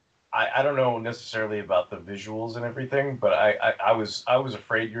on it? I don't know necessarily about the visuals and everything, but I was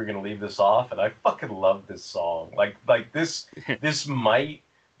afraid you were gonna leave this off, and I fucking love this song. Like this this might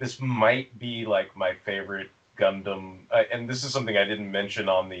be like my favorite Gundam, and this is something I didn't mention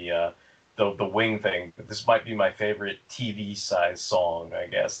on the wing thing, but this might be my favorite TV size song. I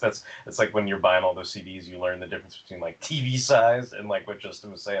guess it's like when you're buying all those CDs, you learn the difference between like TV size and like what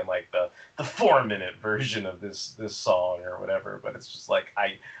Justin was saying, like the 4-minute version of this song or whatever. But it's just like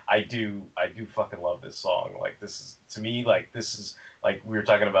I do fucking love this song. Like this is, to me, like this is like we were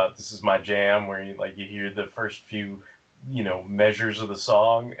talking about. This is my jam, where you hear the first few measures of the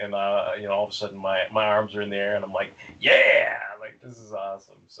song, and all of a sudden my arms are in the air, and I'm like, yeah, like this is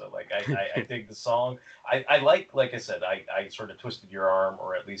awesome. So like I dig the song. I like I said, I sort of twisted your arm,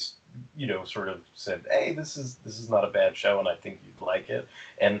 or at least sort of said, hey, this is not a bad show, and I think you'd like it.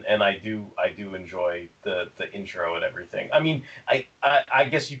 And I do enjoy the intro and everything. I mean, I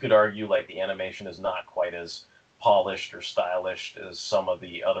guess you could argue like the animation is not quite as polished or stylish as some of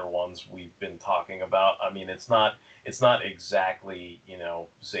the other ones we've been talking about. I mean, it's not exactly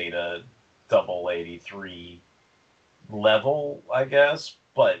Zeta 0083 level, I guess,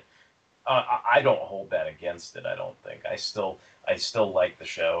 but I don't hold that against it. I don't think. I still like the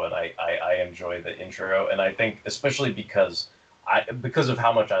show, and I enjoy the intro, and I think especially because of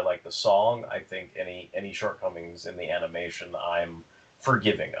how much I like the song, I think any shortcomings in the animation I'm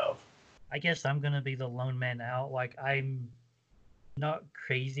forgiving of. I guess I'm gonna be the lone man out. Like I'm not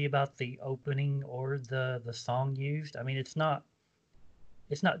crazy about the opening or the song used. I mean, it's not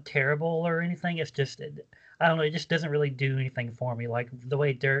terrible or anything. It's just I don't know. It just doesn't really do anything for me. Like the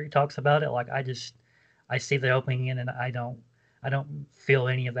way Derek talks about it, like I see the opening in and I don't feel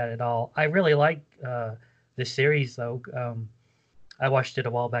any of that at all. I really like the series though. I watched it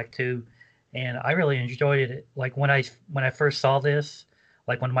a while back too, and I really enjoyed it. Like when I first saw this.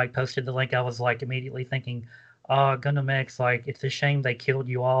 Like when Mike posted the link, I was like immediately thinking, Gundam X, like it's a shame they killed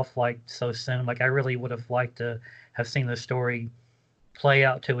you off like so soon. Like I really would have liked to have seen the story play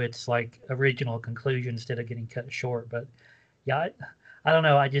out to its like original conclusion instead of getting cut short. But yeah, I don't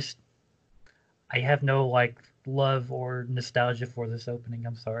know. I have no like love or nostalgia for this opening.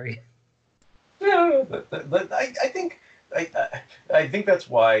 I'm sorry. Yeah, but I think I think that's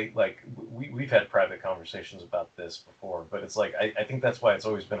why, like, we've had private conversations about this before, but it's like I think that's why it's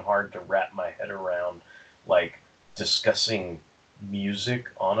always been hard to wrap my head around like discussing music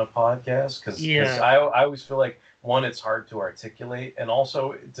on a podcast, because I always feel like, one, it's hard to articulate, and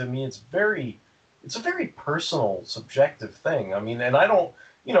also to me it's a very personal, subjective thing. I mean, and I don't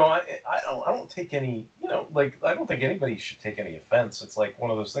take any, like, I don't think anybody should take any offense. It's like one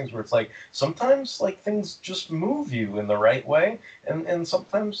of those things where it's like sometimes like things just move you in the right way, and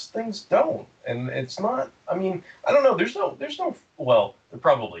sometimes things don't. And it's not, I mean, I don't know, there's no well, there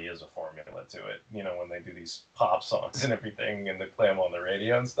probably is a formula to it, when they do these pop songs and everything and they play them on the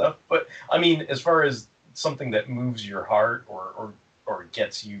radio and stuff. But I mean, as far as something that moves your heart or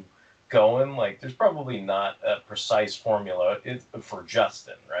gets you going, like there's probably not a precise formula for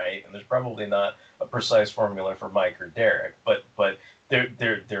Justin, right? And there's probably not a precise formula for Mike or Derek, but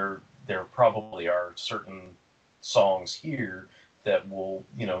there probably are certain songs here that will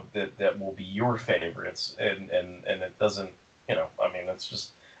that will be your favorites, and it doesn't, I mean, it's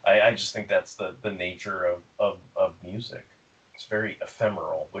just I just think that's the nature of music. It's very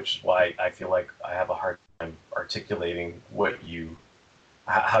ephemeral, which is why I feel like I have a hard time articulating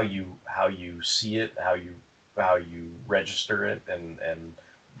how you see it, how you register it, and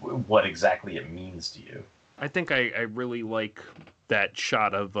what exactly it means to you. I think I really like that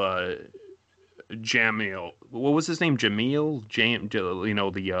shot of Jamil. What was his name? Jamil?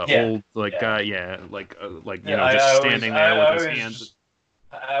 Old guy. Yeah, just standing there with his hands.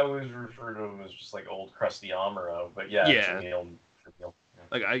 I always refer to him as just like old crusty Amuro, but yeah. Jamil.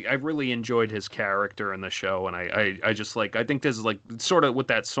 like I really enjoyed his character in the show, and I just like I think this is like sort of with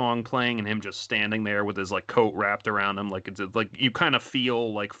that song playing and him just standing there with his like coat wrapped around him, like it's like you kind of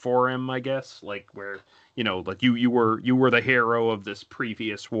feel like for him, I guess, like where like you were the hero of this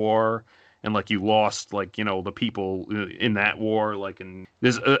previous war. And like you lost like the people in that war, like, and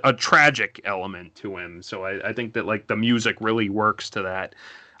there's a tragic element to him. So I think that like the music really works to that.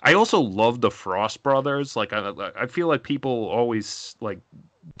 I also love the Frost Brothers. Like I feel like people always like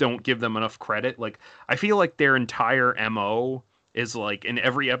don't give them enough credit. Like I feel like their entire MO is like in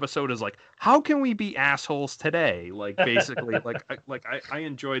every episode is like, how can we be assholes today? Like basically I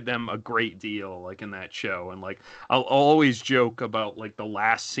enjoyed them a great deal like in that show. And like I'll always joke about like the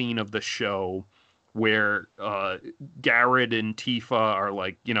last scene of the show where Garrett and Tifa are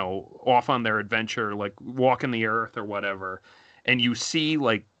like, off on their adventure, like walking the earth or whatever. And you see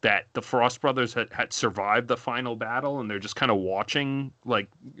like that the Frost Brothers had survived the final battle, and they're just kind of watching like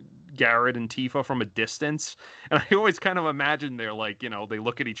Garrett and Tifa from a distance. And I always kind of imagine they're like, they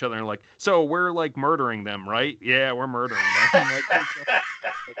look at each other and like, so we're like murdering them, right? Yeah, we're murdering them.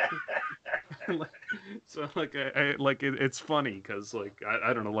 So like I like it's funny because like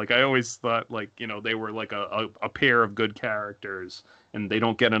I don't know, like I always thought like they were like a pair of good characters, and they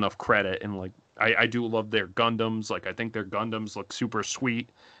don't get enough credit. And like I do love their Gundams. Like I think their Gundams look super sweet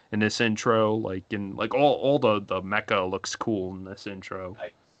in this intro. Like and like all the mecha looks cool in this intro.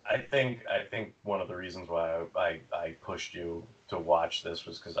 I think one of the reasons why I pushed you to watch this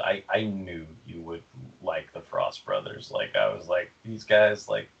was because I knew you would like the Frost Brothers. Like I was like, these guys,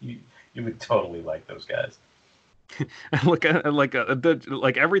 like you would totally like those guys.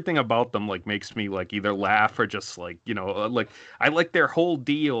 like everything about them like makes me like either laugh or just like like I like their whole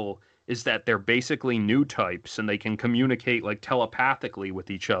deal is that they're basically new types and they can communicate like telepathically with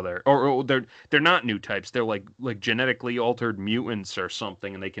each other, or they're not new types, they're like genetically altered mutants or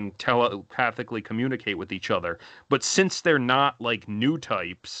something, and they can telepathically communicate with each other. But since they're not like new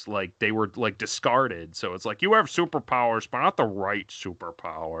types, like they were like discarded, so it's like you have superpowers but not the right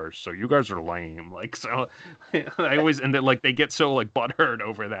superpowers, so you guys are lame. Like so I always, and then like they get so like butthurt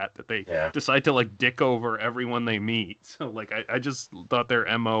over that they decide to like dick over everyone they meet. So like I just thought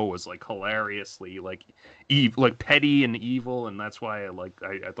their MO was like hilariously like like petty and evil, and that's why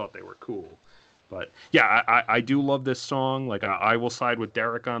I thought they were cool. But yeah, I do love this song. Like I will side with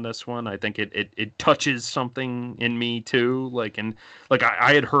Derek on this one. I think it touches something in me too. Like, and like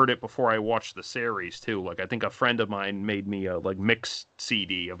I had heard it before I watched the series too. Like I think a friend of mine made me a like mixed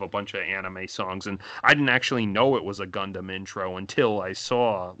CD of a bunch of anime songs, and I didn't actually know it was a Gundam intro until I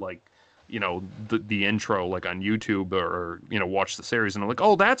saw like the intro like on YouTube or watch the series, and I'm like,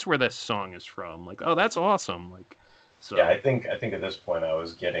 oh, that's where this song is from. Like, oh, that's awesome. Like, so yeah, I think at this point I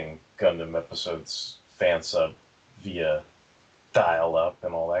was getting Gundam episodes fan sub via dial up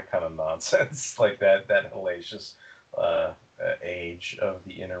and all that kind of nonsense, like that hellacious age of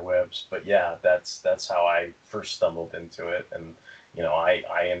the interwebs. But yeah, that's how I first stumbled into it, and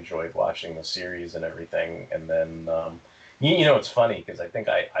I enjoyed watching the series and everything, and then. It's funny because I think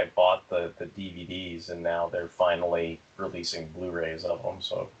I bought the DVDs, and now they're finally releasing Blu-rays of them.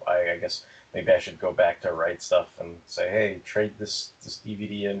 So I guess maybe I should go back to Right Stuff and say, hey, trade this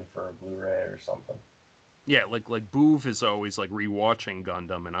DVD in for a Blu-ray or something. Yeah, like Boov is always like rewatching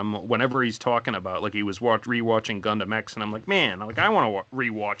Gundam, and whenever he's talking about like he was rewatching Gundam X, and I'm like, man, like I want to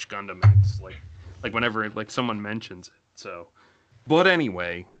rewatch Gundam X, like whenever like someone mentions it. So, but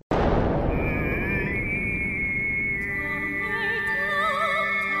anyway.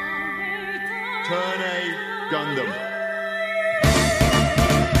 Turn A Gundam.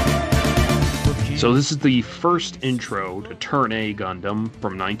 So this is the first intro to Turn A Gundam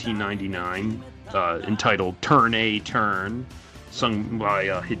from 1999, entitled Turn A Turn, sung by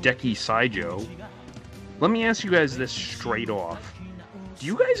Hideki Saijo. Let me ask you guys this straight off. Do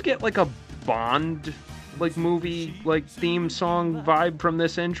you guys get like a Bond like movie like theme song vibe from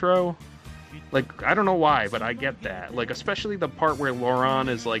this intro? Like, I don't know why, but I get that. Like, especially the part where Laurent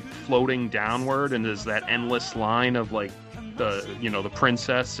is, like, floating downward, and there's that endless line of, like, the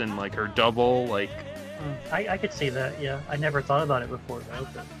princess and, like, her double, like... I could see that, yeah. I never thought about it before, though,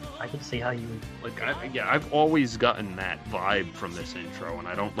 but I could see how you would... Like, I've always gotten that vibe from this intro, and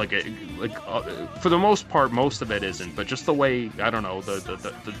I don't, like, for the most part, most of it isn't, but just the way, I don't know,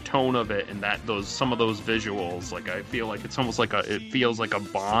 the tone of it and some of those visuals, like, I feel like it's almost like it feels like a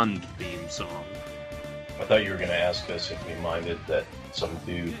Bond theme song. I thought you were going to ask us if we minded that some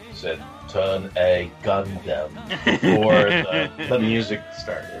dude said, Turn A Gundam, before the music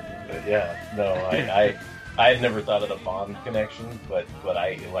started. But yeah, no, I had never thought of the Bond connection, but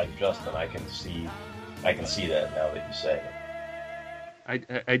I like Justin. I can see that now that you say it.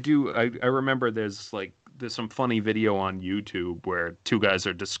 I remember there's some funny video on YouTube where two guys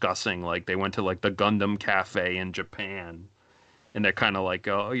are discussing like they went to like the Gundam cafe in Japan, and they're kind of like,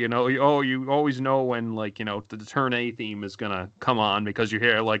 oh, you always know when like the Turn A theme is gonna come on because you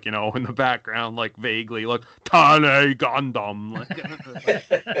hear like in the background like vaguely like Turn A Gundam.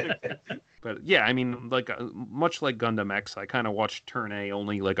 But yeah, I mean like much like Gundam X, I kind of watched Turn A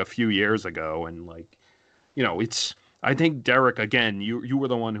only like a few years ago, and like it's. I think Derek, again, you were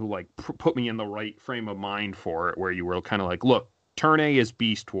the one who like put me in the right frame of mind for it, where you were kind of like, look, Turn A is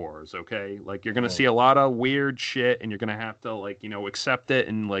Beast Wars, okay? Like you're gonna see a lot of weird shit, and you're gonna have to like accept it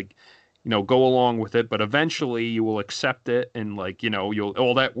and like go along with it, but eventually you will accept it, and like you'll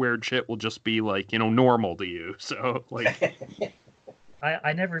all that weird shit will just be like normal to you. So like.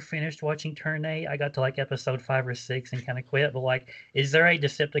 I never finished watching Turn A. I got to like episode 5 or 6 and kind of quit. But like, is there a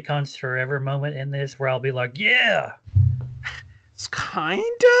Decepticons Forever moment in this where I'll be like, yeah? It's kinda.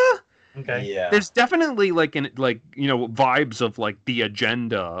 Okay. Yeah. There's definitely like vibes of like the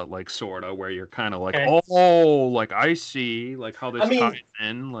agenda, like sorta, where you're kind of like, oh, like I see, like how this ties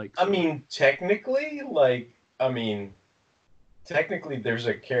in. Like, technically, there's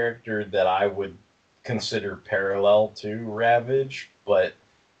a character that I would consider parallel to Ravage, but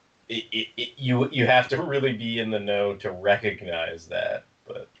you have to really be in the know to recognize that.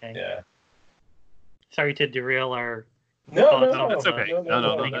 But yeah. Sorry to derail our. No, that's okay. No,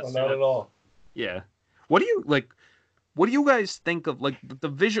 not at all. Yeah. What do you guys think of like the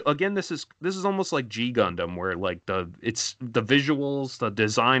visual? Again, this is almost like G Gundam, where like the visuals, the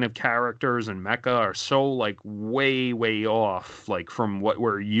design of characters and mecha are so like way off like from what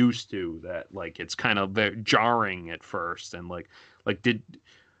we're used to, that like it's kind of jarring at first, and like did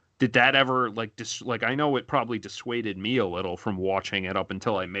that ever like I know it probably dissuaded me a little from watching it up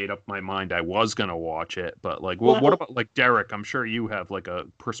until I made up my mind I was gonna watch it, but like what about like Derek? I'm sure you have like a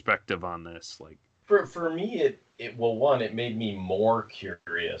perspective on this, like. For me, it made me more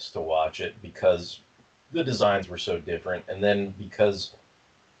curious to watch it because the designs were so different, and then because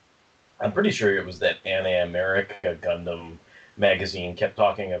I'm pretty sure it was that Anna-America Gundam magazine kept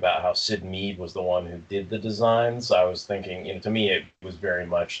talking about how Sid Mead was the one who did the designs. I was thinking, to me, it was very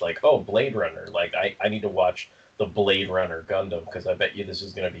much like, oh, Blade Runner. Like, I need to watch the Blade Runner Gundam because I bet you this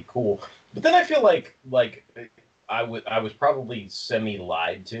is going to be cool. But then I feel like I was probably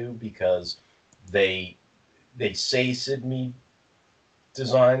semi-lied to because they say Sid Mead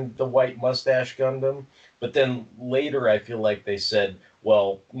designed the White Mustache Gundam, but then later I feel like they said,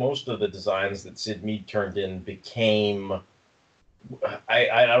 well, most of the designs that Sid Mead turned in became.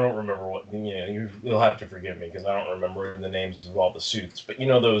 I don't remember what you'll have to forgive me because I don't remember the names of all the suits, but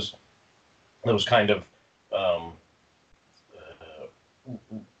those kind of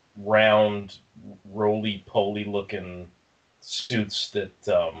round, roly-poly looking suits that.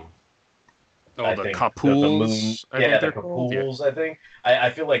 The Capools. The Capools. I think. I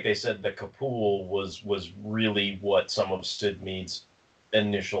feel like they said the Capool was really what some of Sid Mead's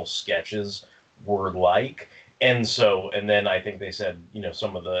initial sketches were like. And then I think they said,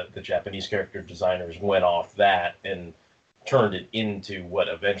 some of the Japanese character designers went off that and turned it into what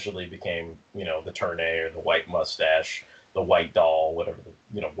eventually became, the Turn A or the White Mustache, the White Doll,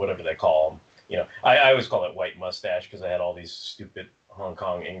 whatever they call them. I always call it White Mustache because I had all these stupid Hong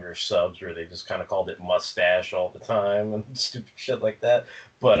Kong English subs where they just kind of called it mustache all the time and stupid shit like that.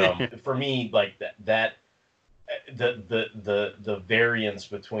 But for me, like that the variance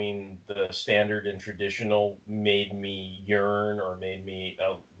between the standard and traditional made me yearn or made me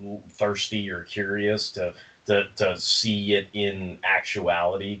thirsty or curious to see it in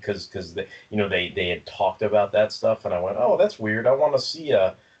actuality because they had talked about that stuff, and I went, oh, that's weird. I want to see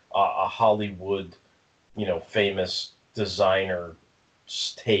a Hollywood famous designer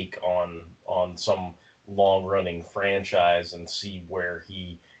take on some long running franchise and see where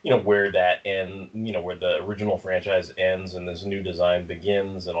he where that where the original franchise ends and this new design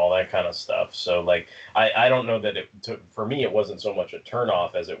begins and all that kind of stuff. So like I don't know that for me it wasn't so much a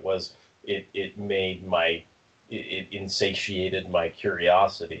turnoff as it was it made it insatiated my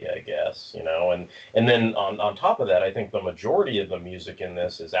curiosity, I guess, and then on top of that, I think the majority of the music in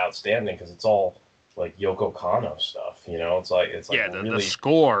this is outstanding because it's all like Yoko Kanno stuff, it's like the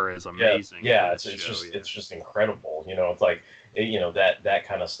score is amazing. It's just incredible, it's like that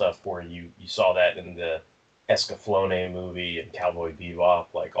kind of stuff where you saw that in the Escaflowne movie and Cowboy Bebop,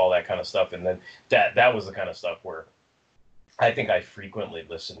 like all that kind of stuff, and then that was the kind of stuff where I think I frequently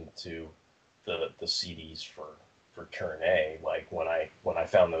listened to the CDs for Turn A, like when I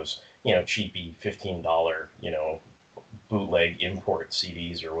found those cheapy $15 bootleg import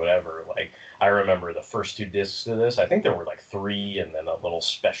CDs or whatever. Like, I remember the first 2 discs to this. I think there were like 3 and then a little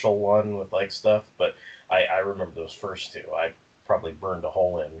special one with like stuff. But I remember those first 2. I probably burned a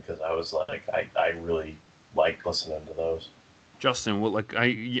hole in because I was like, I really liked listening to those. Justin, well, like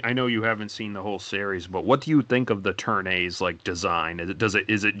I know you haven't seen the whole series, but what do you think of the Turn A's like design?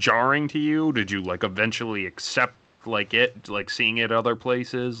 Is it jarring to you? Did you like eventually accept like it, like seeing it other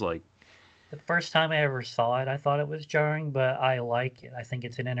places? Like, The first time I ever saw it, I thought it was jarring, but I like it. I think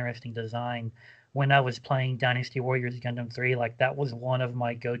it's an interesting design. When I was playing Dynasty Warriors Gundam 3, like that was one of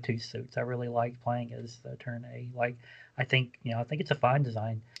my go-to suits. I really liked playing as the Turn A. Like, I think it's a fine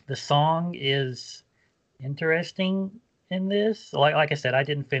design. The song is interesting in this. Like I said, I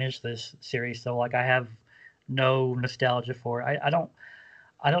didn't finish this series, so like I have no nostalgia for it. I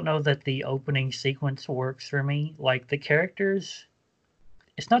don't know that the opening sequence works for me. Like the characters,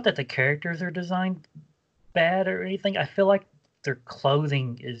 it's not that the characters are designed bad or anything. I feel like their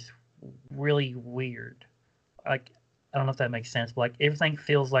clothing is really weird. Like, I don't know if that makes sense, but like everything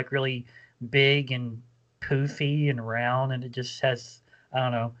feels like really big and poofy and round, and it just has, I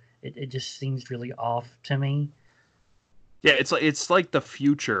don't know, it just seems really off to me. yeah, it's like the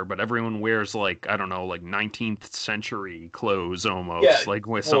future, but everyone wears like, I don't know, like 19th century clothes almost. Yeah, like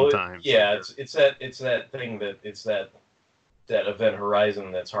with well, sometimes. Yeah, it's that thing that it's that event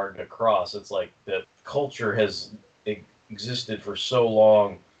horizon that's hard to cross. It's like the culture has existed for so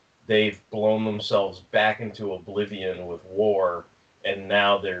long, they've blown themselves back into oblivion with war, and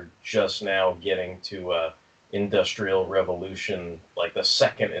now they're just now getting to industrial revolution, like the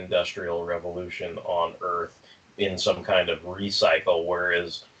second industrial revolution on Earth, in some kind of recycle.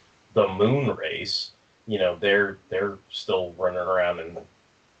 Whereas the moon race, they're still running around in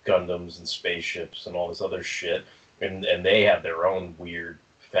Gundams and spaceships and all this other shit, and they have their own weird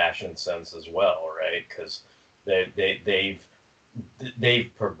fashion sense as well, right? Because they've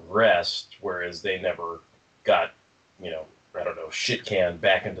progressed, whereas they never got, I don't know, shit canned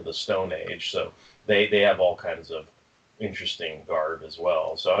back into the Stone Age. So they have all kinds of interesting garb as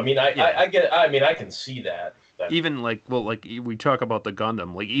well. So I mean, I get. I mean, I can see that. Even like, well, like we talk about the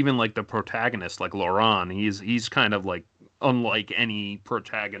Gundam, like even like the protagonist, like Loran, he's kind of like unlike any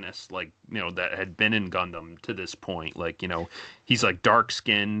protagonist, like, that had been in Gundam to this point. Like, he's like dark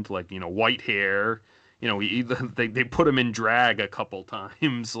skinned, like, white hair. They put him in drag a couple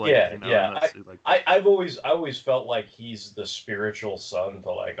times. Like, I've always felt like he's the spiritual son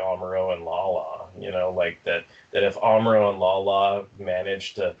to like Amuro and Lala. Like that if Amuro and Lala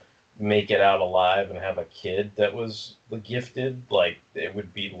managed to make it out alive and have a kid that was gifted, like it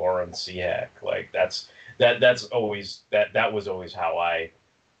would be Lauren Seahack. Like that was always how I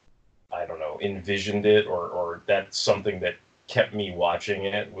don't know, envisioned it, or that's something that kept me watching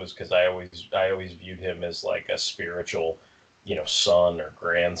it, was because I always viewed him as like a spiritual, son or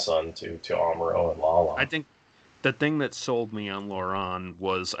grandson to Amuro and Lala. I think the thing that sold me on Loran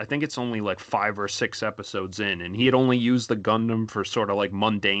was, I think it's only like 5 or 6 episodes in, and he had only used the Gundam for sort of like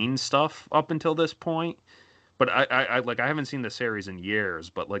mundane stuff up until this point. But I haven't seen the series in years,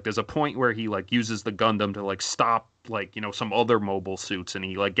 but like there's a point where he like uses the Gundam to like stop like, some other mobile suits, and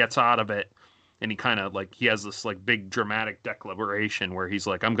he like gets out of it, and he kind of like, he has this like big dramatic declaration where he's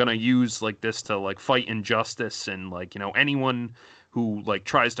like, I'm gonna use like this to like fight injustice, and like, anyone who like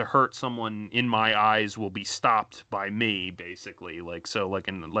tries to hurt someone in my eyes will be stopped by me, basically. Like, so like,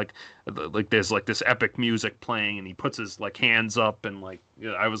 and like there's like this epic music playing, and he puts his like hands up, and like,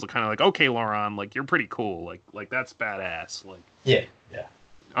 I was kind of like, okay, Lauren, like you're pretty cool, like that's badass. Like, yeah.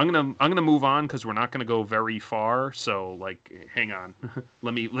 I'm gonna move on because we're not gonna go very far. So like, hang on,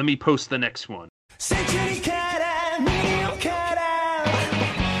 let me post the next one.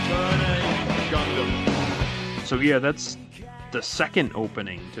 So yeah, that's the second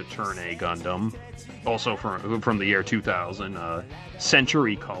opening to Turn A Gundam, also from the year 2000,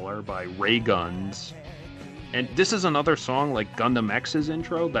 Century Color by Ray Guns. And this is another song like Gundam X's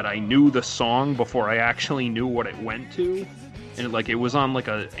intro that I knew the song before I actually knew what it went to. And like it was on like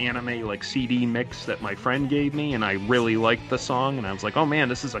a anime like CD mix that my friend gave me, and I really liked the song, and I was like, oh man,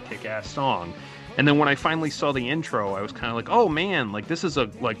 this is a kick-ass song. And then when I finally saw the intro, I was kind of like, oh man, like this is a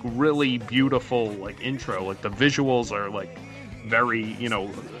like really beautiful like intro. Like the visuals are like very,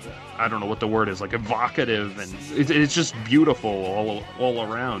 I don't know what the word is, like evocative, and it's just beautiful all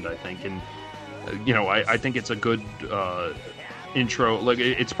around, I think. And I think it's a good intro. Like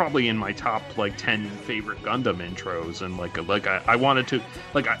it's probably in my top like 10 favorite Gundam intros, and I wanted to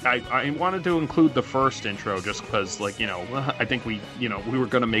I wanted to include the first intro just because I think we were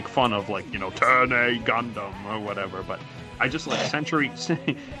gonna make fun of Turn A Gundam or whatever, but I just like Century,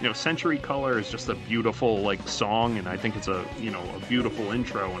 Century Color is just a beautiful like song, and I think it's a a beautiful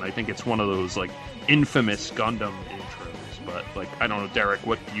intro, and I think it's one of those like infamous Gundam intros. But like I don't know, Derek,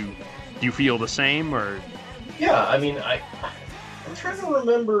 what do you feel the same or? Yeah, I mean I'm trying to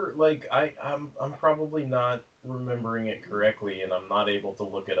remember. Like I'm probably not remembering it correctly, and I'm not able to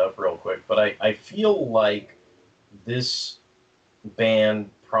look it up real quick. But I feel like this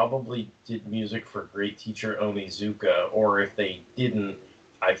band probably did music for Great Teacher Onizuka, or if they didn't,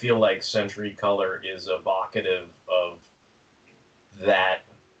 I feel like Century Color is evocative of that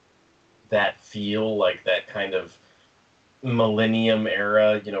feel, like that kind of millennium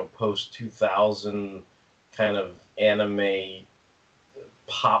era, post 2000 kind of anime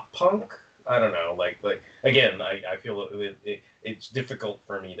pop punk. I don't know, like again, I feel it's difficult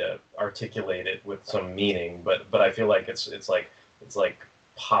for me to articulate it with some meaning, but I feel like it's like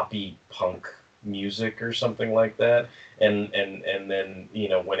poppy punk music or something like that, and then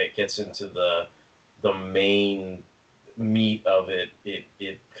when it gets into the main meat of it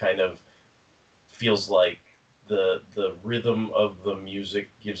kind of feels like the rhythm of the music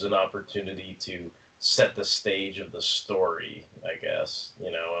gives an opportunity to set the stage of the story, I guess,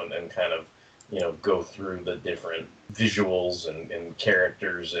 and kind of go through the different visuals and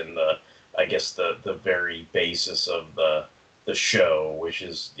characters and I guess the very basis of the show, which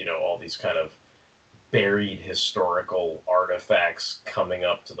is all these kind of buried historical artifacts coming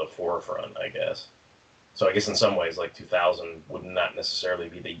up to the forefront, I guess. So I guess in some ways, like 2000 would not necessarily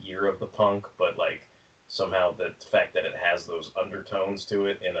be the year of the punk, but like somehow the fact that it has those undertones to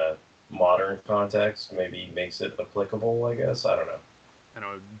it in a modern context maybe makes it applicable, I guess. I don't know. I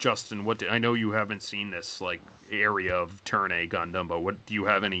know, Justin. I know you haven't seen this like area of Turn A Gundam, but what do you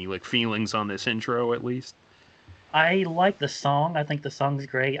have any like feelings on this intro at least? I like the song. I think the song's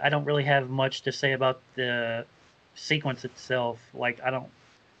great. I don't really have much to say about the sequence itself. Like, I don't,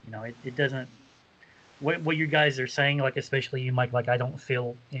 it doesn't. What you guys are saying, like especially you, Mike, like I don't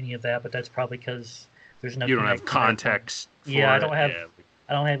feel any of that, but that's probably because there's no. You don't have context. Yeah, I don't have. Yeah.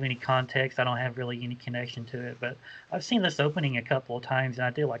 I don't have any context. I don't have really any connection to it. But I've seen this opening a couple of times, and I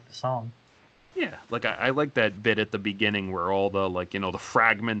do like the song. Yeah, like I like that bit at the beginning where all the like the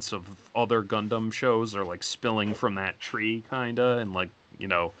fragments of other Gundam shows are like spilling from that tree, kinda, and like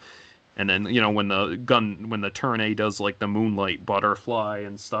and then when the Turn A does like the moonlight butterfly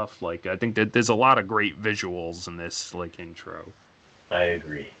and stuff. Like I think that there's a lot of great visuals in this like intro. I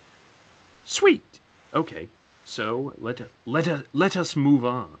agree. Sweet. Okay, so let us move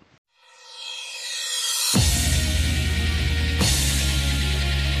on.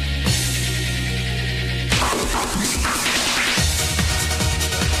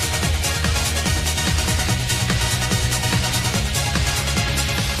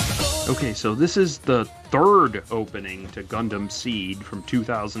 Okay, so this is the third opening to Gundam Seed from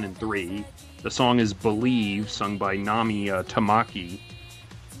 2003. The song is Believe, sung by Nami Tamaki.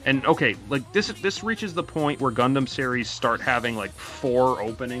 And okay, like this reaches the point where Gundam series start having like 4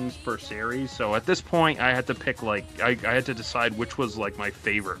 openings per series. So at this point, I had to pick like I had to decide which was like my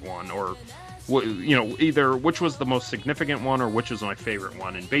favorite one, or either which was the most significant one or which was my favorite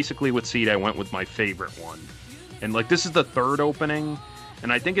one. And basically with Seed, I went with my favorite one. And like this is the third opening.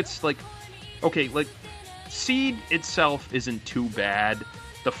 And I think it's like, okay, like, Seed itself isn't too bad.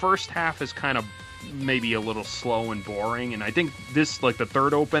 The first half is kind of maybe a little slow and boring. And I think this, like, the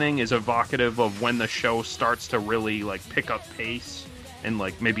third opening is evocative of when the show starts to really, like, pick up pace and,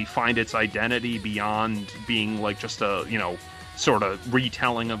 like, maybe find its identity beyond being, like, just a, sort of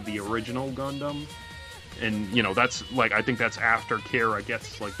retelling of the original Gundam. And, that's, like, I think that's after Kira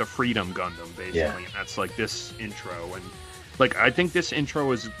gets, like, the Freedom Gundam, basically. Yeah. And that's, like, this intro. And like, I think this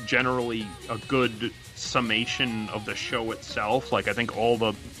intro is generally a good summation of the show itself. Like, I think all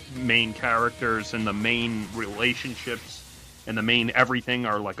the main characters and the main relationships and the main everything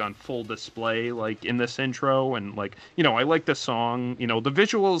are, like, on full display, like, in this intro. And, like, I like the song. The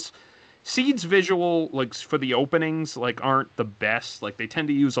visuals, Seed's visual, like, for the openings, like, aren't the best. Like, they tend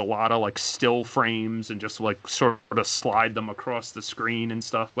to use a lot of, like, still frames and just, like, sort of slide them across the screen and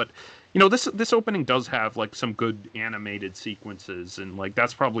stuff. But this opening does have like some good animated sequences, and like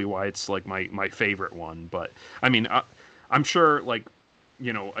that's probably why it's like my favorite one. But I mean, I'm sure like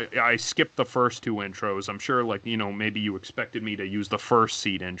I skipped the first 2 intros. I'm sure like maybe you expected me to use the first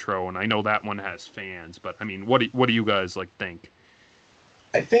Seed intro, and I know that one has fans. But I mean, what do you guys like think?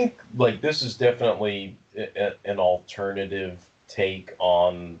 I think like this is definitely an alternative take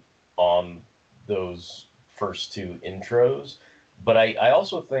on those first 2 intros, but I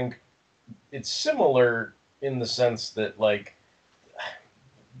also think it's similar in the sense that like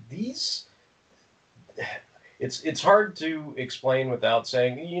these it's hard to explain without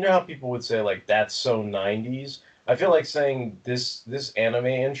saying, you know how people would say like that's so 90s. I feel like saying this anime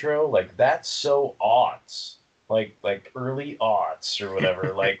intro, like that's so aughts, like early aughts or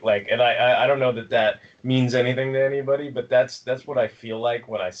whatever. And I don't know that that means anything to anybody, but that's what I feel like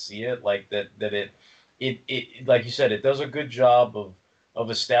when I see it. Like it like you said, it does a good job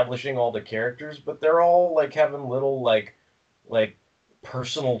of establishing all the characters, but they're all like having little like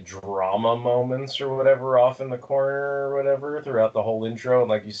personal drama moments or whatever off in the corner or whatever throughout the whole intro. And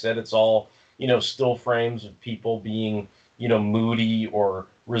like you said, it's all, still frames of people being, moody or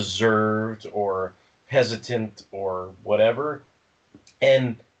reserved or hesitant or whatever.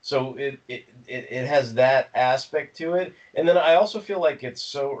 And so it has that aspect to it. And then I also feel like it's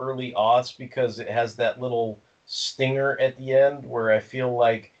so early aughts because it has that little stinger at the end where I feel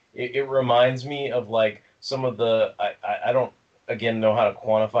like it reminds me of like some of the I don't again know how to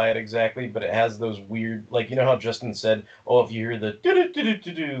quantify it exactly, but it has those weird, like, how Justin said, oh, if you hear the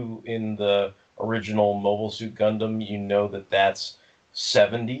do in the original Mobile Suit Gundam, you know that that's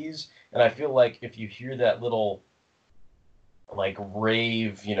 70s. And I feel like if you hear that little like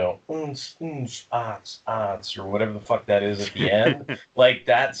rave, odds, or whatever the fuck that is at the end, like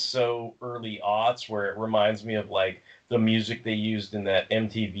that's so early aughts where it reminds me of like the music they used in that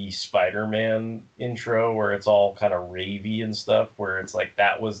MTV Spider-Man intro where it's all kind of ravey and stuff, where it's like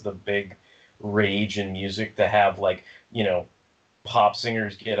that was the big rage in music to have like, pop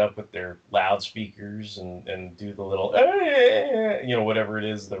singers get up with their loudspeakers and do the little, whatever it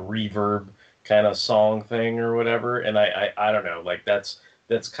is, the reverb kind of song thing or whatever. And I don't know, like that's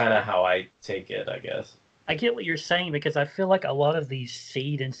kind of how I take it, I guess. I get what you're saying because I feel like a lot of these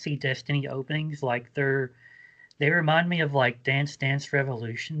Seed and Seed Destiny openings, like they remind me of like Dance Dance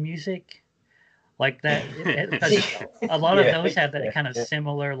Revolution music, like that. A lot of those have that kind of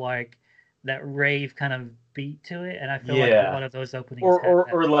similar, like that rave kind of beat to it, and I feel like a lot of those openings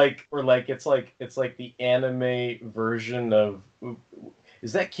or like it's like the anime version of.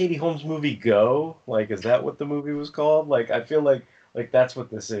 Is that Katie Holmes' movie Go? Like, is that what the movie was called? Like, I feel like that's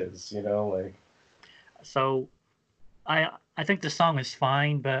what this is, like. So, I think the song is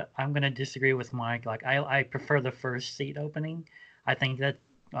fine, but I'm gonna disagree with Mike. Like, I prefer the first Seed opening. I think that,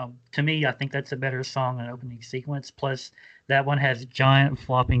 to me, I think that's a better song than opening sequence. Plus, that one has giant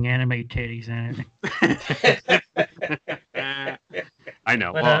flopping anime titties in it. I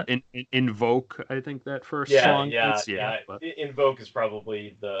know. But, well, Invoke, I think that first song. But... Invoke is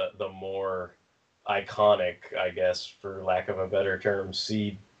probably the more iconic, I guess, for lack of a better term,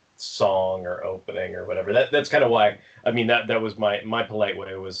 Seed song or opening or whatever. That's kind of why. I mean, that was my polite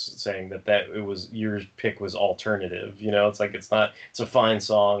way was saying that it was your pick was alternative. It's like it's a fine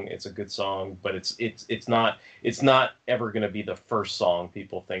song, it's a good song, but it's not ever going to be the first song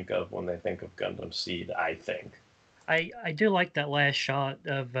people think of when they think of Gundam Seed, I think. I do like that last shot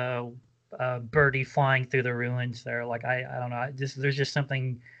of Birdie flying through the ruins there. Like, I don't know. There's just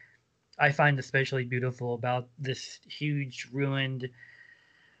something I find especially beautiful about this huge ruined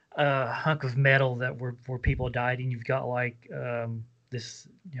hunk of metal where people died, and you've got like this,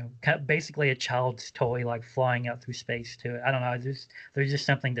 basically a child's toy like flying out through space to it. I don't know. There's just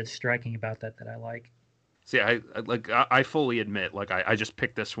something that's striking about that I like. See, I fully admit, like, I just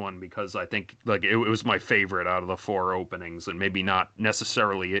picked this one because I think, like, it was my favorite out of the four openings, and maybe not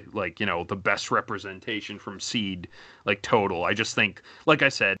necessarily, like, the best representation from Seed, like, total. I just think, like I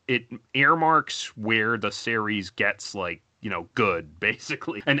said, it earmarks where the series gets, like, good,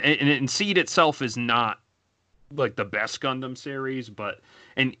 basically. And Seed itself is not, like, the best Gundam series,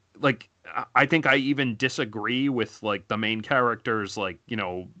 and, like, I think I even disagree with, like, the main characters, like,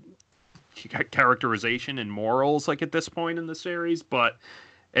 characterization and morals, like, at this point in the series, but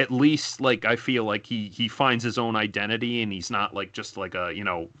at least, like, I feel like he finds his own identity, and he's not like just like a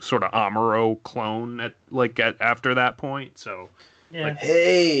sort of Amuro clone after that point. So yeah. Like,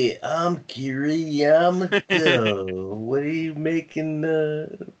 hey, I'm Kiriyamato. What are you making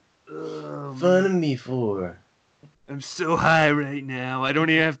fun of me for? I'm so high right now. I don't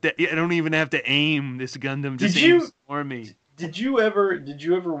even have to aim. This Gundam just aims for me. Did you ever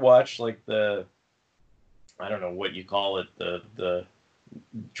watch like the, I don't know what you call it, the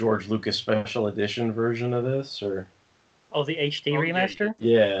George Lucas special edition version of this, or? Oh, the HD remaster?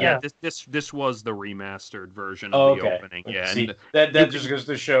 Yeah. This was the remastered version of the opening. Yeah. See, that just goes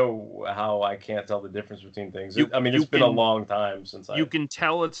to show how I can't tell the difference between things. It's been a long time since You can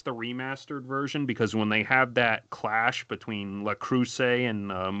tell it's the remastered version because when they have that clash between La Cruce and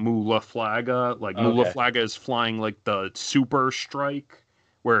Mula Flaga, like Mula Flaga is flying like the Super Strike,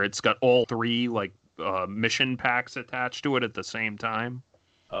 where it's got all three like mission packs attached to it at the same time.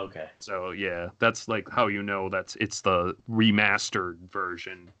 Okay. So yeah, that's like how you know it's the remastered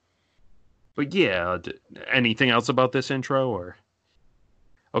version. But yeah, anything else about this intro or?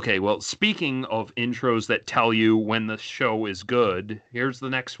 Okay, well, speaking of intros that tell you when the show is good, here's the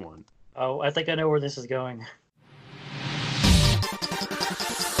next one. Oh, I think I know where this is going.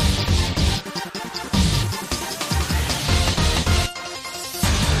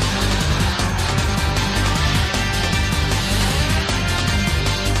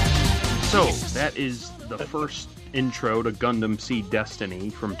 So, that is the first intro to Gundam Seed Destiny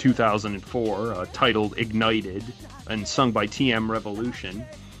from 2004, titled Ignited, and sung by TM Revolution.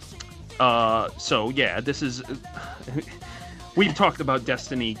 So, yeah, this is... We've talked about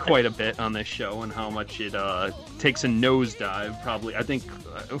Destiny quite a bit on this show and how much it takes a nosedive, probably. I think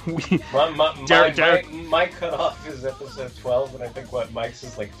my cutoff is episode 12, and I think Mike's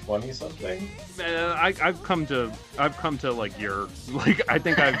is like 20-something. I've come to like your I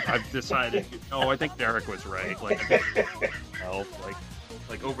think I've decided. No, I think Derek was right. Like I think,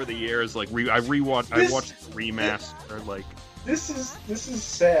 like over the years, like I watched the remaster, like. This is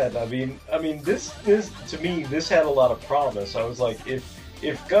sad. I mean, this to me, this had a lot of promise. I was like, if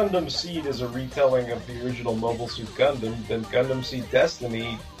Gundam Seed is a retelling of the original Mobile Suit Gundam, then Gundam Seed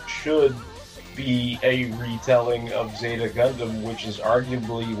Destiny should be a retelling of Zeta Gundam, which is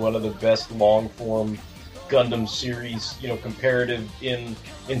arguably one of the best long-form Gundam series, comparative in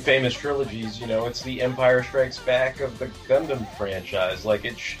famous trilogies. It's the Empire Strikes Back of the Gundam franchise. Like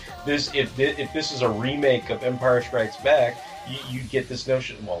if this is a remake of Empire Strikes Back, you get this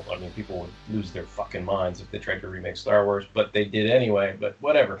notion. Well, I mean, people would lose their fucking minds if they tried to remake Star Wars, but they did anyway. But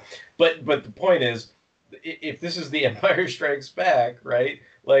whatever. But the point is, if this is the Empire Strikes Back, right?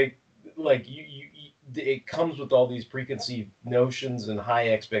 Like you it comes with all these preconceived notions and high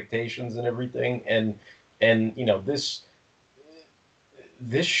expectations and everything, and this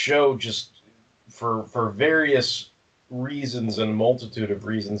show just for various reasons and a multitude of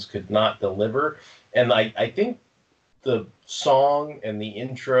reasons could not deliver. And I think the song and the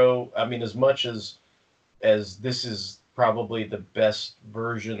intro, I mean, as much as this is probably the best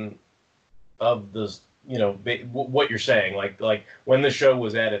version of the, what you're saying, like when the show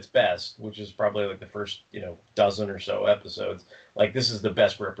was at its best, which is probably like the first, dozen or so episodes, like this is the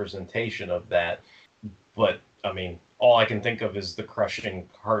best representation of that. But I mean, all I can think of is the crushing,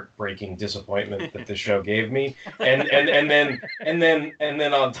 heartbreaking disappointment that the show gave me, and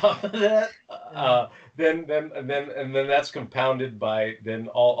then on top of that, then that's compounded by then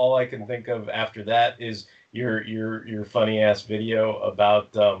all I can think of after that is your funny ass video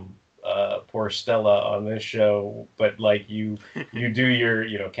about poor Stella on this show, but like you do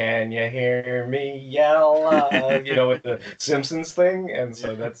your can you hear me yell with the Simpsons thing, and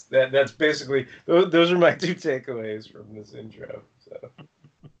so that's basically those are my two takeaways from this intro. So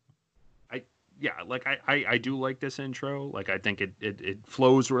I do like this intro. Like I think it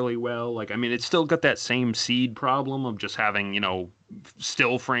flows really well. Like I mean, it's still got that same Seed problem of just having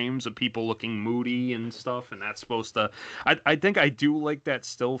still frames of people looking moody and stuff, and that's supposed to. I think I do like that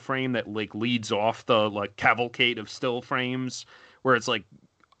still frame that like leads off the like cavalcade of still frames where it's like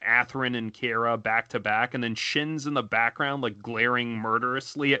Athrun and Kira back to back, and then Shin's in the background like glaring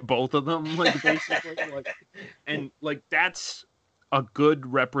murderously at both of them, like basically and like that's a good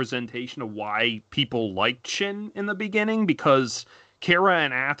representation of why people liked Shin in the beginning, because Kira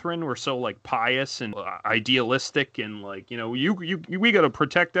and Athrun were so like pious and idealistic and like, we got to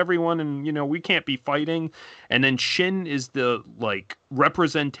protect everyone and, we can't be fighting. And then Shin is the like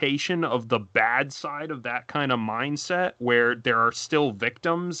representation of the bad side of that kind of mindset where there are still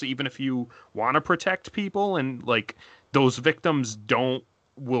victims, even if you want to protect people, and like those victims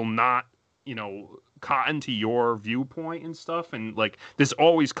will not, cotton to your viewpoint and stuff, and like there's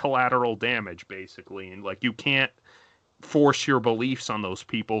always collateral damage basically, and like you can't force your beliefs on those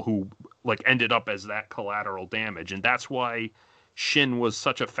people who like ended up as that collateral damage. And that's why Shin was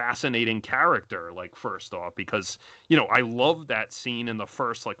such a fascinating character, like first off, because I love that scene in the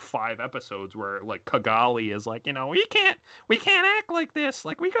first like 5 episodes where like Kigali is like, we can't act like this,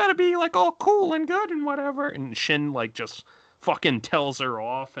 like we gotta be like all cool and good and whatever, and Shin like just fucking tells her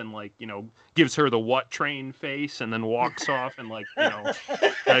off and like gives her the what train face and then walks off, and like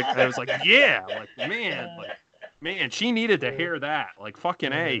I was like, yeah, like man, she needed to hear that, like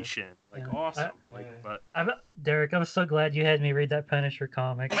fucking A, Shin, like awesome. Derek, I'm so glad you had me read that Punisher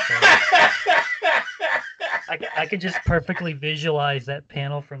comic. So I can just perfectly visualize that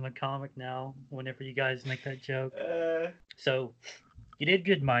panel from the comic now whenever you guys make that joke. So you did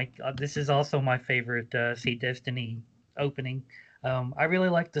good, Mike. This is also my favorite Seed Destiny opening. I really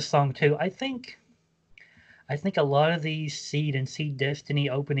like the song too. I think I think a lot of these Seed and Seed Destiny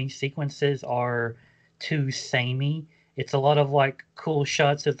opening sequences are too samey. It's a lot of like cool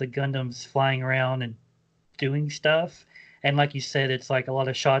shots of the Gundams flying around and doing stuff. And like you said, it's like a lot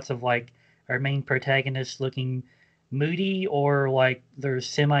of shots of like our main protagonist looking moody or like they're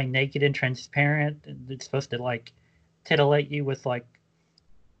semi-naked and transparent. It's supposed to like titillate you with like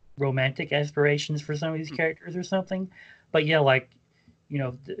romantic aspirations for some of these characters or something. But yeah, like, you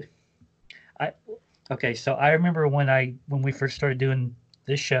know, I okay, so I remember when we first started doing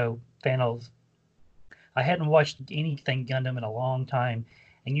this show, Fanholes, I hadn't watched anything Gundam in a long time,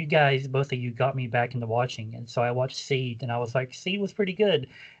 and you guys, both of you, got me back into watching, and so I watched Seed, and I was like, Seed was pretty good,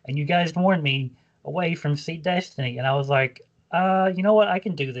 and you guys warned me away from Seed Destiny, and I was like, you know what, I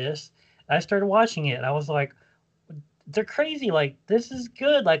can do this. I started watching it, and I was like, they're crazy, like, this is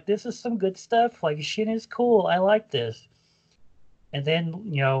good, like, this is some good stuff, like, shit is cool, I like this. And then,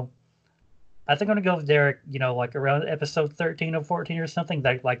 you know, I think I'm gonna go with Derek, you know, like around episode 13 or 14 or something,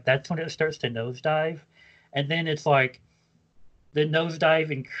 like that's when it starts to nosedive. And then it's like the nosedive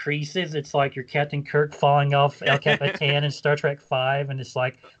increases. It's like your Captain Kirk falling off El Capitan in Star Trek 5, and it's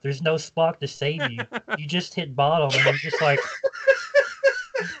like there's no Spock to save you. You just hit bottom, and you're just like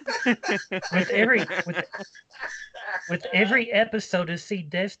with every episode of Seed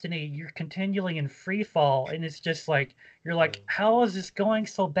Destiny, you're continually in free fall, and it's just like you're like, how is this going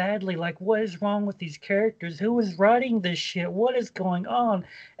so badly? Like, what is wrong with these characters? Who is writing this shit? What is going on?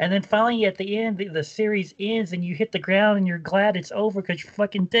 And then finally, at the end, the series ends, and you hit the ground, and you're glad it's over because you're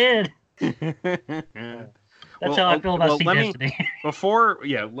fucking dead. That's how I feel about Seed Destiny. Before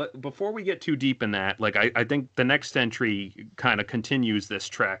we get too deep in that, like I think the next entry kind of continues this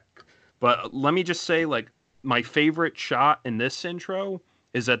track. But let me just say, like, my favorite shot in this intro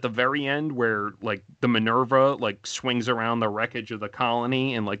is at the very end where like the Minerva like swings around the wreckage of the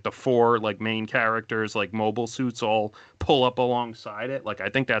colony and like the four like main characters like mobile suits all pull up alongside it. Like I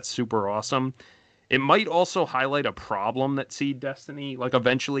think that's super awesome. It might also highlight a problem that Seed Destiny like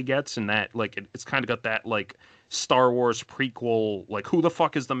eventually gets, and that like it's kind of got that like Star Wars prequel like who the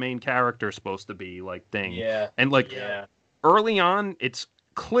fuck is the main character supposed to be like thing. Yeah. And like early on it's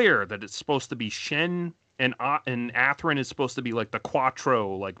clear that it's supposed to be Shen and Atherin is supposed to be like the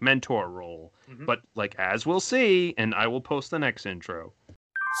Quattro like mentor role. Mm-hmm. But like as we'll see, and I will post the next intro.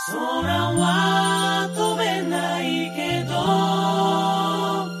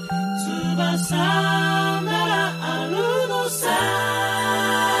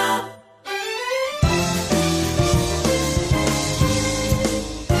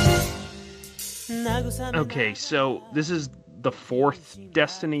 Okay, so this is the fourth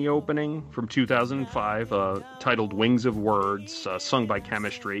Destiny opening from 2005, titled Wings of Words, sung by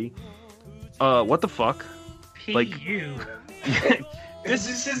Chemistry. What the fuck? P.U. This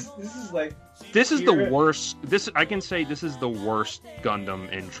is the worst. I can say this is the worst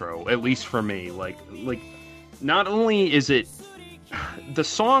Gundam intro, at least for me. Like not only is it the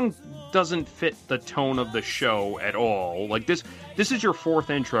song doesn't fit the tone of the show at all. Like this is your fourth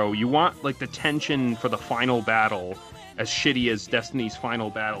intro. You want like the tension for the final battle, as shitty as Destiny's final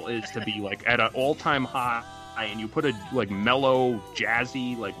battle is, to be like at an all-time high, and you put a like mellow,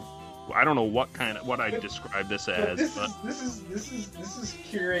 jazzy, like I don't know what I describe this as. This is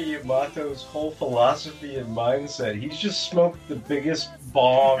Kira Yamato's whole philosophy and mindset. He's just smoked the biggest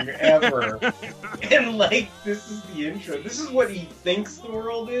bong ever, and like this is the intro. This is what he thinks the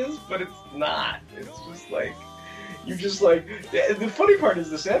world is, but it's not. It's just like. You're just like, the funny part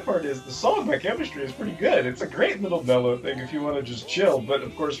is, the sad part is, the song by Chemistry is pretty good. It's a great little mellow thing if you want to just chill, but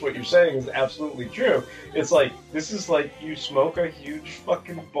of course what you're saying is absolutely true. It's like, this is like you smoke a huge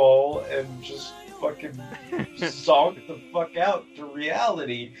fucking bowl and just fucking zonk the fuck out to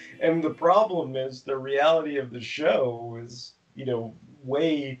reality. And the problem is, the reality of the show is, you know,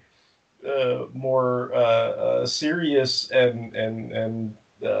 way more serious and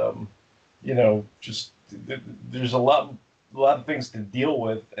you know, just there's a lot of things to deal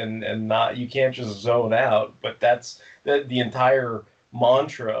with, and not, you can't just zone out. But that's the entire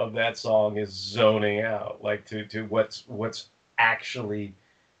mantra of that song is zoning out, like to what's actually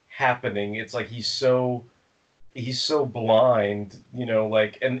happening. It's like he's so blind, you know,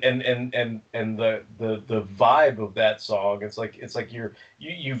 like and the vibe of that song, it's like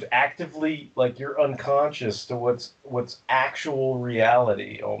you've actively, like, you're unconscious to what's actual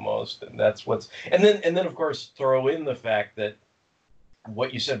reality almost, and that's what's, and then of course throw in the fact that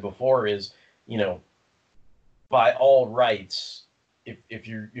what you said before is, you know, by all rights, if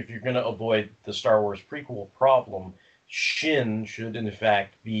you're going to avoid the Star Wars prequel problem, Shin should in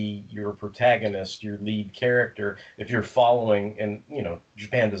fact be your protagonist, your lead character. If you're following, and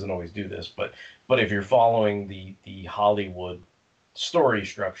Japan doesn't always do this, but if you're following the Hollywood story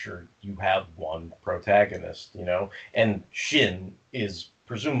structure, you have one protagonist, and Shin is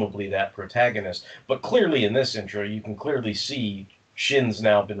presumably that protagonist. But clearly in this intro, you can clearly see Shin's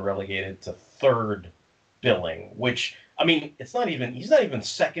now been relegated to third billing, which, I mean, he's not even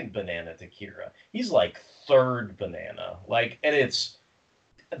second banana to Kira. He's like third banana. And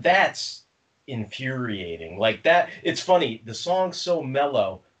that's infuriating. It's funny, the song's so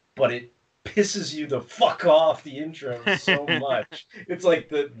mellow, but it pisses you the fuck off, the intro, so much. It's like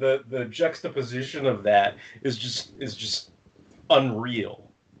the juxtaposition of that is just unreal.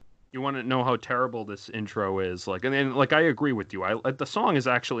 You want to know how terrible this intro is, and I agree with you. The song is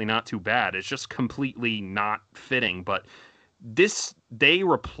actually not too bad. It's just completely not fitting. But they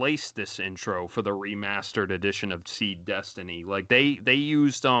replaced this intro for the remastered edition of Seed Destiny. They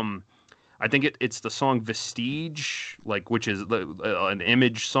used I think it's the song Vestige, which is an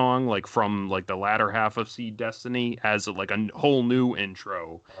image song, from the latter half of Seed Destiny, as a whole new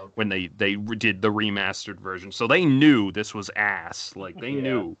intro when they did the remastered version. So they knew this was ass. They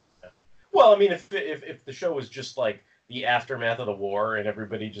knew. Well, I mean, if the show was just the aftermath of the war and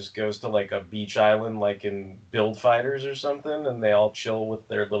everybody just goes to a beach island in Build Fighters or something, and they all chill with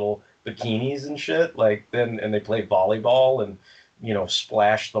their little bikinis and shit, and they play volleyball and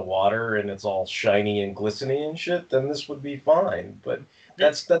splash the water and it's all shiny and glistening and shit, then this would be fine. But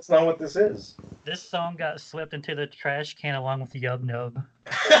that's not what this is. This song got slipped into the trash can along with the Yub Nub.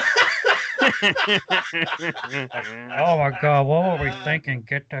 Oh my god, what were we thinking?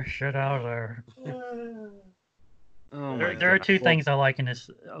 Get that shit out of there. There are two things I like in this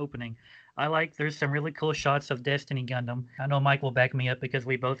opening. There's some really cool shots of Destiny Gundam. I know Mike will back me up because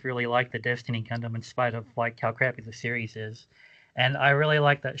we both really like the Destiny Gundam in spite of how crappy the series is. And I really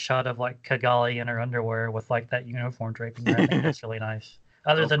like that shot of Kigali in her underwear with that uniform draping. I think that's really nice.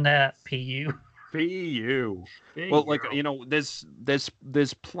 Other than that, PU. PU. Well,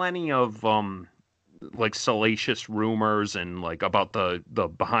 there's plenty of salacious rumors and about the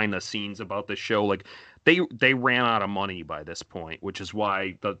behind the scenes about the show. They ran out of money by this point, which is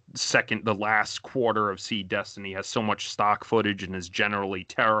why the last quarter of Seed Destiny has so much stock footage and is generally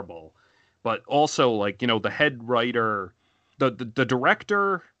terrible. But also the head writer, the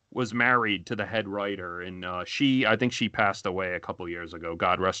director was married to the head writer, and I think she passed away a couple years ago.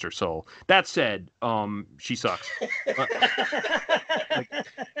 God rest her soul. That said, she sucks.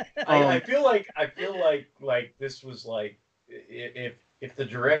 I feel like this was if the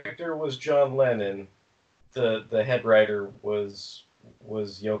director was John Lennon, the head writer was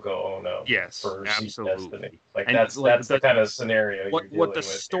Yoko Ono. Yes, for absolutely. That's the kind of scenario. What the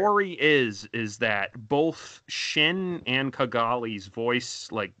story is that both Shin and Kagali's voice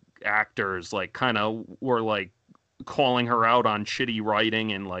actors kind of were calling her out on shitty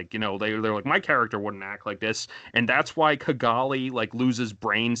writing, and they're like, my character wouldn't act like this, and that's why Kigali loses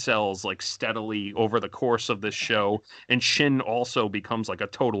brain cells steadily over the course of this show, and Shin also becomes a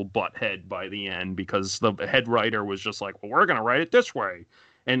total butthead by the end because the head writer was just well, we're gonna write it this way,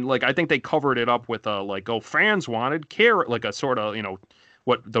 and I think they covered it up with fans wanted care, a sort of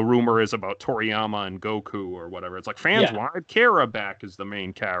what the rumor is about Toriyama and Goku or whatever. It's fans wanted Kara back as the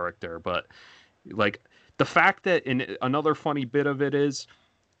main character, but the fact that, in another funny bit of it is,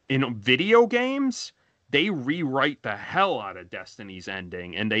 in video games, they rewrite the hell out of Destiny's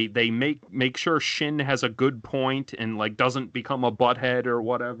ending, and they make sure Shin has a good point and doesn't become a butthead or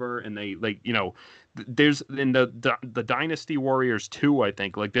whatever, and they there's in the Dynasty Warriors 2, I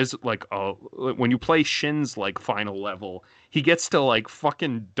think, there's when you play Shin's final level, he gets to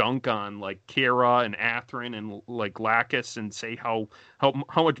fucking dunk on Kira and Atherin and Lacus and say how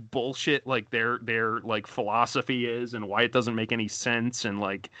much bullshit their philosophy is and why it doesn't make any sense, and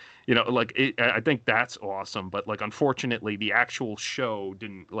I think that's awesome, but unfortunately the actual show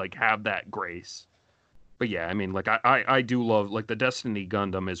didn't have that grace. But yeah, I mean, I do love, the Destiny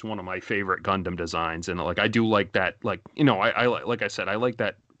Gundam is one of my favorite Gundam designs, and I do like that, I like I said, I like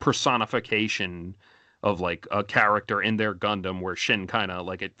that personification of a character in their Gundam where Shin kind of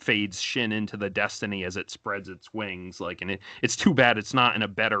it fades Shin into the Destiny as it spreads its wings, and it's too bad it's not in a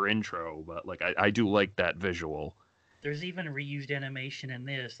better intro, but I do like that visual. There's even reused animation in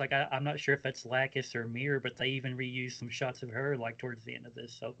this. I'm not sure if that's Lacus or Mir, but they even reused some shots of her towards the end of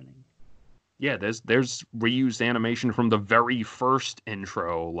this opening. Yeah, there's reused animation from the very first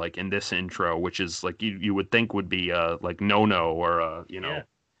intro, in this intro, which is you would think would be No or Yeah.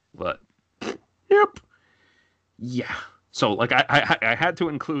 But yep. Yeah. So like I had to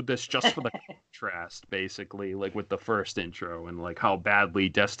include this just for the contrast, basically, like with the first intro and like how badly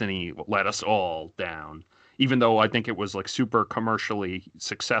Destiny let us all down. Even though I think it was like super commercially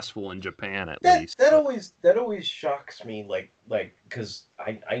successful in Japan at least. That always shocks me, like because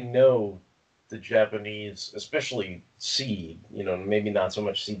I know the Japanese, especially Seed, maybe not so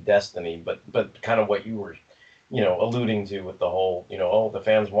much Seed Destiny, but kind of what you were, alluding to with the whole, oh, the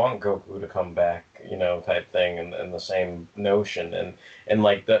fans want Goku to come back, type thing, and the same notion, and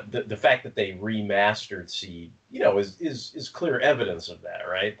like the fact that they remastered Seed, is clear evidence of that,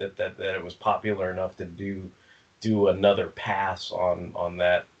 right? That it was popular enough to do another pass on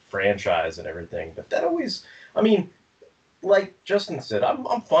that franchise and everything. But that always, I mean, like Justin said,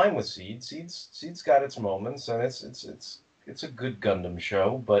 I'm fine with Seed. Seed's got its moments, and it's a good Gundam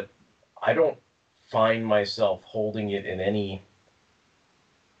show, but I don't find myself holding it in any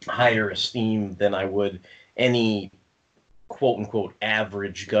higher esteem than I would any quote unquote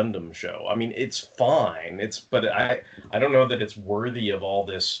average Gundam show. I mean, it's fine. But I don't know that it's worthy of all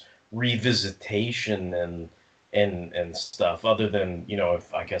this revisitation and stuff, other than,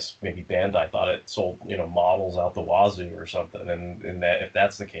 if I guess maybe Bandai thought it sold, models out the wazoo or something, and that if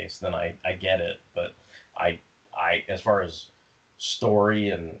that's the case, then I get it. But I as far as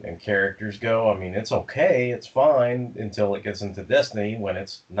story and characters go, I mean, it's okay, it's fine until it gets into Destiny, when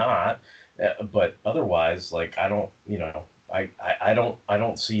it's not. But otherwise, like, I don't, I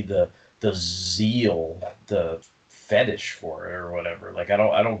don't see the zeal, the fetish for it or whatever. Like, I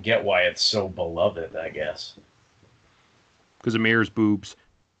don't get why it's so beloved, I guess. Because of Mir's boobs.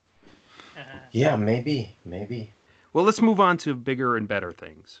 Yeah, maybe. Well, let's move on to bigger and better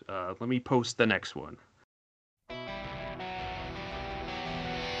things. Let me post the next one.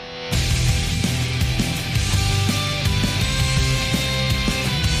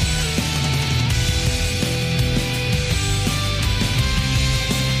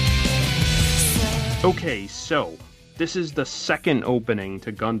 Okay, so this is the second opening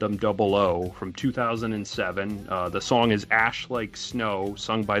to Gundam 00 from 2007. The song is Ash Like Snow,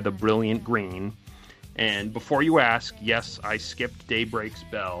 sung by the Brilliant Green. And before you ask, yes, I skipped Daybreak's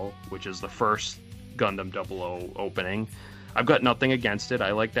Bell, which is the first Gundam 00 opening. I've got nothing against it.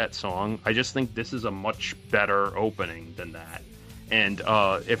 I like that song. I just think this is a much better opening than that. And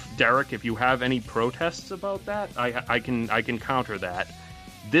if Derek, if you have any protests about that, I can counter that.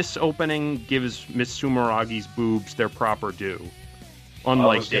 This opening gives Miss Sumeragi's boobs their proper due,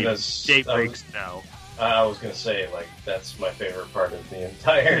 unlike Daybreak's Bell. I was gonna say, like, that's my favorite part of the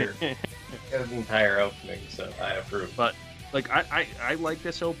entire opening, so I approve. But like, I like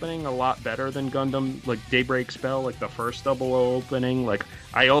this opening a lot better than Gundam, like Daybreak's Bell, like the first 00 opening. Like,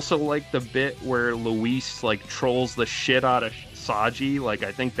 I also like the bit where Luis like trolls the shit out of Saji. Like,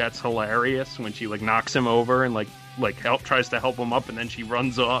 I think that's hilarious when she like knocks him over and like tries to help him up, and then she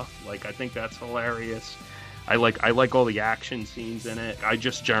runs off. Like, I think that's hilarious. I like all the action scenes in it. I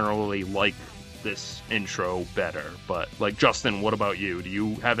just generally like this intro better. But like, Justin, what about you? Do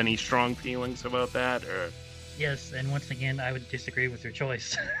you have any strong feelings about that? Or yes, and once again, I would disagree with your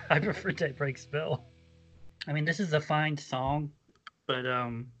choice. I prefer Daybreak's Bell. I mean, this is a fine song, but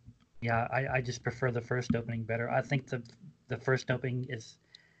yeah, I just prefer the first opening better. I think the first opening is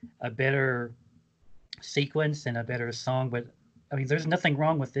a better sequence and a better song, but I mean, there's nothing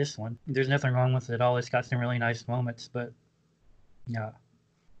wrong with this one. There's nothing wrong with it at all. It's got some really nice moments, but yeah,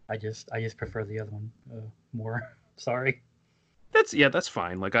 I just prefer the other one more. Sorry. That's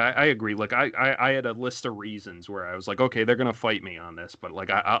fine. Like, I agree. Like, I had a list of reasons where I was like, okay, they're gonna fight me on this, but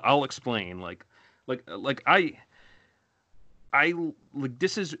like, I'll explain. Like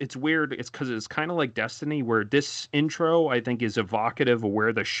this is, it's weird. It's because it's kind of like Destiny, where this intro I think is evocative of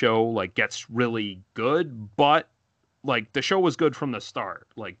where the show like gets really good, but like the show was good from the start.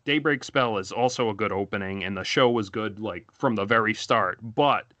 Like, Daybreak Spell is also a good opening, and the show was good like from the very start.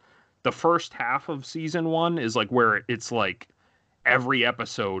 But the first half of season 1 is like where it's like every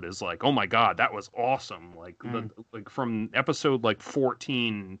episode is like, oh my god, that was awesome. Like like from episode like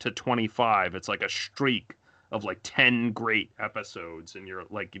 14 to 25, it's like a streak of like 10 great episodes, and you're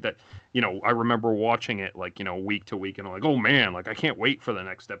like that, I remember watching it like, week to week, and I'm like, oh man, like I can't wait for the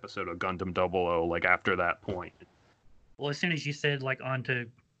next episode of Gundam 00, like after that point. Well, as soon as you said like on to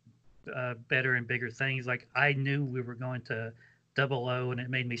better and bigger things, like I knew we were going to 00, and it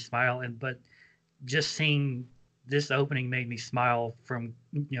made me smile, but just seeing this opening made me smile from,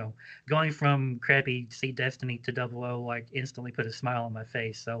 going from crappy Seed Destiny to 00, like instantly put a smile on my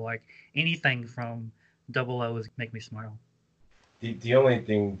face. So like anything from 00 is make me smile. The only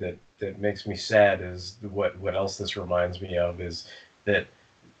thing that makes me sad is what else this reminds me of is that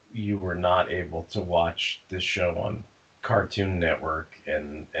you were not able to watch this show on Cartoon Network,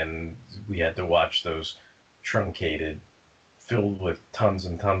 and we had to watch those truncated, filled with tons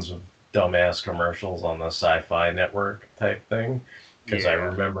and tons of dumbass commercials on the Sci-Fi Network type thing. Because I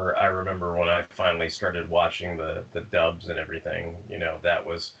remember when I finally started watching the dubs and everything. You know, that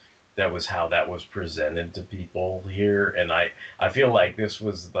was how that was presented to people here, and I feel like this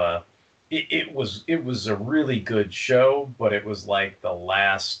was it was a really good show, but it was like the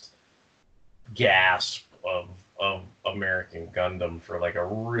last gasp of American Gundam for like a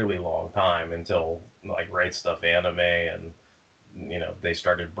really long time, until like Right Stuff Anime, and you know, they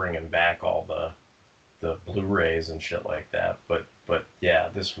started bringing back all the Blu-rays and shit like that. But yeah,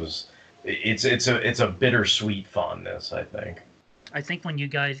 it's a bittersweet fondness, I think. I think when you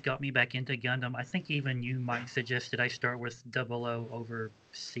guys got me back into Gundam, I think even you, Mike, suggested I start with 00 over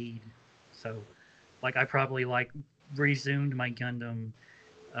Seed. So, like, I probably resumed my Gundam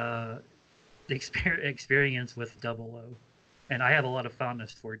experience with 00, and I have a lot of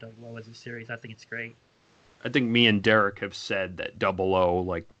fondness for 00 as a series. I think it's great. I think me and Derek have said that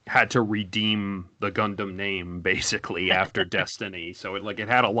 00 had to redeem the Gundam name basically after Destiny, so it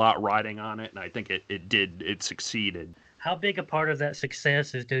had a lot riding on it, and I think it succeeded. How big a part of that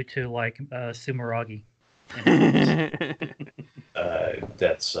success is due to Sumeragi?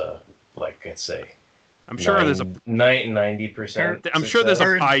 That's like I'd say. I'm sure there's a 90%. I'm sure there's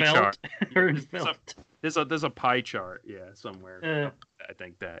a pie chart. There's a pie chart, yeah, somewhere. I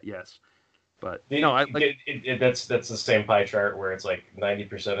think that, yes. But that's the same pie chart where it's like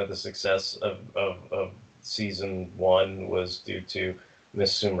 90% of the success of season 1 was due to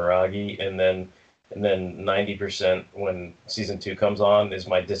Miss Sumeragi, and then 90% when season 2 comes on is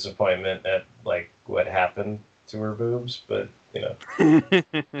my disappointment at what happened to her boobs. But you know,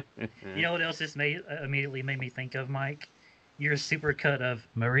 you know what else this immediately made me think of, Mike? Your supercut of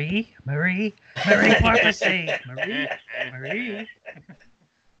Marie Pharmacy, Marie.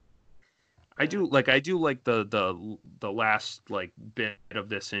 I do like the last bit of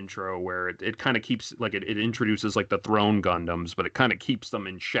this intro where it kind of keeps it introduces the Throne Gundams, but it kind of keeps them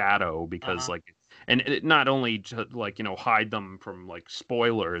in shadow because and it not only to hide them from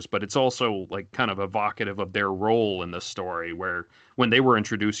spoilers, but it's also kind of evocative of their role in the story, where when they were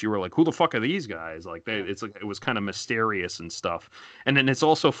introduced you were like, who the fuck are these guys? It was kind of mysterious and stuff. And then it's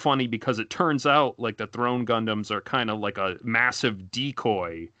also funny because it turns out the Throne Gundams are kind of like a massive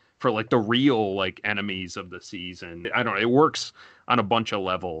decoy for the real enemies of the season. I don't know, it works on a bunch of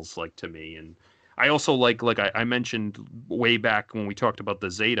levels to me. And I also I mentioned way back when we talked about the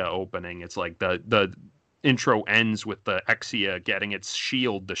Zeta opening, it's the intro ends with the Exia getting its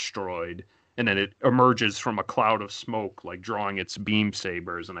shield destroyed, and then it emerges from a cloud of smoke drawing its beam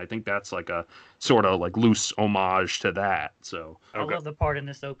sabers, and I think that's a sort of loose homage to that. So I love the part in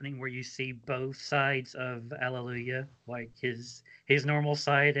this opening where you see both sides of Alleluia, his normal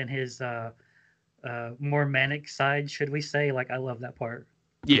side and his more manic side, should we say. I love that part.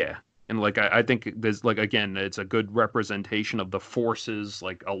 Yeah. And I think there's again, it's a good representation of the forces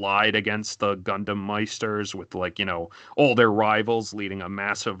allied against the Gundam Meisters, with all their rivals leading a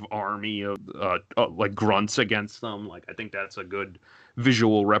massive army of grunts against them. I think that's a good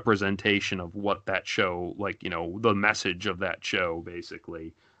visual representation of what that show, the message of that show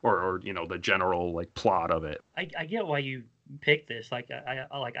basically, or the general plot of it. I get why you picked this.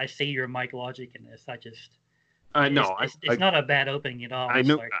 I see your Mike logic in this. It's not a bad opening at all.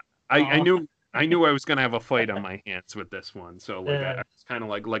 I knew I was gonna have a fight on my hands with this one, so I was kind of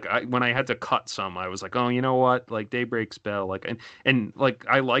when I had to cut some, I was like, oh, you know what, Daybreak's Bell, and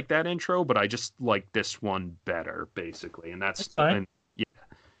I like that intro, but I just like this one better, basically, and that's fine. And, yeah,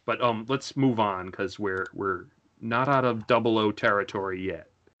 but let's move on because we're not out of 00 territory yet.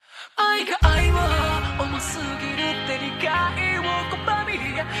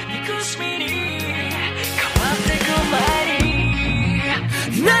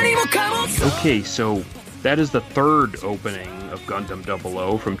 Okay, so that is the third opening of Gundam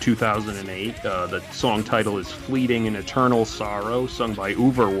 00 from 2008. The song title is Fleeting in Eternal Sorrow, sung by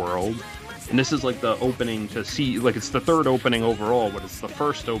Uberworld. And this is the opening to it's the third opening overall, but it's the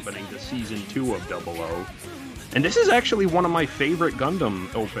first opening to season 2 of 00. And this is actually one of my favorite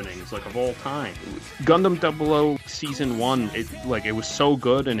Gundam openings, of all time. Gundam 00 Season 1, it was so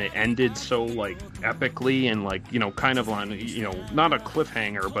good, and it ended so, epically, and, kind of on, not a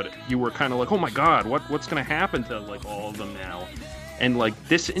cliffhanger, but you were kind of oh my god, what's gonna happen to, all of them now? And,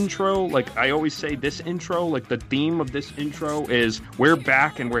 this intro, I always say, this intro, the theme of this intro is, we're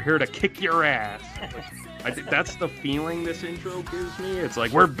back and we're here to kick your ass. I think that's the feeling this intro gives me. It's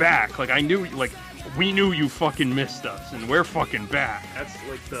we're back. I knew, we knew you fucking missed us, and we're fucking back. That's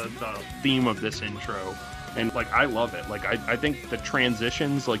the theme of this intro. And like I love it. Like I think the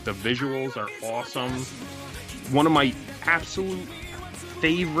transitions, like the visuals are awesome. One of my absolute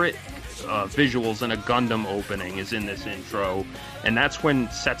favorite visuals in a Gundam opening is in this intro, and that's when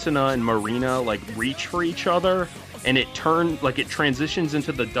Setsuna and Marina like reach for each other, and it transitions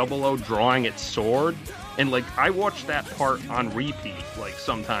into the 00 drawing its sword, and like I watch that part on repeat like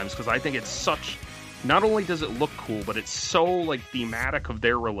sometimes because I think it's such. Not only does it look cool, but it's so like thematic of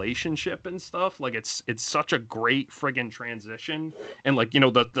their relationship and stuff. Like it's such a great friggin' transition, and like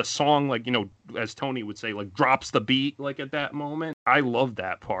the song, like as Tony would say, like drops the beat like at that moment. I love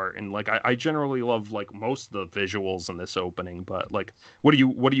that part, and like I generally love like most of the visuals in this opening. But like, what do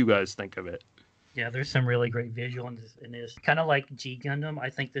you guys think of it? Yeah, there's some really great visual in this. Kind of like G Gundam, I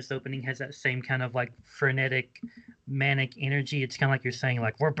think this opening has that same kind of like frenetic, manic energy. It's kind of like you're saying,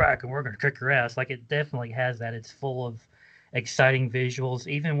 like, we're back and we're going to kick your ass. Like, it definitely has that. It's full of exciting visuals,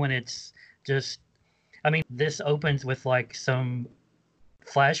 even when it's just... I mean, this opens with like some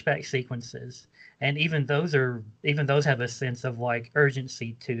flashback sequences, and even those have a sense of like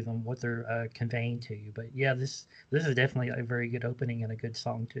urgency to them, what they're conveying to you. But yeah, this is definitely a very good opening and a good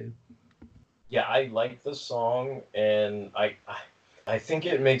song too. Yeah, I like the song, and I think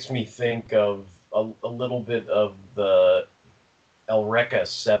it makes me think of a little bit of the Eureka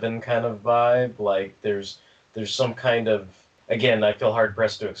 7 kind of vibe. Like there's some kind of, again, I feel hard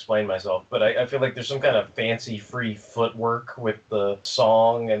pressed to explain myself, but I feel like there's some kind of fancy free footwork with the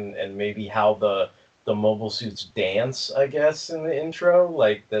song and maybe how the mobile suits dance, I guess, in the intro.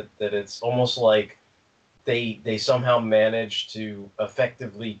 Like that it's almost like they somehow managed to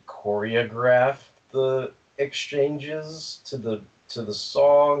effectively choreograph the exchanges to the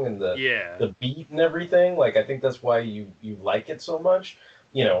song and the beat and everything. Like I think that's why you like it so much.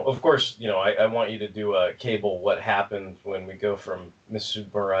 Of course, I want you to do a Cable what happened when we go from Miss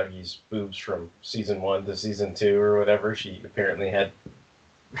Subaragi's boobs from season 1 to season 2 or whatever. She apparently had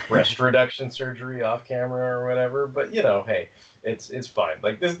breast reduction surgery off camera or whatever, but hey, it's fine.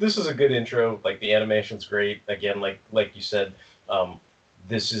 Like this is a good intro. Like the animation's great. Again, like you said,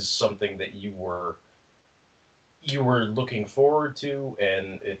 this is something that you were looking forward to,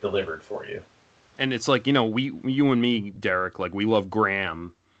 and it delivered for you. And it's like, you and me, Derek, like we love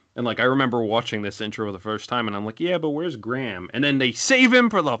Graham. And like I remember watching this intro the first time, and I'm like, yeah, but where's Graham? And then they save him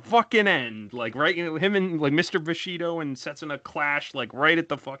for the fucking end, like right, him and like Mr. Bushido and Setsuna clash like right at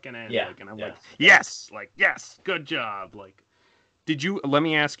the fucking end. Yeah, like, and I'm like, yes, good job. Like, let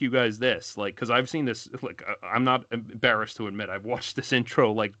me ask you guys this, like, because I've seen this, like, I'm not embarrassed to admit I've watched this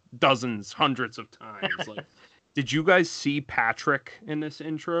intro like dozens, hundreds of times. Like, did you guys see Patrick in this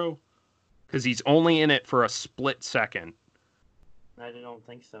intro? Because he's only in it for a split second. I don't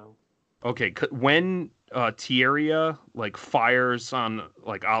think so. Okay, when Tieria like fires on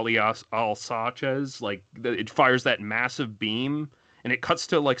like Alias Al Sanchez, like it fires that massive beam, and it cuts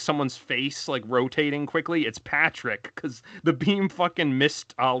to like someone's face like rotating quickly. It's Patrick, because the beam fucking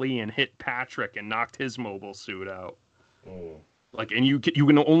missed Ali and hit Patrick and knocked his mobile suit out. Like, and you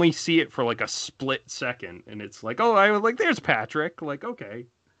can only see it for like a split second, and it's like, oh, I was like, there's Patrick. Like, okay.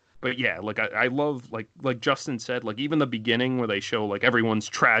 But yeah, like I love like Justin said, like even the beginning where they show like everyone's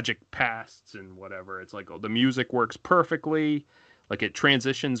tragic pasts and whatever. It's like, oh, the music works perfectly, like it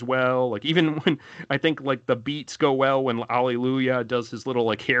transitions well. Like even when I think like the beats go well when Alleluia does his little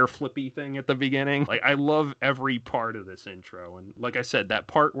like hair flippy thing at the beginning. Like I love every part of this intro, and like I said, that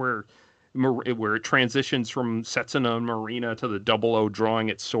part where it transitions from Setsuna and Marina to the 00 drawing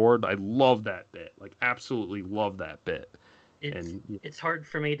its sword. I love that bit. Like absolutely love that bit. It's hard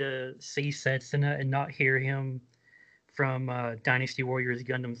for me to see Setsuna and not hear him from Dynasty Warriors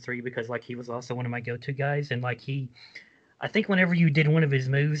Gundam 3, because like he was also one of my go-to guys, and like I think whenever you did one of his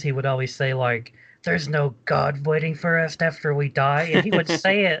moves, he would always say like, "There's no God waiting for us after we die," and he would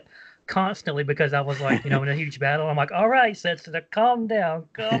say it constantly because I was like, in a huge battle, I'm like, all right, Setsuna, calm down,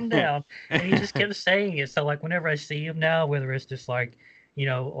 and he just kept saying it. So like whenever I see him now, whether it's just like,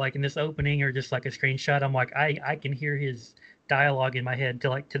 like in this opening or just like a screenshot, I'm like, I can hear his dialogue in my head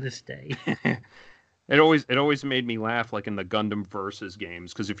to this day. It always made me laugh, like in the Gundam Versus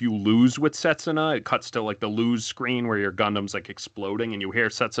games, because if you lose with Setsuna, it cuts to like the lose screen where your Gundam's like exploding, and you hear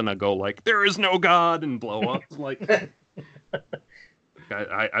Setsuna go like, "There is no God," and blow up. Like,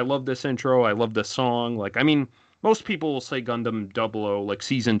 I love this intro. I love this song. Like, I mean, most people will say Gundam 00, like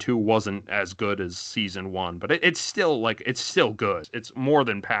season 2 wasn't as good as season 1, but it's still good. It's more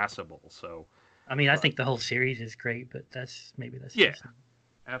than passable. So. I mean, I think the whole series is great, but that's yeah,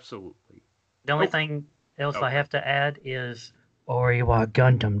 absolutely. The only thing else I have to add is Oriwa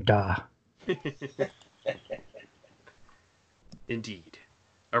Gundam Da. Indeed.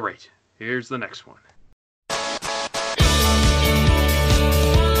 All right, here's the next one.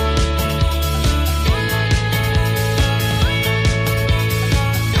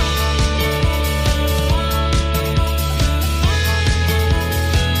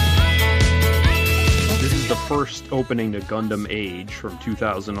 first opening to Gundam Age from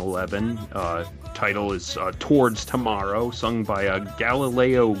 2011. Title is Towards Tomorrow, sung by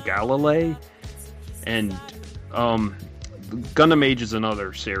Galileo Galilei. And Gundam Age is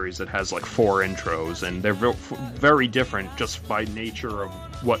another series that has like 4 intros, and they're very different just by nature of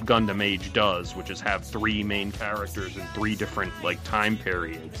what Gundam Age does, which is have 3 main characters in 3 different like time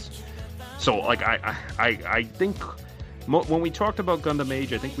periods. So like I think when we talked about Gundam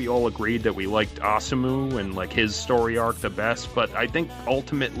Age, I think we all agreed that we liked Asumu and like his story arc the best, but I think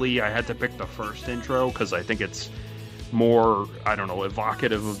ultimately I had to pick the first intro because I think it's more, I don't know,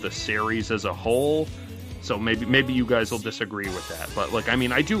 evocative of the series as a whole. So maybe you guys will disagree with that, but like I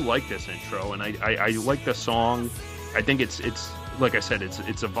mean I do like this intro, and I like the song. I think it's like I said,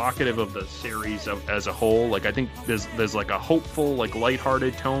 it's evocative of the series as a whole. Like I think there's like a hopeful, like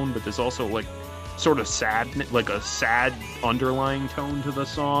lighthearted tone, but there's also like sort of sad, like a sad underlying tone to the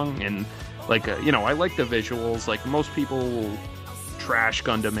song. And like you know, I like the visuals. Like most people will trash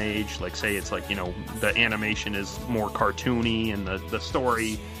Gundam Age, like say it's like, you know, the animation is more cartoony and the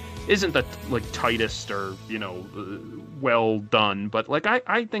story isn't the like tightest or, you know, well done, but like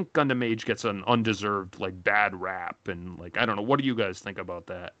I think Gundam Age gets an undeserved like bad rap. And like I don't know, what do you guys think about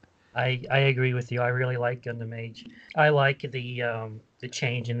that? I agree with you. I really like Gundam Age. I like the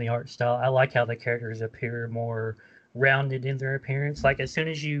change in the art style. I like how the characters appear more rounded in their appearance. Like as soon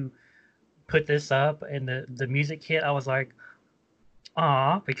as you put this up and the music hit, I was like,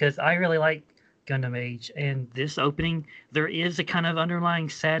 ah, because I really like Gundam Age, and this opening, there is a kind of underlying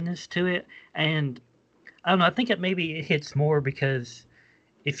sadness to it, and I don't know, I think it hits more because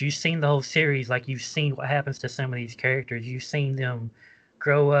if you've seen the whole series, like you've seen what happens to some of these characters, you've seen them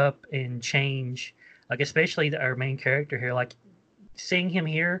grow up and change, like especially our main character here, like seeing him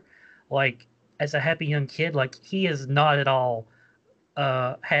here, like as a happy young kid, like he is not at all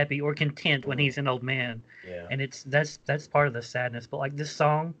happy or content when he's an old man. Yeah. And that's part of the sadness. But like this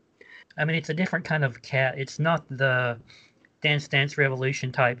song, I mean, it's a different kind of cat. It's not the Dance Dance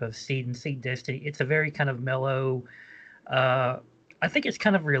Revolution type of Seed and Seed Destiny. It's a very kind of mellow, I think it's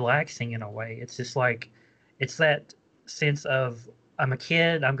kind of relaxing in a way. It's just like, it's that sense of, I'm a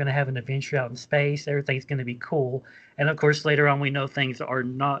kid, I'm going to have an adventure out in space, everything's going to be cool. And of course, later on, we know things are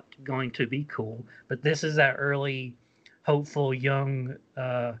not going to be cool. But this is that early, hopeful, young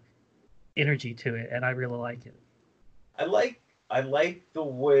energy to it, and I really like it. I like the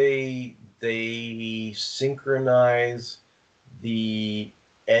way they synchronize the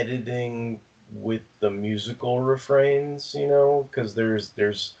editing with the musical refrains, you know, because there's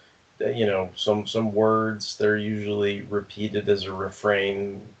you know, some words, they're usually repeated as a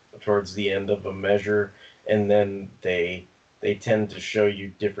refrain towards the end of a measure, and then they tend to show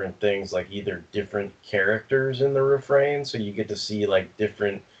you different things, like either different characters in the refrain, so you get to see like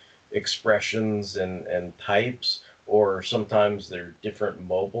different expressions and types, or sometimes they're different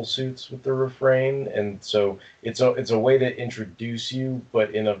mobile suits with the refrain, and so it's a way to introduce you,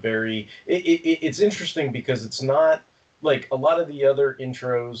 but in a very it's interesting because it's not like a lot of the other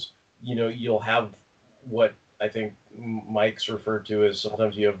intros. You know, you'll have what I think Mike's referred to as,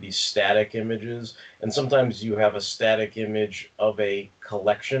 sometimes you have these static images, and sometimes you have a static image of a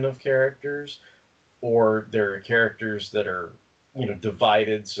collection of characters, or there are characters that are, you know,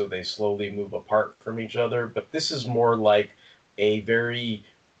 divided, so they slowly move apart from each other. But this is more like a very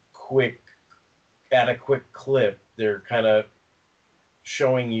quick, at a quick clip, they're kind of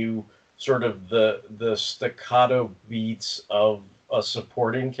showing you sort of the staccato beats of a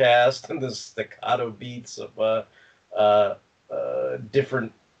supporting cast and the staccato beats of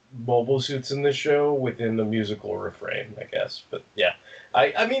different mobile suits in the show within the musical refrain, I guess. But yeah,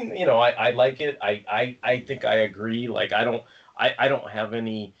 I mean, you know, I like it. I think I agree. Like, I don't have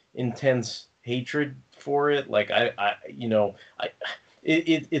any intense hatred for it. Like,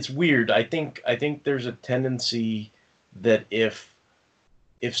 it's weird. I think there's a tendency that if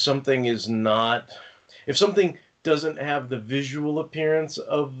something doesn't have the visual appearance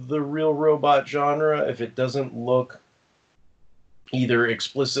of the real robot genre, if it doesn't look either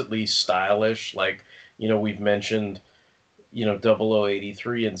explicitly stylish, like, you know, we've mentioned, you know,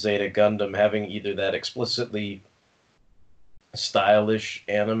 0083 and Zeta Gundam having either that explicitly stylish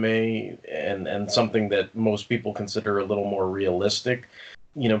anime and something that most people consider a little more realistic,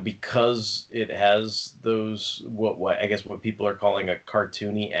 you know, because it has those what I guess what people are calling a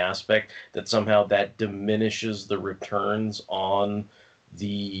cartoony aspect, that somehow that diminishes the returns on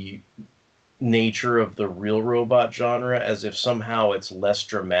the nature of the real robot genre, as if somehow it's less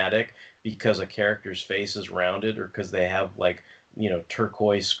dramatic because a character's face is rounded, or because they have, like, you know,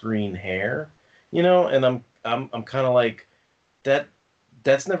 turquoise green hair, you know. And I'm kind of like,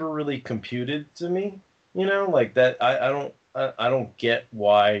 that's never really computed to me. You know, like that. I don't get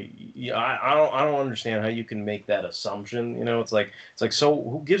why. I don't understand how you can make that assumption. You know, it's like so.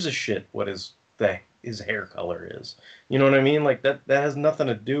 Who gives a shit what his hair color is? You know what I mean? Like that has nothing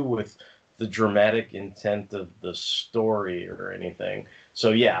to do with the dramatic intent of the story or anything.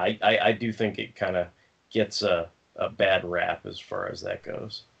 So yeah, I do think it kind of gets a bad rap as far as that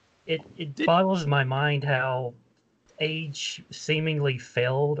goes. It boggles my mind how Age seemingly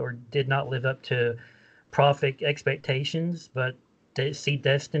failed or did not live up to Prophet expectations, but See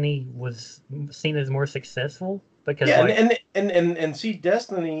Destiny was seen as more successful because and See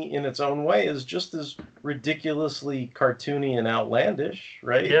Destiny in its own way is just as ridiculously cartoony and outlandish,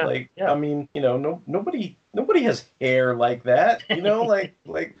 right? Yeah. I mean, you know, nobody has hair like that, you know, like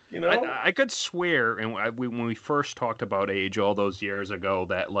you know. I could swear, and when we first talked about Age all those years ago,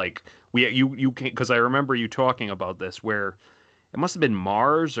 that like you can, because I remember you talking about this where. It must have been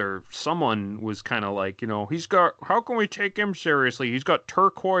Mars or someone was kind of like, you know, how can we take him seriously? He's got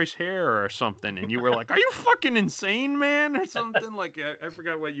turquoise hair or something. And you were like, are you fucking insane, man? Or something like, I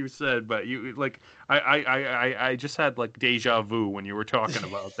forgot what you said, but you like, I just had like deja vu when you were talking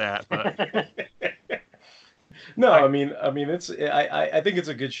about that. But no, I mean, I think it's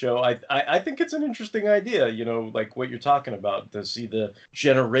a good show. I think it's an interesting idea, you know, like what you're talking about, to see the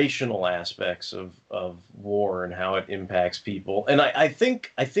generational aspects of war and how it impacts people. And I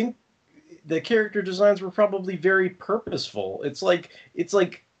think the character designs were probably very purposeful. It's like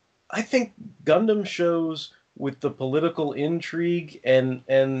I think Gundam shows with the political intrigue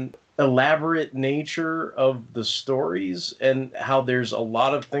and elaborate nature of the stories and how there's a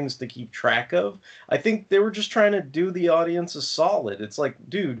lot of things to keep track of. I think they were just trying to do the audience a solid. It's like,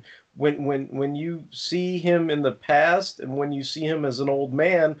 dude, when you see him in the past and when you see him as an old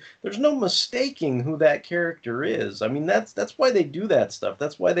man, there's no mistaking who that character is. I mean, that's why they do that stuff.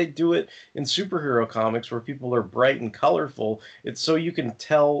 That's why they do it in superhero comics where people are bright and colorful. It's so you can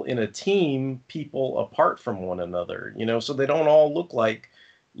tell in a team people apart from one another, you know, so they don't all look like,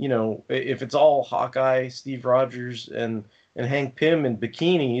 you know, if it's all Hawkeye, Steve Rogers, and Hank Pym in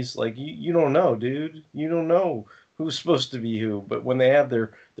bikinis, like you don't know, dude. You don't know who's supposed to be who. But when they have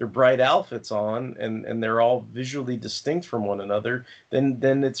their bright outfits on and they're all visually distinct from one another, then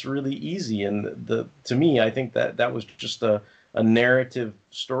it's really easy. And to me, I think that was just a narrative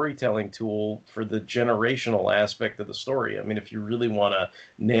storytelling tool for the generational aspect of the story. I mean, if you really want to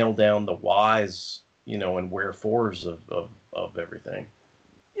nail down the whys, you know, and wherefores of everything.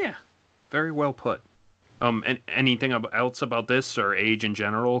 Yeah, very well put. And anything else about this or Age in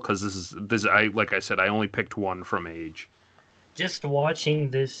general? Because this like I said, I only picked one from Age. Just watching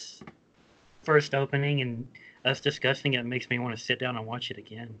this first opening and us discussing it makes me want to sit down and watch it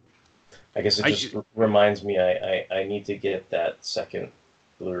again. I guess it just reminds me I need to get that second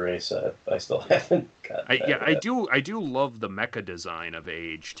Blu-ray set. I still haven't got that. I do love the mecha design of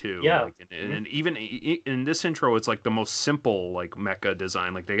Age too. Yeah. Like, and even in this intro, it's like the most simple like mecha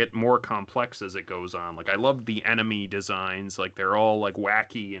design. Like they get more complex as it goes on. Like I love the enemy designs. Like they're all like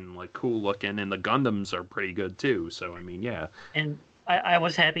wacky and like cool looking, and the Gundams are pretty good too. So I mean, yeah. And I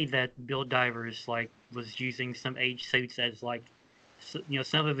was happy that Build Divers like was using some Age suits as like, you know,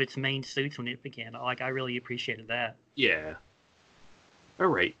 some of its main suits when it began. Like I really appreciated that. Yeah. All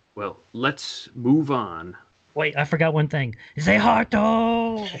right, well, let's move on. Wait, I forgot one thing. Say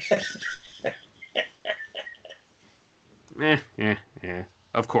Harto!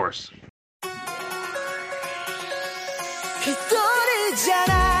 Of course.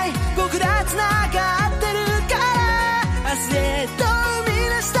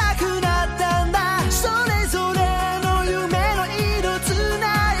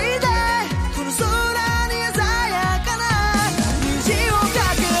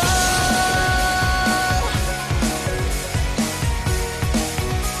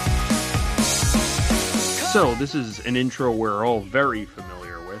 So, this is an intro we're all very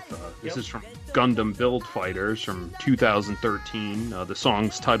familiar with. This is from Gundam Build Fighters from 2013. The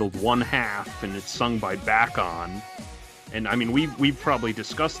song's titled One Half, and it's sung by Back-On. And, I mean, we've probably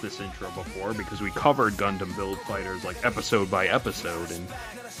discussed this intro before because we covered Gundam Build Fighters, like, episode by episode. And,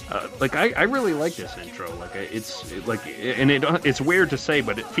 I really like this intro. Like, it's weird to say,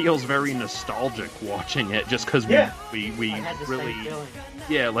 but it feels very nostalgic watching it just because we really...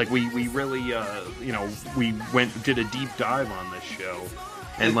 Yeah, like we really you know, we did a deep dive on this show,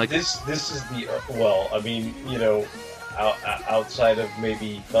 and like this is the well, I mean, you know, outside of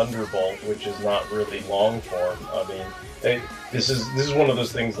maybe Thunderbolt, which is not really long form. I mean, this is one of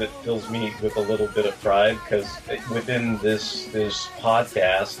those things that fills me with a little bit of pride because within this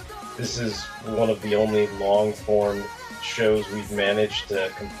podcast, this is one of the only long form shows we've managed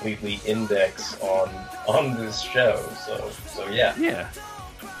to completely index on this show. So yeah. Yeah.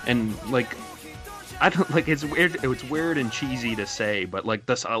 And like, I don't like, it's weird and cheesy to say, but like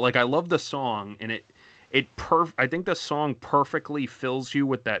this, like I love the song, and I think the song perfectly fills you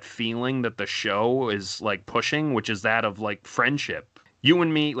with that feeling that the show is like pushing, which is that of like friendship. You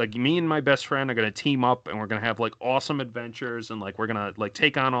and me, like me and my best friend are gonna team up, and we're gonna have like awesome adventures, and like we're gonna like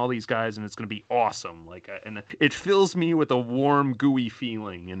take on all these guys, and it's gonna be awesome. Like, and it fills me with a warm, gooey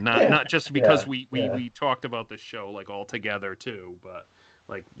feeling, and not just because we talked about the show like all together too, but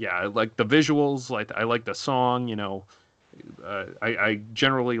like I like the visuals, like I like the song, you know. I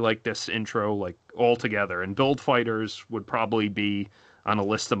generally like this intro like all together, and Build Fighters would probably be on a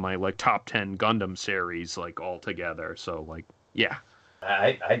list of my like top 10 Gundam series like all together. So like yeah.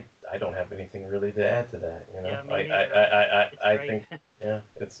 I don't have anything really to add to that. You know, Yeah, I think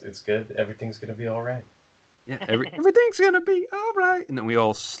it's good. Everything's gonna be all right. Yeah, everything's gonna be all right, and then we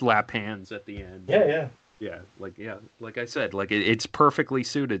all slap hands at the end. Yeah, like I said, like it's perfectly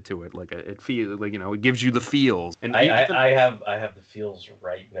suited to it. Like it feels like, you know, it gives you the feels. And I have the feels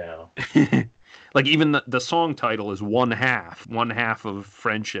right now. Like even the song title is one half of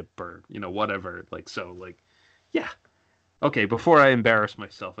friendship, or you know, whatever. Like, so like yeah. Okay, before I embarrass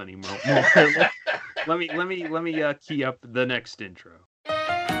myself anymore, let me key up the next intro.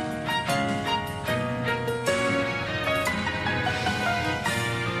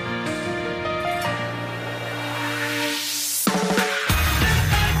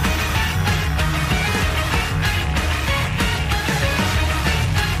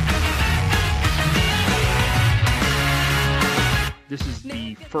 This is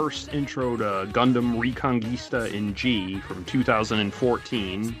the first intro to Gundam Reconquista in G from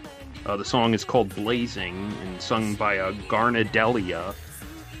 2014. The song is called Blazing and sung by Garnadelia.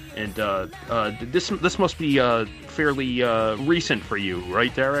 And this must be fairly recent for you,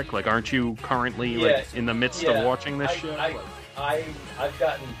 right, Derek? Like, aren't you currently like in the midst of watching this show? I've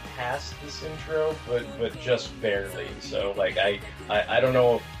gotten past this intro, but just barely. So like I don't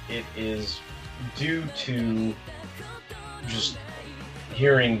know if it is due to just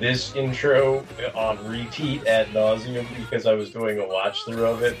hearing this intro on repeat ad nauseum because I was doing a watch through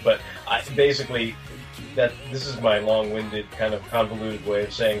of it, but this is my long-winded kind of convoluted way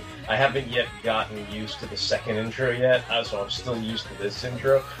of saying I haven't yet gotten used to the second intro yet, so I'm still used to this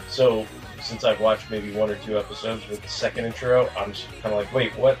intro. So since I've watched maybe one or two episodes with the second intro, I'm just kind of like,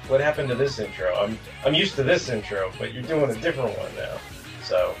 wait, what happened to this intro? I'm used to this intro, but you're doing a different one now.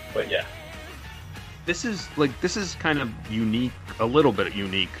 So, but yeah. This is kind of unique, a little bit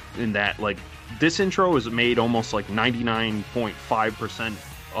unique in that like this intro is made almost like 99.5%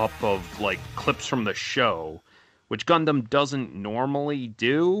 up of like clips from the show, which Gundam doesn't normally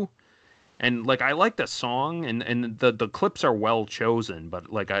do. And like I like the song, and the clips are well chosen,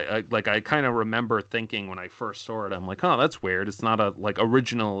 but like I kind of remember thinking when I first saw it, I'm like, oh, that's weird. It's not a like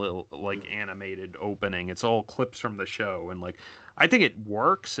original like animated opening. It's all clips from the show, and like I think it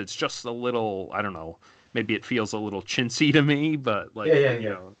works. It's just a little, I don't know, maybe it feels a little chintzy to me, but like you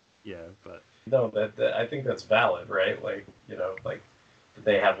know, but no, that I think that's valid, right? Like, you know, like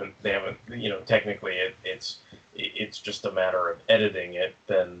they haven't, you know, technically it's just a matter of editing it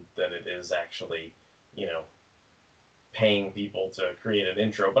than it is actually, you know, paying people to create an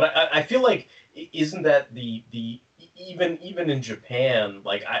intro. But I feel like, isn't that the even in Japan,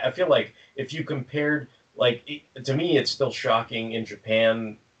 like I feel like if you compared, like to me it's still shocking in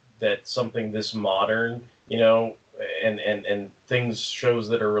Japan that something this modern, you know, and shows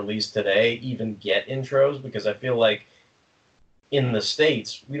that are released today even get intros, because I feel like in the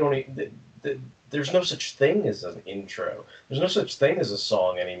States we don't there's no such thing as an intro. There's no such thing as a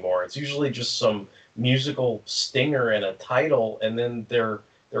song anymore. It's usually just some musical stinger and a title, and then they're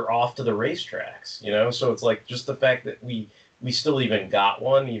off to the racetracks, you know? So it's like just the fact that we still even got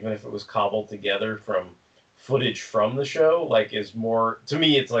one, even if it was cobbled together from footage from the show, like is more, to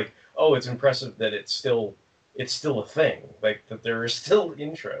me it's like, oh, it's impressive that it's still a thing. Like that there are still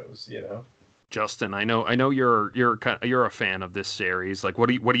intros, you know? Justin, I know you're a fan of this series. Like, what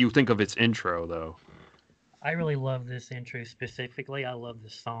do you think of its intro, though? I really love this intro specifically. I love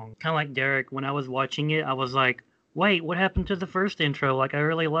this song. Kind of like Derek, when I was watching it, I was like, wait, what happened to the first intro? Like, I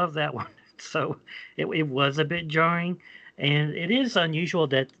really love that one. So it was a bit jarring, and it is unusual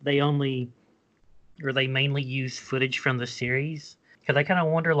that they mainly use footage from the series, because I kind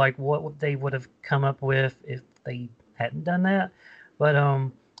of wonder like what they would have come up with if they hadn't done that. But I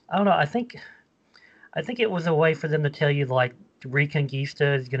don't know. I think it was a way for them to tell you like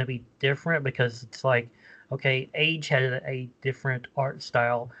Reconquista is going to be different, because it's like, okay, Age had a different art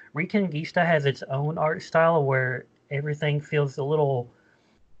style. Reconquista has its own art style where everything feels a little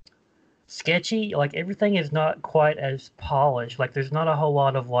sketchy. Like everything is not quite as polished. Like there's not a whole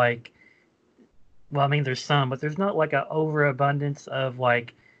lot of like, well, I mean, there's some, but there's not like an overabundance of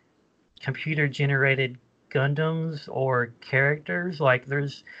like computer generated Gundams or characters. Like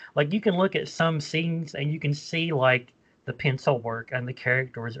there's like you can look at some scenes and you can see like the pencil work and the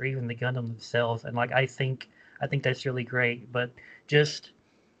characters or even the Gundam themselves, and like I think that's really great. But just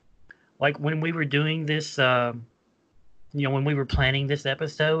like when we were doing this, when we were planning this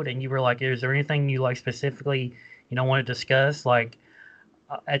episode, and you were like, "Is there anything you like specifically, want to discuss?" Like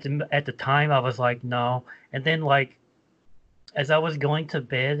at the time, I was like, "No," and then like as I was going to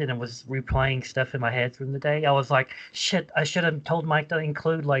bed and I was replaying stuff in my head from the day, I was like, "Shit! I should have told Mike to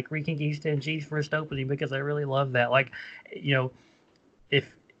include like Reconquista and G's first opening because I really love that." Like,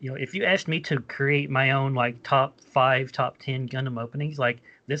 if you asked me to create my own like top 5, top 10 Gundam openings, like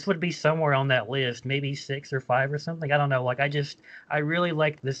this would be somewhere on that list, maybe 6 or 5 or something. I don't know. Like I really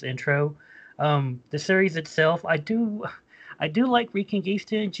liked this intro. The series itself, I do like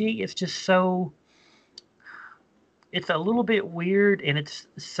Reconquista and G. It's just so. It's a little bit weird and it's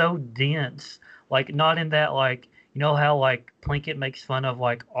so dense. Like not in that like how like Plinkett makes fun of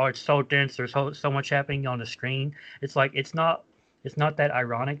like, oh, it's so dense, there's so much happening on the screen. It's like it's not that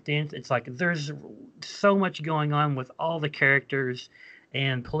ironic dense. It's like there's so much going on with all the characters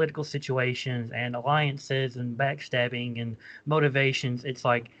and political situations and alliances and backstabbing and motivations. It's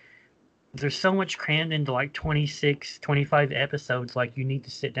like there's so much crammed into like 26, 25 episodes. Like you need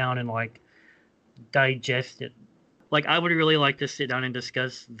to sit down and like digest it. Like, I would really like to sit down and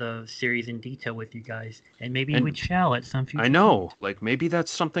discuss the series in detail with you guys. And maybe we shall at some future. I know. Like, maybe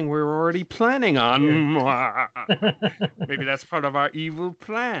that's something we're already planning on. Yeah. Maybe that's part of our evil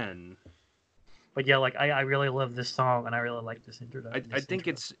plan. But yeah, like, I really love this song, and I really like this introduction. I think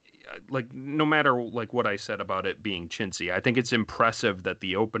it's, like, no matter, like, what I said about it being chintzy, I think it's impressive that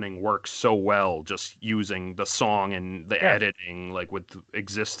the opening works so well just using the song and the editing, like, with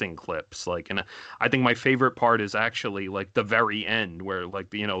existing clips. Like, and I think my favorite part is actually, like, the very end where, like,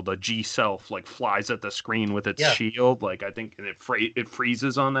 the G-Self, like, flies at the screen with its shield. Like, I think it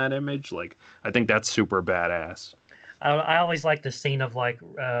freezes on that image. Like, I think that's super badass. I always like the scene of, like,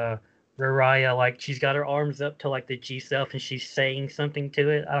 Raraya, like she's got her arms up to like the G-Self and she's saying something to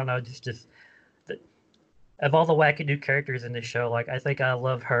it. I don't know, just of all the wackadoo characters in this show, like I think I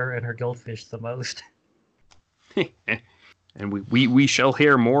love her and her goldfish the most. And we shall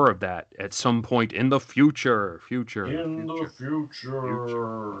hear more of that at some point in the future. The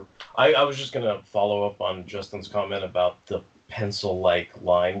future. I was just gonna follow up on Justin's comment about the pencil-like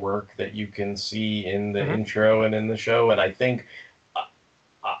line work that you can see in the intro and in the show, and I think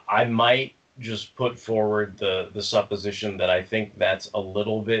I might just put forward the supposition that I think that's a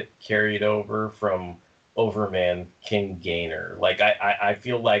little bit carried over from Overman King Gainer. Like I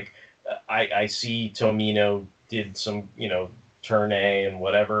feel like I see Tomino did some Turn A and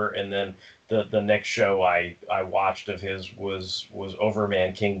whatever, and then the next show I watched of his was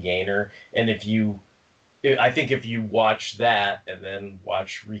Overman King Gainer, and I think if you watch that and then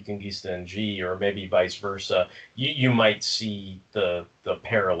watch Reconquista and G, or maybe vice versa, you might see the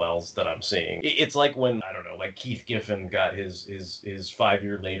parallels that I'm seeing. It's like when, I don't know, like Keith Giffen got his 5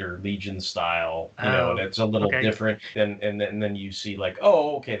 year later Legion style, and it's a little different. And then you see like,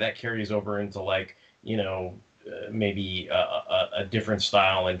 oh, okay, that carries over into like, maybe a different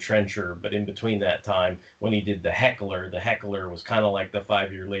style in Trencher, but in between that time when he did the Heckler was kind of like the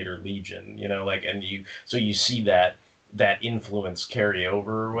 5 year later Legion, like, and you see that influence carry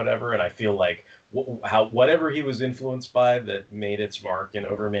over or whatever, and I feel like whatever he was influenced by that made its mark in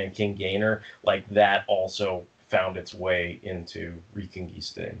Overman King Gainer, like that also found its way into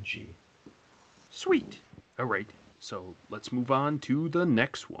Reconquista and G. Sweet. All right, so let's move on to the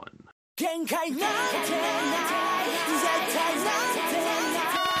next one.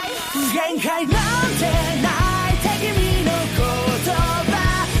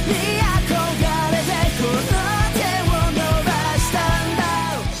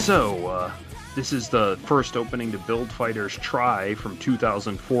 So, this is the first opening to Build Fighters Try from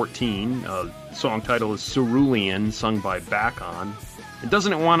 2014. Song title is Cerulean, sung by Bakon. It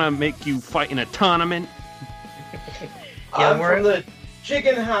doesn't want to make you fight in a tournament. I'm from the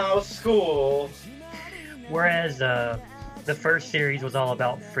Chicken House School. Whereas the first series was all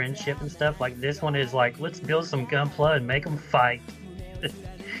about friendship and stuff, like this one is like, let's build some gunpla and make them fight.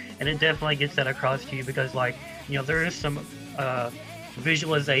 And it definitely gets that across to you because, like, there is some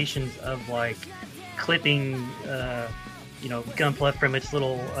visualizations of like clipping Gunpla from its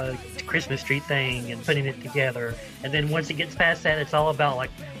little Christmas tree thing and putting it together. And then once it gets past that, it's all about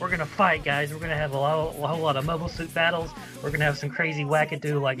like, we're gonna fight, guys. We're gonna have a whole lot of mobile suit battles. We're gonna have some crazy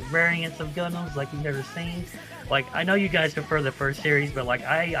wackadoo like variants of Gundams like you've never seen. Like, I know you guys prefer the first series, but like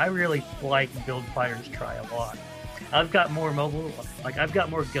I really like Build Fighters Try a lot. I've got more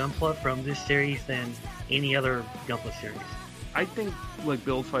Gunpla from this series than any other Gunpla series. I think like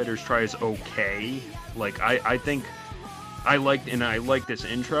Build Fighters Try is okay. Like I think I like this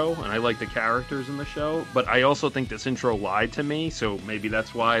intro and I like the characters in the show, but I also think this intro lied to me, so maybe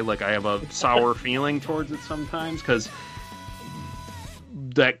that's why like I have a sour feeling towards it sometimes, because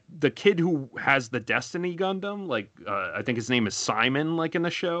that the kid who has the Destiny Gundam, like I think his name is Simon, like in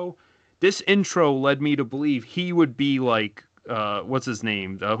the show, this intro led me to believe he would be like what's his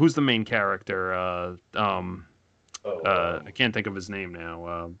name? Who's the main character? I can't think of his name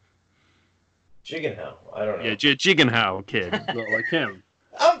now. Jigenhao. I don't know. Yeah, Jigenhao kid, like him.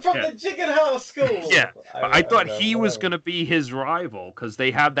 I'm from the Jigenhao school. Yeah, I thought he was gonna be his rival because they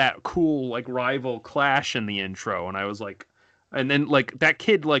have that cool like rival clash in the intro, and I was like, and then like that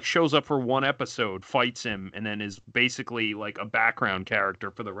kid like shows up for one episode, fights him, and then is basically like a background character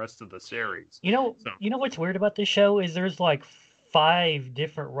for the rest of the series. You know what's weird about this show is there's like 5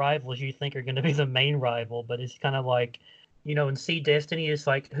 different rivals you think are going to be the main rival, but it's kind of like, in Sea Destiny, it's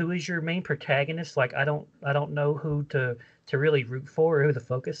like, who is your main protagonist? Like, I don't know who to really root for or who the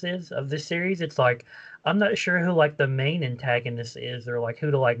focus is of this series. It's like, I'm not sure who like the main antagonist is or like who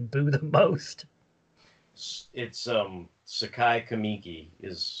to like boo the most. It's Sakai Kamiki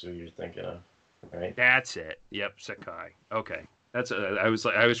is who you're thinking of, right? That's it. Yep, Sakai. Okay. That's I was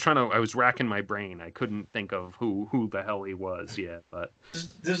racking my brain. I couldn't think of who the hell he was yet, but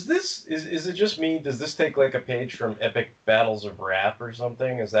is it just me? Does this take like a page from Epic Battles of Rap or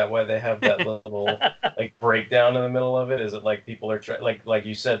something? Is that why they have that little like breakdown in the middle of it? Is it like people are like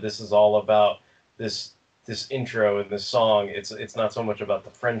you said, this is all about this intro and this song? It's not so much about the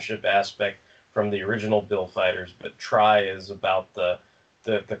friendship aspect from the original Build Fighters, but Try is about the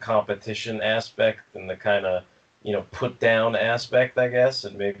competition aspect and the kind of put down aspect, I guess,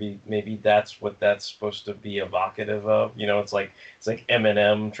 and maybe that's what that's supposed to be evocative of. It's like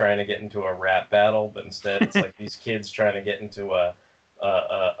Eminem trying to get into a rap battle, but instead it's like these kids trying to get into a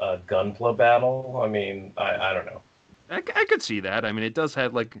gunpla battle. I mean, I don't know. I could see that. I mean, it does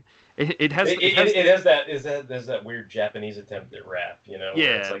have like it has that weird Japanese attempt at rap. Yeah,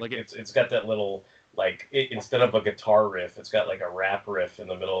 it's got that little like instead of a guitar riff, it's got like a rap riff in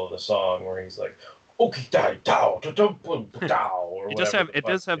the middle of the song where he's like, it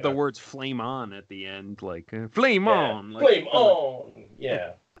does have the words "flame on" at the end, like "flame on," like, flame on.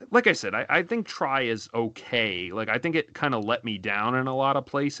 Yeah. Like I said, I think Try is okay. Like I think it kind of let me down in a lot of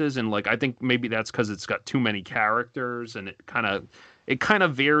places, and like I think maybe that's because it's got too many characters, and it kind of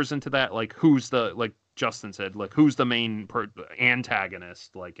veers into that like who's the like Justin said, like who's the main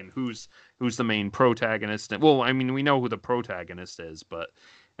antagonist, like, and who's the main protagonist. And well, I mean, we know who the protagonist is, but.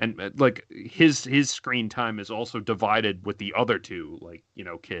 And like his screen time is also divided with the other two, like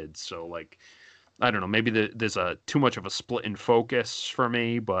kids. So like, I don't know, maybe there's too much of a split in focus for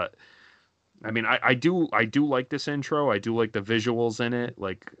me. But I mean, I do like this intro. I do like the visuals in it.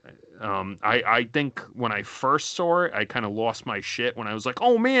 Like, I think when I first saw it, I kind of lost my shit when I was like,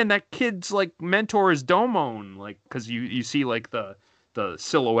 oh man, that kid's like mentor is Domon, like because you see like the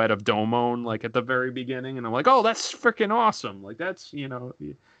silhouette of Domon like at the very beginning, and I'm like, oh, that's freaking awesome. Like that's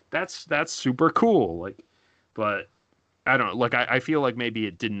that's super cool. Like, but I don't know. Like I feel like maybe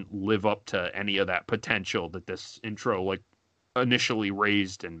it didn't live up to any of that potential that this intro like initially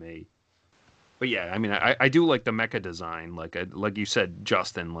raised in me. But yeah, I mean, I do like the mecha design. Like you said,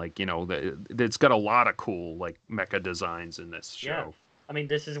 Justin. Like it's got a lot of cool like mecha designs in this show. Yeah. I mean,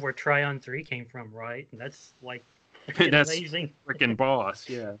 this is where Tryon 3 came from, right? And that's like. That's amazing. Freaking boss,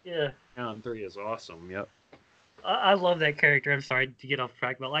 yeah. Yeah. Tryon 3 is awesome, yep. I love that character. I'm sorry to get off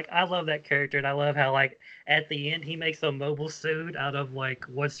track, but like I love that character, and I love how like at the end he makes a mobile suit out of like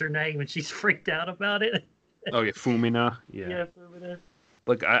what's her name when she's freaked out about it. Oh yeah, Fumina. Yeah. Yeah, Fumina.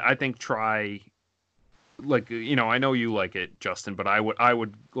 Like I think Try. Like I know you like it, Justin, but I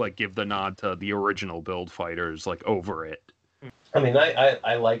would like give the nod to the original Build Fighters like over it. I mean,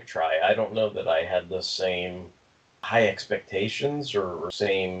 I like Try. I don't know that I had the same high expectations or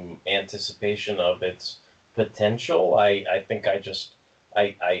same anticipation of its potential. I think I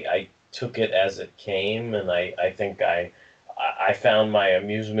took it as it came, and I think I found my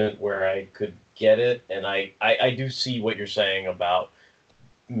amusement where I could get it, and I do see what you're saying about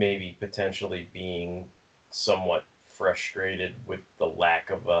maybe potentially being somewhat frustrated with the lack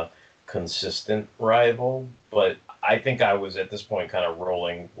of a consistent rival, but I think I was at this point kind of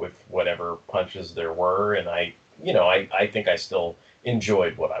rolling with whatever punches there were, and I think I still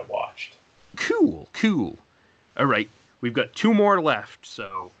enjoyed what I watched. Cool. All right, we've got 2 more left.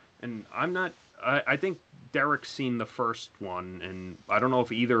 So, and I think Derek's seen the first one, and I don't know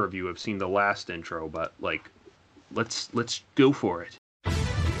if either of you have seen the last intro, but like, let's go for it.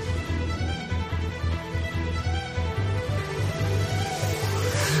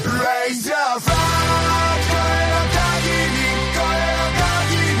 Raise your flag, 声の限り、声の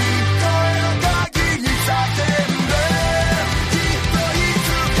限り、声の限り叫んで、きっとい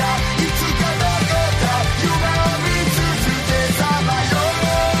つかどこか夢を見続けさまよ。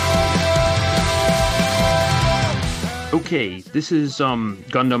Okay, this is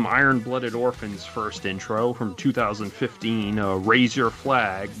Gundam Iron-Blooded Orphan's first intro from 2015, Raise Your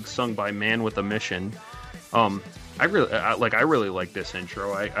Flag, sung by Man with a Mission. I really like this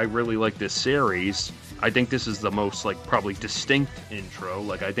intro. I really like this series. I think this is the most probably distinct intro.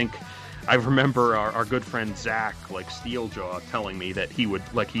 I remember our good friend Zach, Steeljaw, telling me that he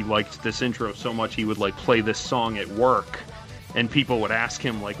liked this intro so much he would play this song at work, and people would ask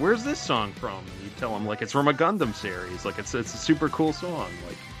him where's this song from? And he'd tell them it's from a Gundam series. It's a super cool song.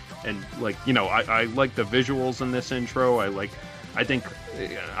 I like the visuals in this intro. I think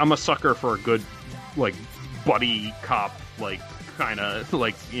I'm a sucker for a good buddy cop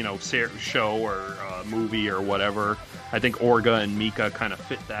show or movie or whatever. I think Orga and Mika kind of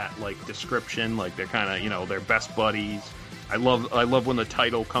fit that description. They're kind of they're best buddies. I love when the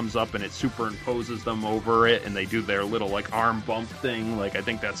title comes up and it superimposes them over it and they do their little arm bump thing. I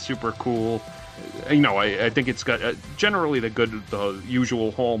think that's super cool. I think it's got generally the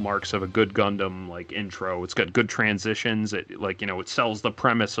usual hallmarks of a good Gundam intro. It's got good transitions. It it sells the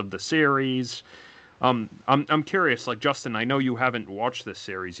premise of the series. I'm curious, Justin, I know you haven't watched this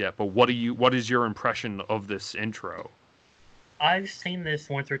series yet, but what is your impression of this intro? I've seen this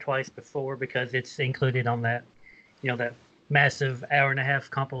once or twice before because it's included on that, that massive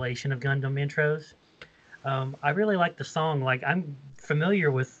hour-and-a-half compilation of Gundam intros. I really like the song. I'm familiar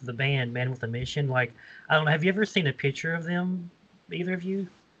with the band Man with a Mission. I don't know, have you ever seen a picture of them, either of you?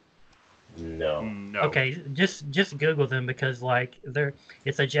 No. Okay, just Google them because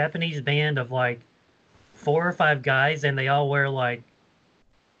it's a Japanese band of 4 or 5 guys, and they all wear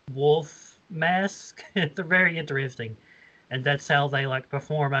wolf masks. They're very interesting, and that's how they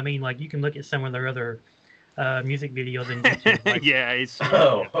perform. I mean, you can look at some of their other music videos and YouTube.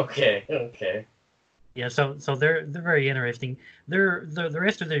 Oh, okay. Yeah, so they're very interesting. The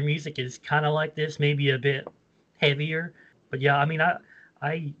rest of their music is kind of like this, maybe a bit heavier, but yeah, I mean,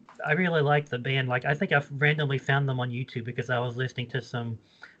 I really like the band. I think I've randomly found them on YouTube because I was listening to some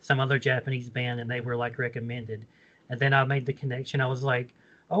other Japanese band and they were recommended, and then I made the connection. I was like,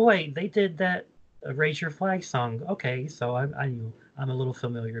 oh wait, they did that Raise Your Flag song. Okay, so I'm a little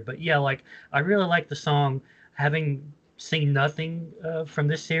familiar, but yeah, I really like the song. Having seen nothing from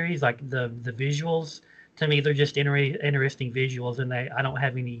this series, the visuals, to me they're just interesting visuals, and I don't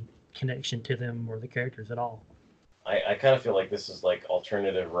have any connection to them or the characters at all. I kind of feel like this is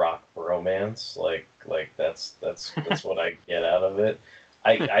alternative rock bromance. That's what I get out of it.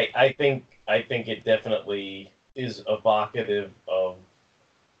 I think it definitely is evocative of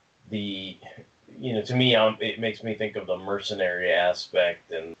the, to me, it makes me think of the mercenary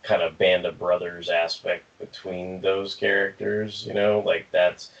aspect and kind of Band of Brothers aspect between those characters.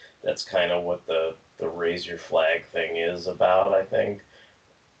 That's kind of what the Raise Your Flag thing is about, I think.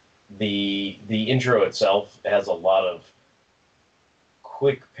 The intro itself has a lot of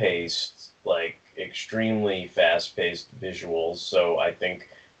quick-paced, extremely fast-paced visuals, so I think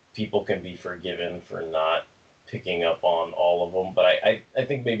people can be forgiven for not picking up on all of them. But I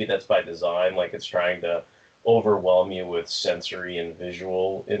think maybe that's by design, it's trying to overwhelm you with sensory and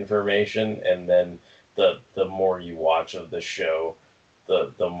visual information, and then the more you watch of the show,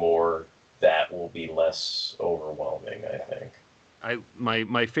 the more that will be less overwhelming, I think.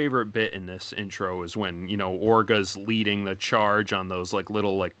 My favorite bit in this intro is when Orga's leading the charge on those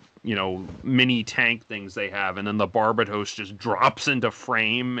little mini tank things they have, and then the Barbatos just drops into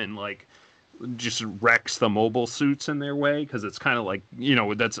frame and just wrecks the mobile suits in their way, because it's kind of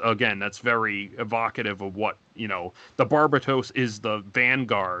that's very evocative of what the Barbatos is the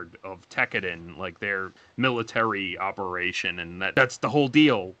vanguard of Tekkadan, their military operation, and that's the whole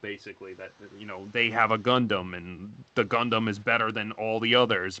deal basically, that they have a Gundam and the Gundam is better than all the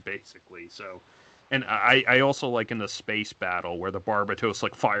others basically. So, and I also like in the space battle where the Barbatos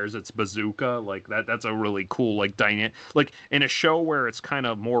fires its bazooka, that's a really cool dynamic, in a show where it's kind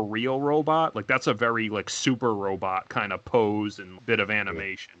of more real robot, that's a very super robot kind of pose and bit of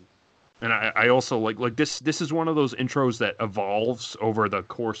animation. And I also like this is one of those intros that evolves over the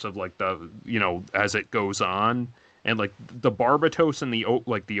course of like the as it goes on, and like the Barbatos and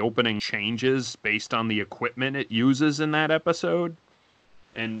the opening changes based on the equipment it uses in that episode,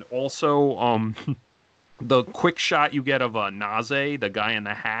 and also the quick shot you get of Naze, the guy in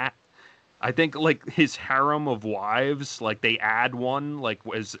the hat. I think like his harem of wives, like they add one like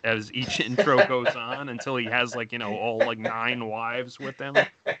as each intro goes on until he has like all like 9 wives with him,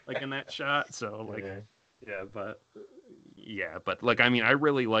 like in that shot. So like but like I mean I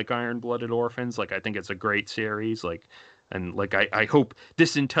really like Iron Blooded Orphans. Like I think it's a great series. Like and like I hope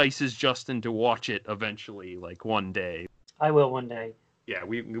this entices Justin to watch it eventually, like one day. I will one day. Yeah,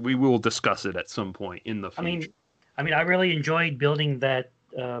 we will discuss it at some point in the future. I mean, I really enjoyed building that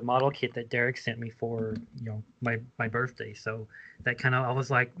model kit that Derek sent me for my birthday. So that kind of I was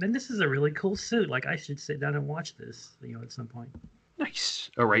like, man, this is a really cool suit. Like I should sit down and watch this, at some point.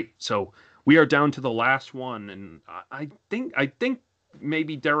 Nice. All right, so we are down to the last one, and I think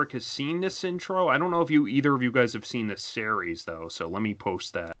maybe Derek has seen this intro. I don't know if either of you guys have seen this series though. So let me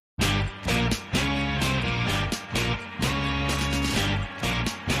post that.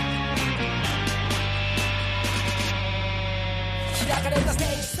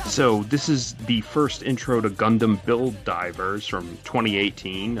 So this is the first intro to Gundam Build Divers from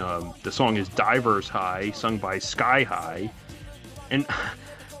 2018. The song is Divers High, sung by Sky High. And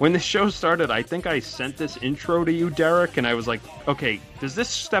when the show started, I think I sent this intro to you, Derek, and I was like, okay, does this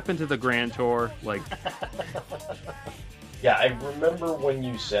step into the Grand Tour? Like, yeah, I remember when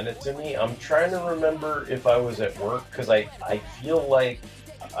you sent it to me. I'm trying to remember if I was at work, because I feel like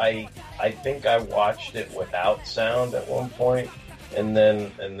I think I watched it without sound at one point. And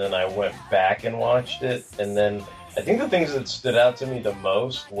then I went back and watched it, and then I think the things that stood out to me the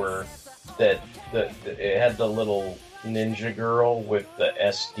most were that it had the little ninja girl with the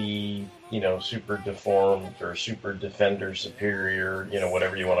SD, super deformed or super defender superior,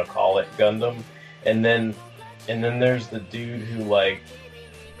 whatever you want to call it, Gundam, and then there's the dude who like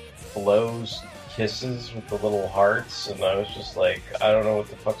blows kisses with the little hearts, and I was just like, I don't know what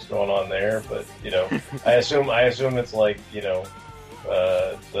the fuck's going on there, but I assume it's like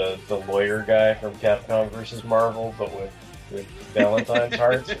the lawyer guy from Capcom versus Marvel, but with Valentine's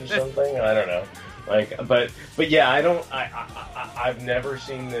hearts or something. I don't know. Like, but yeah, I've never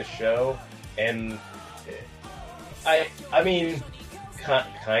seen this show, and I mean,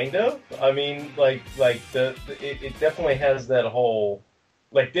 kind of. I mean, like it definitely has that whole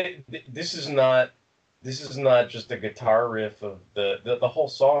like this is not just a guitar riff of the whole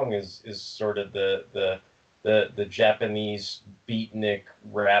song is sort of the Japanese beatnik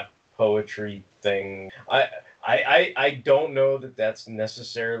rap poetry thing. I don't know that that's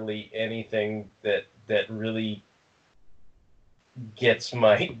necessarily anything that really gets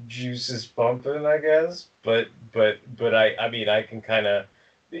my juices pumping, I guess. But I mean I can kind of,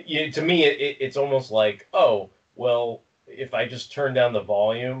 to me it's almost like, oh well, if I just turn down the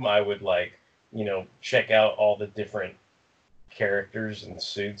volume, I would like check out all the different characters and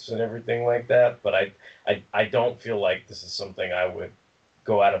suits and everything like that, but I don't feel like this is something I would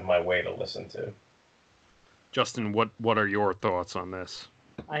go out of my way to listen to. Justin, what are your thoughts on this?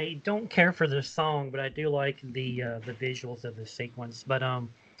 I don't care for the song, but I do like the visuals of the sequence. But I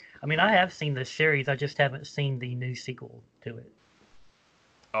mean, I have seen the series. I just haven't seen the new sequel to it.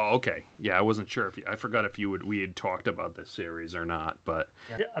 Oh, okay. Yeah, I wasn't sure I forgot if we had talked about this series or not, but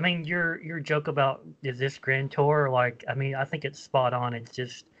yeah. I mean, your joke about is this Grand Tour, like, I mean, I think it's spot on.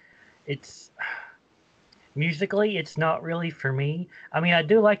 It's musically, it's not really for me. I mean, I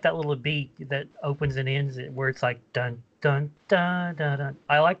do like that little beat that opens and ends it, where it's like dun dun dun dun dun.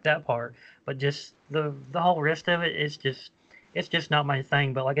 I like that part, but just the whole rest of it is it's just not my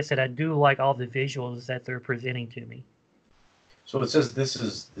thing. But like I said, I do like all the visuals that they're presenting to me. So it says this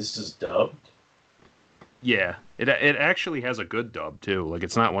is dubbed? Yeah, it actually has a good dub too. Like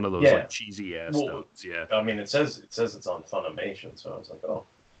it's not one of those like cheesy ass dubs. Yeah, I mean it says it's on Funimation, so I was like, oh.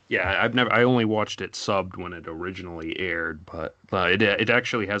 Yeah, I only watched it subbed when it originally aired, but it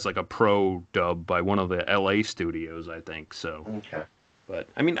actually has like a pro dub by one of the LA studios, I think. So okay, but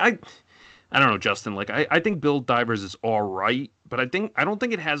I mean I don't know, Justin. Like I think Build Divers is all right, but I don't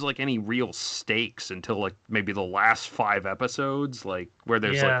think it has like any real stakes until like maybe the last 5 episodes, like where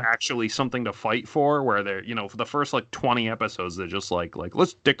there's like actually something to fight for. Where they're for the first like 20 episodes they're just like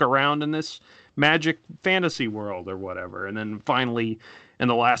let's dick around in this magic fantasy world or whatever, and then finally in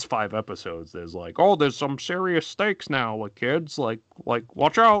the last 5 episodes there's like, oh, there's some serious stakes now, like kids, like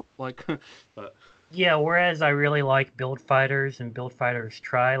watch out, like. But yeah, whereas I really like Build Fighters and Build Fighters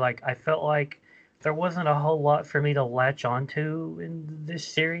Try, like I felt like there wasn't a whole lot for me to latch onto in this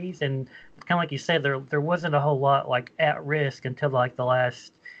series, and kind of like you said, there wasn't a whole lot like at risk until like the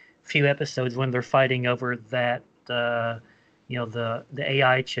last few episodes when they're fighting over that the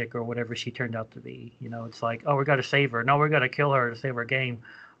AI chick or whatever she turned out to be. It's like, oh, we got to save her. No, we got to kill her to save our game.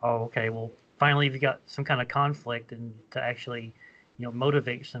 Oh, okay. Well, finally, you got some kind of conflict and to actually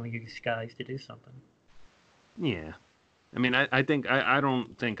motivate some of you guys to do something. Yeah. I mean, I think I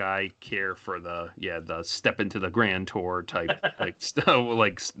don't think I care for the step into the grand tour type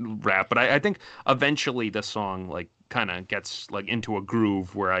rap, but I think eventually the song like kind of gets like into a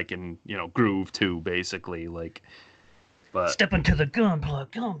groove where I can groove to basically like. But step into the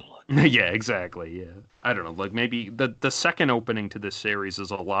gunplug. Yeah, exactly. Yeah, I don't know. Like maybe the second opening to this series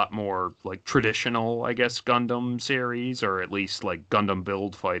is a lot more like traditional, I guess, Gundam series, or at least like Gundam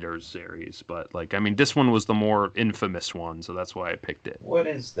Build Fighters series. But like, I mean, this one was the more infamous one, so that's why I picked it. What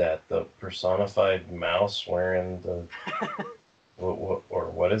is that? The personified mouse wearing the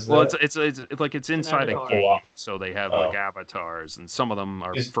what is that? Well, it's like it's inside a game, so they have like Oh. avatars, and some of them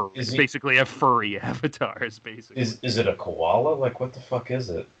are Is he- basically have furry avatars, basically. Is it a koala? Like what the fuck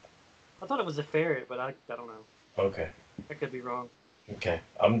is it? I thought it was a ferret, but I don't know. Okay. I could be wrong. Okay.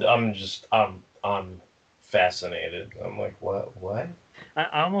 I'm fascinated. I'm like, what?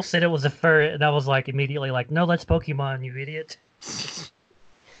 I almost said it was a ferret, and I was like immediately like, no, that's Pokemon, you idiot.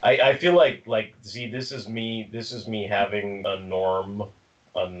 I feel like see, this is me having a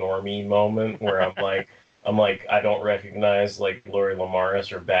normie moment where I'm like I don't recognize like Lori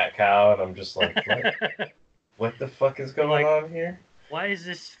Lamaris or Bat Cow, and I'm just like what the fuck is going on here? Why is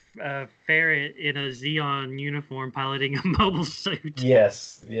this ferret in a Xeon uniform piloting a mobile suit?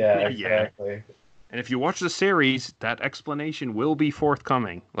 Yes, yeah, Yeah. exactly. And if you watch the series, that explanation will be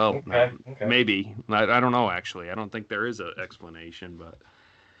forthcoming. Well, Okay. maybe. I don't know, actually. I don't think there is an explanation,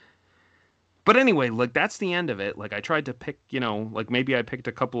 But anyway, like, that's the end of it. Like, I tried to pick, like, maybe I picked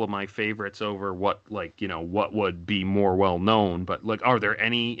a couple of my favorites over what would be more well-known. But, like, are there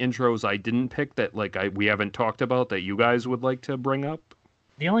any intros I didn't pick that, like, we haven't talked about that you guys would like to bring up?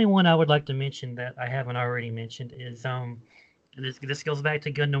 The only one I would like to mention that I haven't already mentioned is, and this goes back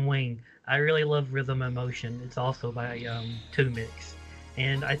to Gundam Wing. I really love Rhythm Emotion. It's also by 2Mix.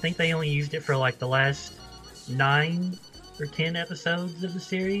 And I think they only used it for, like, the last 9 or 10 episodes of the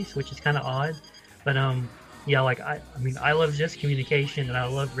series, which is kind of odd. But yeah, like I mean, I love Just Communication, and I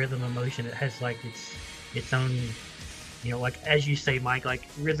love Rhythm Emotion. It has like its own, like as you say, Mike, like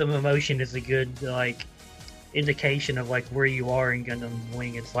Rhythm Emotion is a good like indication of like where you are in Gundam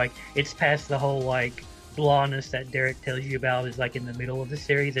Wing. It's like it's past the whole like blahness that Derek tells you about is like in the middle of the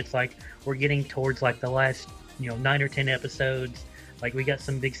series. It's like we're getting towards like the last 9 or 10 episodes. Like we got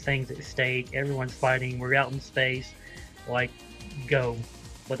some big things at stake. Everyone's fighting. We're out in space. Like, go.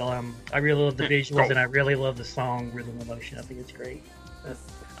 But I really love the visuals, and I really love the song Rhythm Emotion. I think it's great.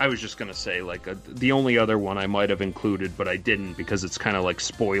 I was just gonna say, like, the only other one I might have included, but I didn't because it's kind of like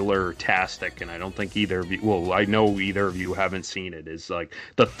spoiler-tastic, and I don't think either of you. Well, I know either of you haven't seen it. Is like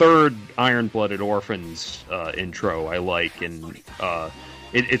the third Iron-Blooded Orphans intro I like, and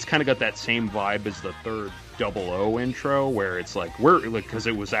it's kind of got that same vibe as the third Double O intro, where it's like we're like because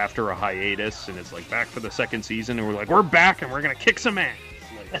it was after a hiatus, and it's like back for the second season, and we're like we're back and we're gonna kick some ass.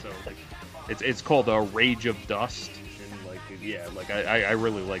 Like, so like it's called a Rage of Dust, and like yeah, like I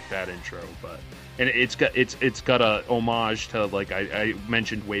really like that intro, but and it's got a homage to like I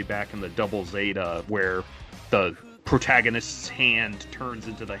mentioned way back in the Double Zeta where the protagonist's hand turns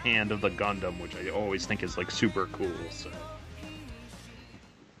into the hand of the Gundam, which I always think is like super cool. So.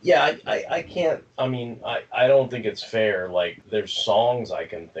 Yeah, I can't. I mean, I don't think it's fair. Like, there's songs I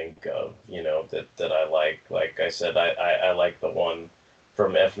can think of, that I like. Like I said, I like the one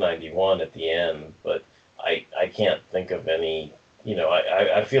from F91 at the end, but I can't think of any.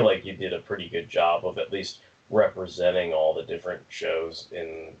 I feel like you did a pretty good job of at least representing all the different shows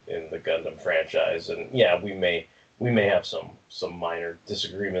in the Gundam franchise. And yeah, we may have some minor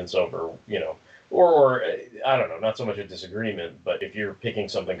disagreements over, or I don't know, not so much a disagreement, but if you're picking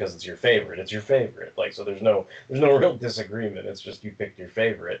something because it's your favorite, it's your favorite. Like, so there's no real disagreement. It's just you picked your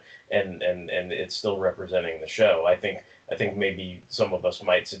favorite, and it's still representing the show. I think maybe some of us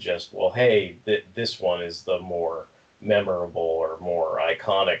might suggest, well, hey, this one is the more memorable or more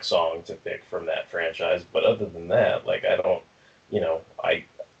iconic song to pick from that franchise. But other than that, like, I don't know.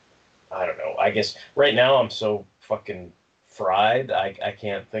 I guess right now I'm so fucking fried. I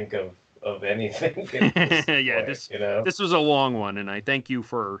can't think of of anything. At this Yeah, point, you know. this was a long one, and I thank you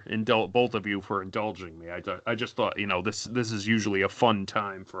for both of you for indulging me. I just thought, this is usually a fun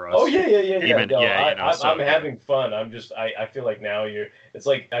time for us. Oh yeah. Even, No, yeah, I'm having fun. I feel like now it's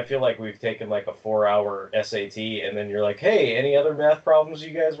like I feel like we've taken like a 4-hour SAT, and then you're like, hey, any other math problems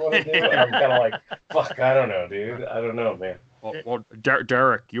you guys want to do? And I'm kind of like, fuck, I don't know, dude. I don't know, man. Well,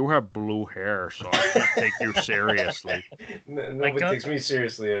 Derek, you have blue hair, so I can't take you seriously. Nobody takes me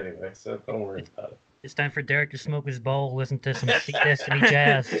seriously anyway, so don't worry about it. It's time for Derek to smoke his bowl, listen to some Seek Destiny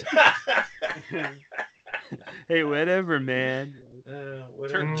jazz. Hey, whatever, man.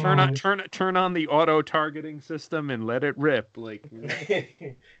 Whatever. Turn on the auto targeting system and let it rip. Like,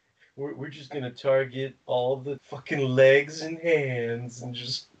 we're just gonna target all the fucking legs and hands and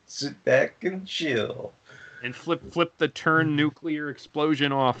just sit back and chill. And flip the turn nuclear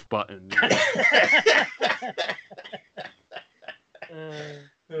explosion off button.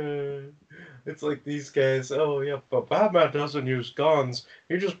 It's like these guys, oh yeah, but Batman doesn't use guns.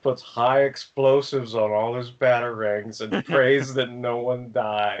 He just puts high explosives on all his batarangs and prays that no one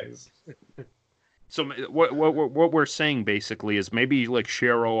dies. So what we're saying basically is maybe like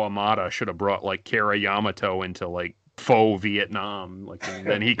Shiro Amada should have brought like Kara Yamato into like faux Vietnam, like, and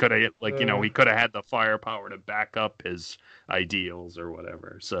then he could have he could have had the firepower to back up his ideals or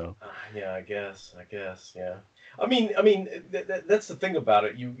whatever. So yeah, I guess, yeah. I mean, that's the thing about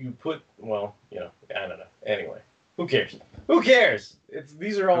it. You put, well, I don't know. Anyway, who cares?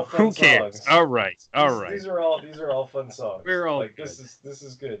 These are all fun songs. All right. These are all fun songs. We're all like good. This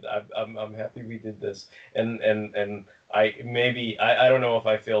is good. I'm happy we did this. And I don't know if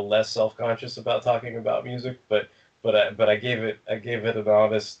I feel less self-conscious about talking about music, but I gave it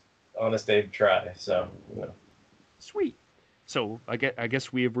an honest Abe try. So Sweet. So I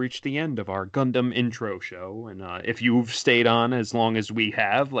guess we have reached the end of our Gundam intro show, and if you've stayed on as long as we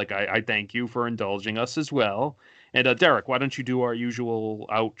have, like I thank you for indulging us as well. And Derek, why don't you do our usual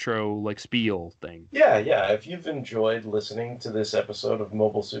outro like spiel thing? Yeah. If you've enjoyed listening to this episode of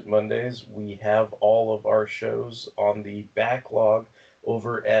Mobile Suit Mondays, we have all of our shows on the backlog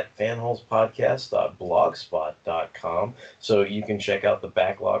over at fanholespodcast.blogspot.com, so you can check out the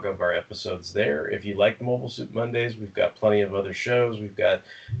backlog of our episodes there. If you like Mobile Suit Mondays, we've got plenty of other shows. We've got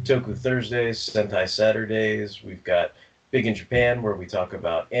Toku Thursdays, Sentai Saturdays, we've got Big in Japan, where we talk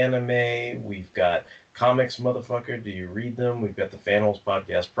about anime, we've got Comics Motherfucker, Do You Read Them? We've got the Fanholes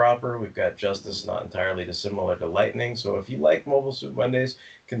Podcast proper, we've got Justice Not Entirely Dissimilar to Lightning. So if you like Mobile Suit Mondays,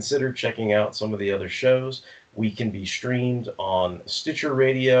 consider checking out some of the other shows. We can be streamed on Stitcher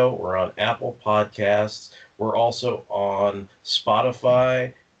Radio. We're on Apple Podcasts. We're also on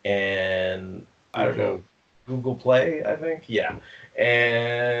Spotify and, I don't know, Google Play, I think. Yeah.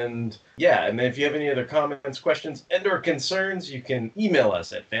 And then if you have any other comments, questions, and or concerns, you can email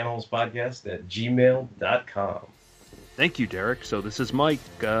us at fanholespodcast@gmail.com. Thank you, Derek. So this is Mike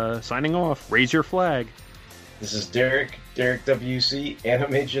signing off. Raise your flag. This is Derek WC,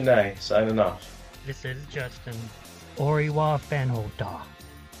 Anime Janai, signing off. This is Justin. Oriwa Fanhole Da.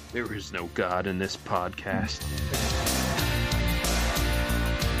 There is no God in this podcast.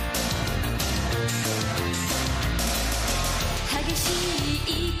 激し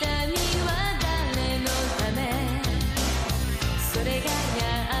い痛みは誰のためそれがや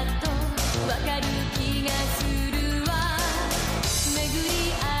っとわかる気がするわ巡り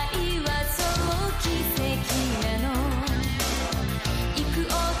合いはそう奇跡なの幾億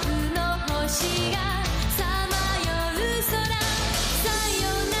の星がさまよう空さよ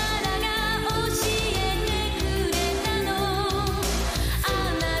ならが教えてくれたのあ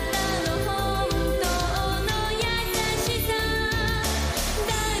なたの本当の優しさ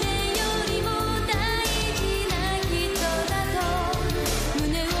誰よりも大事な人だと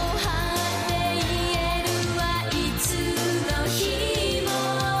胸を張って言えるわいつの日も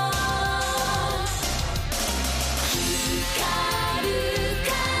光る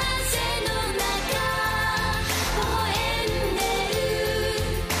風の中微笑んでる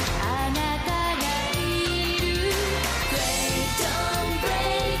あなたがいる Great don't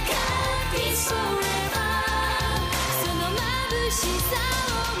break up peace forever その眩しさを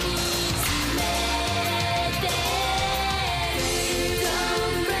見つめてる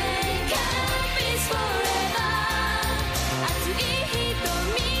Don't break up peace forever 熱い瞳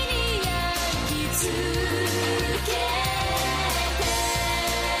に焼き付けて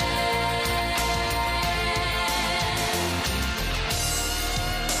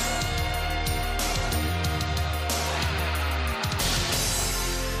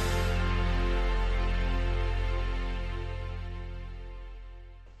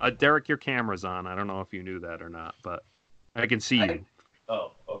Derek, your camera's on. I don't know if you knew that or not, but I can see you.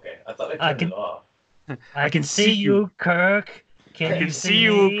 Oh, okay. I thought thought I I turned can- it off. I can see you, Kirk. Can I you can see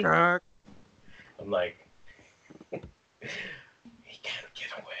you, me? Kirk. I'm like, he can't get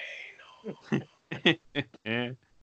away. No.